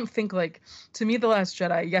I don't think, like, to me, The Last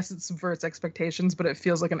Jedi, yes, it subverts expectations, but it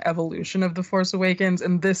feels like an evolution of The Force Awakens,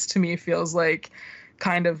 and this to me feels like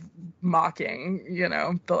kind of mocking, you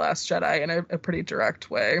know, The Last Jedi in a pretty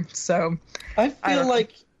direct way. So I feel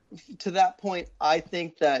like to that point, I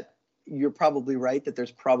think that you're probably right, that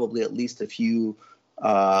there's probably at least a few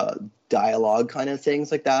dialogue kind of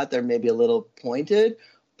things like that. They're maybe a little pointed,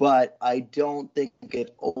 but I don't think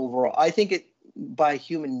it overall. I think it, by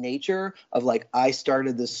human nature of, like, I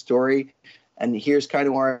started this story and here's kind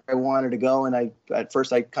of where I wanted to go, and at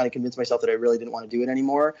first I kind of convinced myself that I really didn't want to do it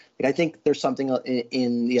anymore. Like, I think there's something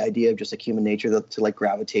in the idea of just, like, human nature to like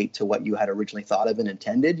gravitate to what you had originally thought of and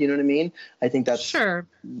intended. You know what I mean? I think that's sure.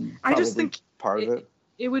 I just think part of it.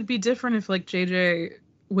 It would be different if, like, JJ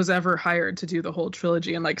was ever hired to do the whole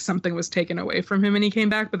trilogy and, like, something was taken away from him and he came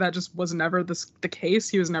back, but that just was never the case.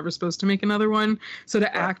 He was never supposed to make another one. So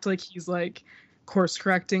to act like he's, like, course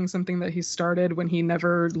correcting something that he started when he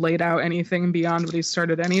never laid out anything beyond what he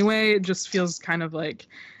started anyway, it just feels kind of like,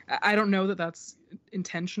 I don't know that that's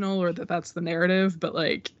intentional or that that's the narrative, but,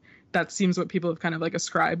 like, that seems what people have kind of, like,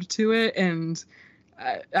 ascribed to it. And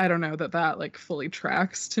I don't know that like fully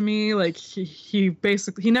tracks to me. Like, he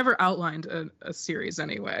basically, he never outlined a series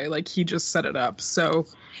anyway. Like, he just set it up. So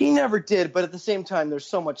he never did, but at the same time, there's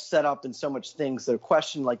so much set up and so much things that are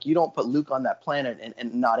questioned. Like, you don't put Luke on that planet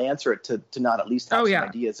and not answer it to not at least have some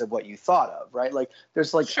ideas of what you thought of, right? Like,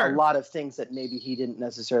 there's like a lot of things that maybe he didn't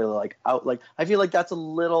necessarily like out. Like, I feel like that's a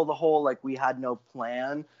little the whole, like, we had no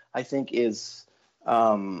plan, I think is,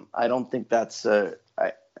 I don't think that's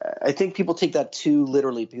I think people take that too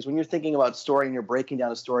literally, because when you're thinking about story and you're breaking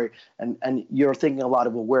down a story and you're thinking a lot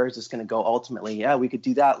of, well, where is this going to go ultimately? Yeah, we could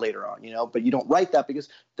do that later on, you know, but you don't write that because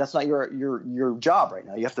that's not your job right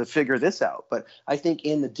now. You have to figure this out. But I think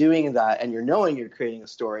in the doing of that, and you're knowing you're creating a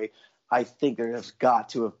story, I think there has got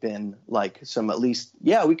to have been like some, at least,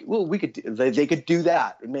 they could do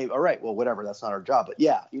that. Maybe, all right, well, whatever, that's not our job. But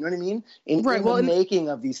yeah, you know what I mean? In the making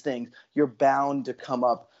of these things, you're bound to come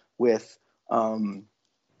up with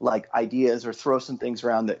like ideas or throw some things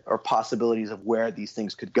around that are possibilities of where these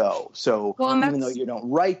things could go. So even though you don't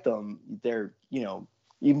write them, they're, you know,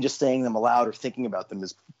 even just saying them aloud or thinking about them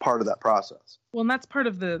is part of that process. Well, and that's part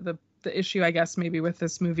of the issue, I guess, maybe with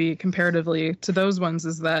this movie comparatively to those ones,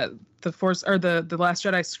 is that the Last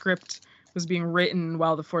Jedi script was being written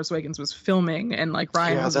while The Force Awakens was filming, and, like,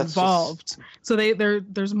 Ryan was involved. So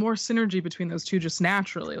there's more synergy between those two just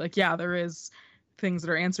naturally. Like, yeah, there is things that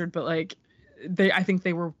are answered, but, like, I think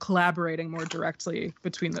they were collaborating more directly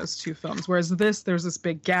between those two films. Whereas there's this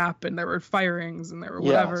big gap, and there were firings and there were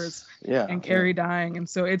whatevers, and Carrie dying, and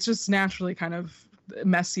so it's just naturally kind of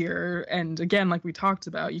messier. And again, like we talked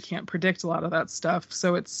about, you can't predict a lot of that stuff,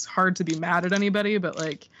 so it's hard to be mad at anybody. But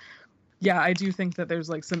like, yeah, I do think that there's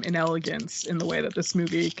like some inelegance in the way that this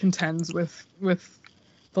movie contends with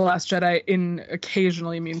The Last Jedi in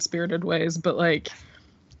occasionally mean-spirited ways, but like,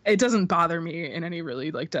 it doesn't bother me in any really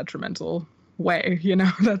like detrimental way, you know.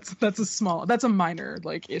 That's a minor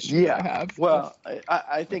like issue I have. Well,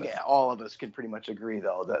 I think all of us can pretty much agree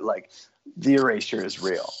though that like the erasure is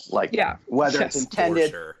real. Like whether it's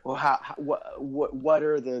intended or what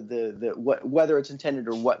are the whether it's intended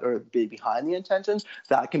or what are behind the intentions,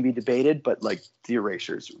 that can be debated, but like the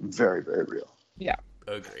erasure is very, very real. Yeah.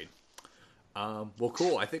 Agreed. Well,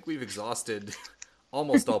 cool. I think we've exhausted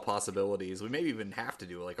almost all possibilities. We maybe even have to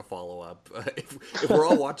do like a follow-up if we're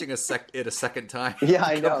all watching it a second time. Yeah,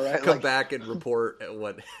 I know, right? Come back and report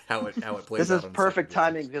how it plays. This is perfect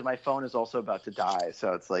timing because my phone is also about to die,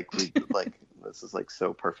 so it's like this is like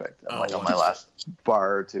so perfect. I'm on my last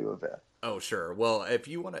bar or two of it. Oh, sure. Well, if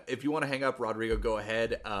you want to hang up, Rodrigo, go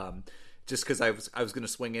ahead. Just because I was going to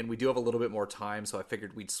swing in, we do have a little bit more time, so I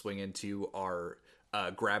figured we'd swing into our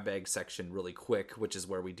grab bag section really quick, which is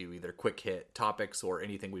where we do either quick hit topics or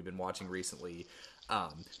anything we've been watching recently.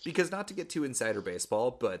 Because not to get too insider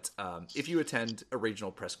baseball, but if you attend a regional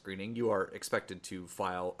press screening, you are expected to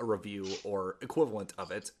file a review or equivalent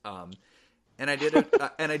of it. And I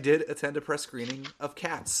did attend a press screening of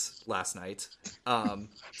Cats last night.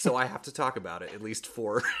 So I have to talk about it at least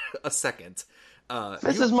for a second.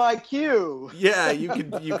 This is my cue. Yeah, you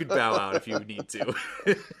could bow out if you need to.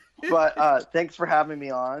 But thanks for having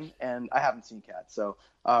me on, and I haven't seen Cats, so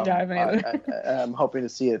I'm hoping to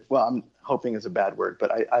see it. Well, I'm hoping is a bad word,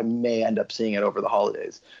 but I may end up seeing it over the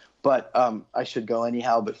holidays. But I should go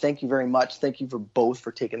anyhow. But thank you very much. Thank you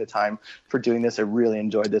for taking the time for doing this. I really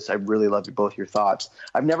enjoyed this. I really loved both your thoughts.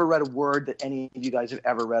 I've never read a word that any of you guys have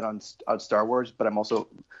ever read on Star Wars, but I'm also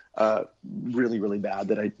really, really bad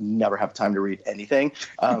that I never have time to read anything.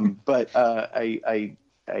 But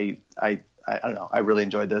I don't know. I really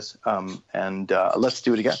enjoyed this. And let's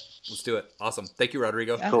do it again. Let's do it. Awesome. Thank you,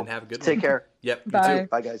 Rodrigo. Yeah. Cool. And have a good one. Take care. Yep. Bye. You too.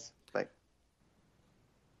 Bye, guys. Bye.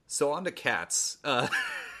 So on to Cats. Yeah,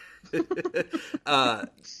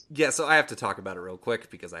 so I have to talk about it real quick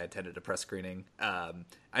because I attended a press screening.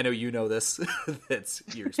 I know you know this.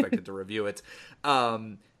 You're expected to review it. I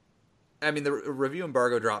mean, the review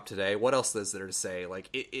embargo dropped today. What else is there to say? Like,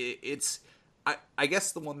 it's... I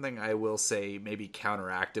guess the one thing I will say, maybe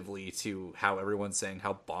counteractively to how everyone's saying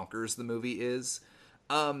how bonkers the movie is,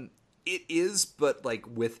 it is, but like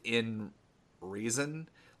within reason.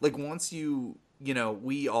 Like once I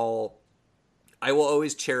will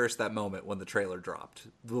always cherish that moment when the trailer dropped.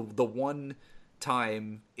 The one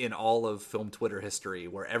time in all of film Twitter history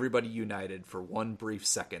where everybody united for one brief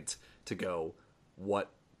second to go,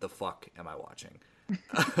 what the fuck am I watching?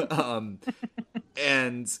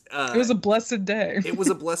 And it was a blessed day. It was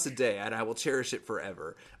a blessed day, and I will cherish it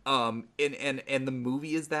forever. And the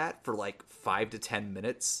movie is that for like 5 to 10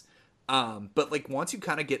 minutes. But like once you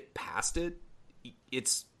kind of get past it,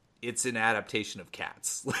 it's an adaptation of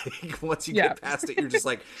Cats. Like once you get past it, you're just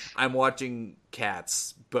like, I'm watching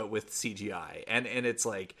Cats, but with CGI, and it's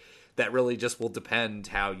like. That really just will depend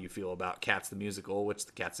how you feel about Cats the Musical, which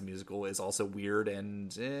the Cats the Musical is also weird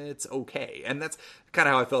and it's okay. And that's kind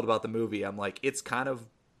of how I felt about the movie. I'm like, it's kind of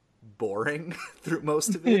boring through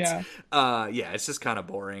most of it. Yeah, it's just kind of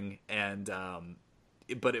boring. And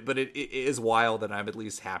but it is wild, and I'm at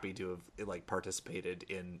least happy to have like participated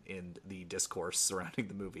in the discourse surrounding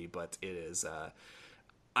the movie. But it is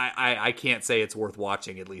I can't say it's worth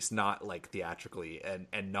watching, at least not like theatrically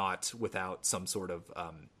and not without some sort of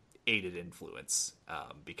aided influence,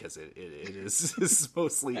 because it is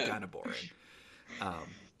mostly kind of boring.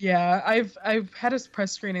 Yeah, I've had a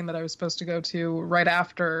press screening that I was supposed to go to right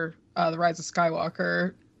after The Rise of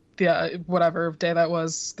Skywalker. Whatever day that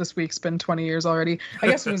was this week's been 20 years already. I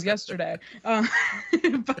guess it was yesterday.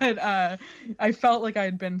 But I felt like I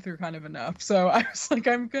had been through kind of enough. So I was like,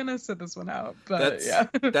 I'm going to sit this one out. But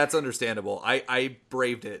that's understandable. I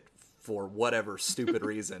braved it for whatever stupid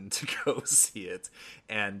reason to go see it,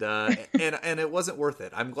 and it wasn't worth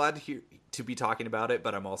it. I'm glad to be talking about it,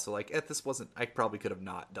 but I'm also like, this wasn't. I probably could have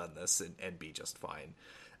not done this and be just fine.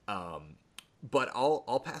 But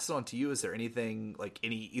I'll pass it on to you. Is there anything like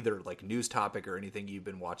either like news topic or anything you've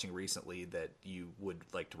been watching recently that you would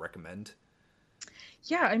like to recommend?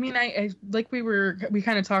 Yeah, I mean, I like we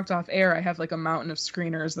kind of talked off air. I have like a mountain of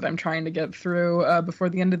screeners that I'm trying to get through before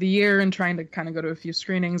the end of the year, and trying to kind of go to a few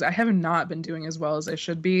screenings. I have not been doing as well as I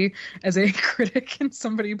should be as a critic and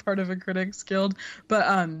somebody part of a critics guild, but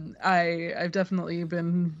I've definitely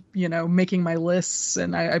been, you know, making my lists,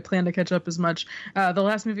 and I plan to catch up as much. The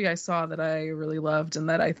last movie I saw that I really loved and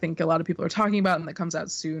that I think a lot of people are talking about and that comes out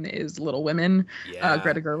soon is Little Women. Yeah.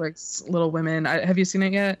 Greta Gerwig's Little Women. Have you seen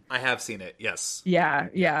it yet? I have seen it, yes. Yeah.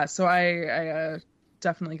 So I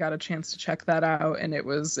definitely got a chance to check that out, and it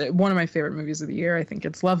was one of my favorite movies of the year. I think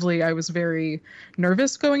it's lovely. I was very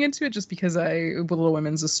nervous going into it just because Little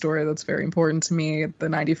Women's a story that's very important to me. The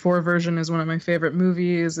 94 version is one of my favorite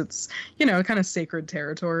movies. It's, you know, kind of sacred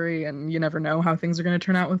territory, and you never know how things are going to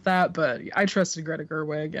turn out with that. But I trusted Greta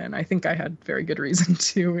Gerwig, and I think I had very good reason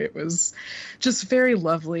to. It was just very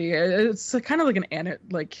lovely. It's kind of like an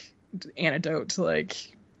antidote to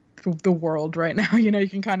like the world right now. You know, you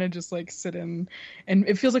can kind of just like sit in, and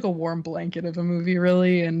it feels like a warm blanket of a movie,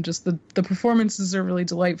 really. And just the performances are really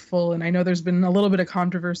delightful. And I know there's been a little bit of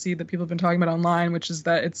controversy that people have been talking about online, which is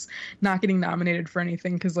that it's not getting nominated for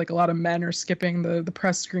anything because like a lot of men are skipping the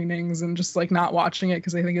press screenings and just like not watching it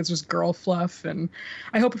because they think it's just girl fluff. And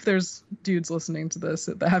I hope if there's dudes listening to this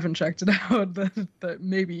that haven't checked it out, that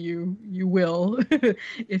maybe you will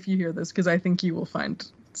if you hear this, because I think you will find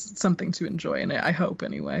something to enjoy in it. I hope,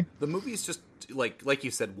 anyway. The movie's just like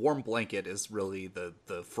you said, warm blanket is really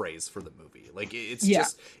the phrase for the movie. Like it's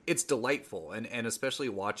just, it's delightful, and especially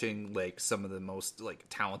watching like some of the most like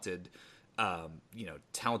talented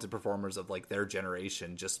talented performers of like their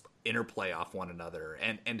generation just interplay off one another,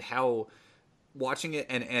 and how watching it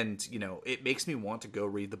and you know, it makes me want to go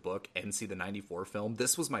read the book and see the 94 film.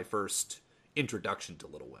 This was my first introduction to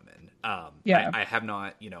Little Women. I have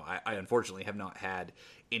not, you know, I unfortunately have not had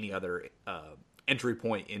any other entry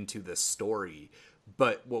point into this story.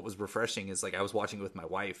 But what was refreshing is like I was watching it with my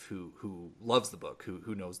wife who loves the book,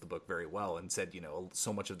 who knows the book very well, and said, you know,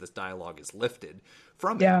 so much of this dialogue is lifted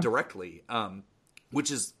from it directly,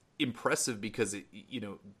 which is impressive because it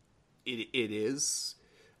is,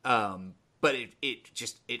 but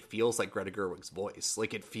it feels like Greta Gerwig's voice.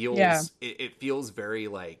 Like it feels it feels very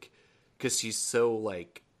like, because she's so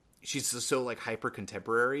hyper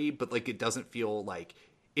contemporary, but like it doesn't feel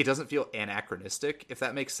anachronistic, if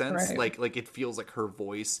that makes sense. Right. Like it feels like her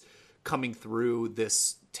voice coming through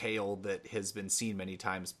this tale that has been seen many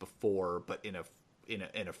times before, but in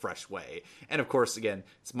a fresh way. And of course, again,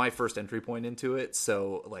 it's my first entry point into it,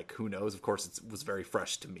 so like who knows? Of course, it was very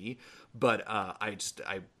fresh to me, but I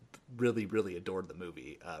really, really adored the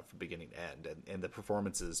movie from beginning to end, and the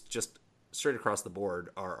performances just straight across the board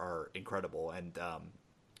are incredible. And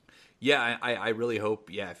I really hope,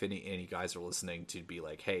 if any guys are listening, to be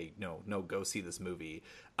like, hey, no, go see this movie.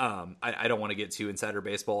 I don't want to get too insider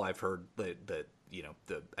baseball. I've heard that you know,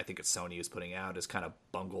 I think it's Sony is putting out has kind of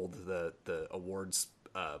bungled the awards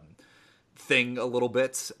thing a little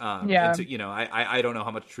bit. You know, I don't know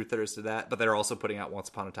how much truth there is to that, but they're also putting out Once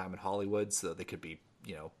Upon a Time in Hollywood, so they could be,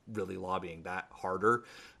 you know, really lobbying that harder.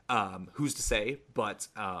 Who's to say? But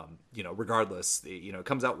you know, regardless, you know, it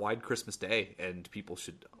comes out wide Christmas Day, and people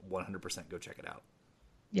should 100% go check it out.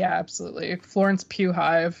 Yeah, absolutely. Florence Pugh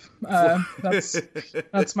Hive.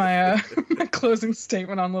 That's my my closing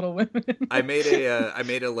statement on Little Women. I made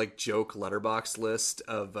a like joke letterbox list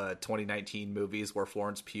of 2019 movies where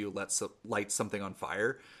Florence Pugh lights something on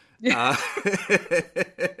fire. It's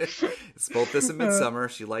both this and Midsummer.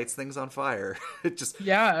 She lights things on fire.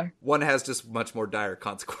 One has just much more dire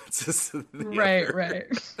consequences than the other.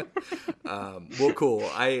 Right. Well, cool.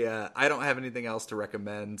 I don't have anything else to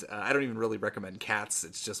recommend. I don't even really recommend Cats.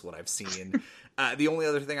 It's just what I've seen. The only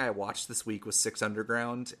other thing I watched this week was Six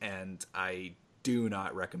Underground, and I do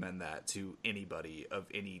not recommend that to anybody of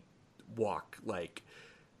any walk. Like,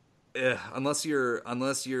 unless you're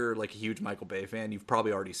like a huge Michael Bay fan, you've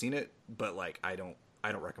probably already seen it, but like I don't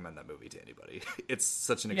recommend that movie to anybody. It's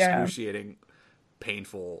such an excruciating,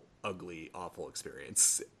 painful, ugly, awful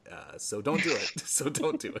experience. So don't do it.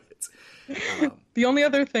 The only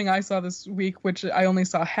other thing I saw this week, which I only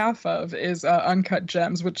saw half of, is Uncut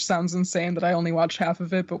Gems, which sounds insane that I only watched half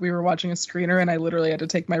of it, but we were watching a screener and I literally had to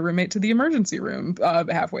take my roommate to the emergency room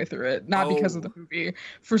halfway through it. Not because of the movie,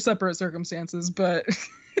 for separate circumstances, but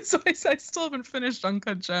so I still haven't finished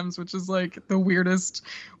Uncut Gems, which is like the weirdest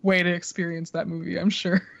way to experience that movie, I'm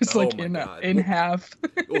sure. It's in half.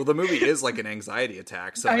 Well, the movie is like an anxiety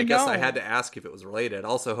attack, so I guess I had to ask if it was related.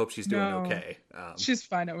 Also hope she's doing okay. She's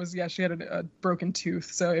fine. She had a broken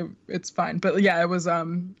tooth, so it's fine. But yeah, it was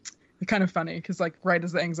kind of funny because like right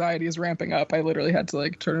as the anxiety is ramping up, I literally had to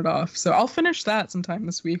like turn it off. So I'll finish that sometime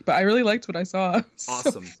this week. But I really liked what I saw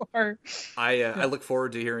Awesome. so far. I look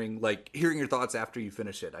forward to hearing your thoughts after you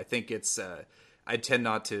finish it. I think it's I tend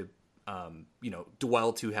not to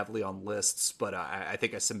dwell too heavily on lists, but I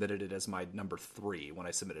think I submitted it as my number 3 when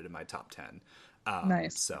I submitted in my top 10.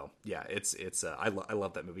 Nice. So yeah, it's I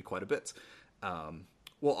love that movie quite a bit.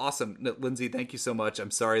 Well, awesome. Lindsay, thank you so much.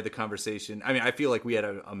 I'm sorry the conversation. I mean, I feel like we had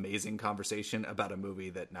an amazing conversation about a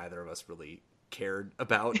movie that neither of us really cared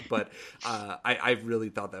about, but I really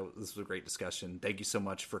thought that this was a great discussion. Thank you so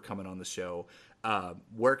much for coming on the show.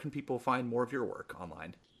 Where can people find more of your work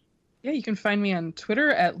online? Yeah, you can find me on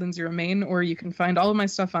Twitter at Lindsay Romaine, or you can find all of my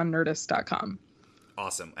stuff on nerdist.com.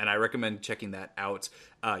 Awesome. And I recommend checking that out.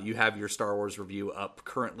 You have your Star Wars review up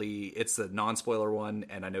currently. It's the non-spoiler one,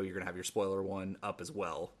 and I know you're going to have your spoiler one up as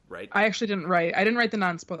well, right? I actually didn't write the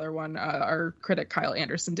non-spoiler one. Our critic Kyle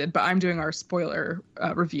Anderson did, but I'm doing our spoiler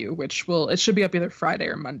review, which it should be up either Friday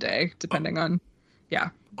or Monday, depending on. Yeah.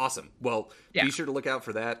 Awesome. Well, be sure to look out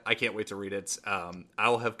for that. I can't wait to read it.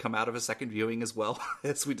 I'll have come out of a second viewing as well,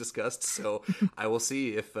 as we discussed. So I will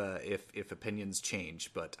see if opinions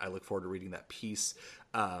change, but I look forward to reading that piece.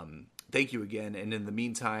 Thank you again. And in the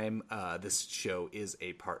meantime, this show is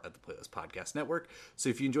a part of the Playlist Podcast Network. So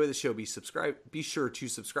if you enjoy the show, be sure to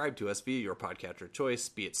subscribe to us via your podcatcher of choice,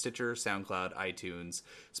 be it Stitcher, SoundCloud, iTunes,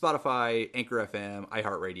 Spotify, Anchor FM,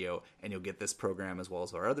 iHeartRadio, and you'll get this program as well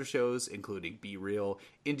as our other shows, including Be Real,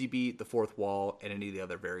 Indie Beat, The Fourth Wall, and any of the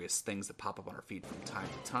other various things that pop up on our feed from time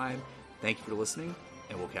to time. Thank you for listening,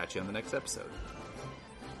 and we'll catch you on the next episode.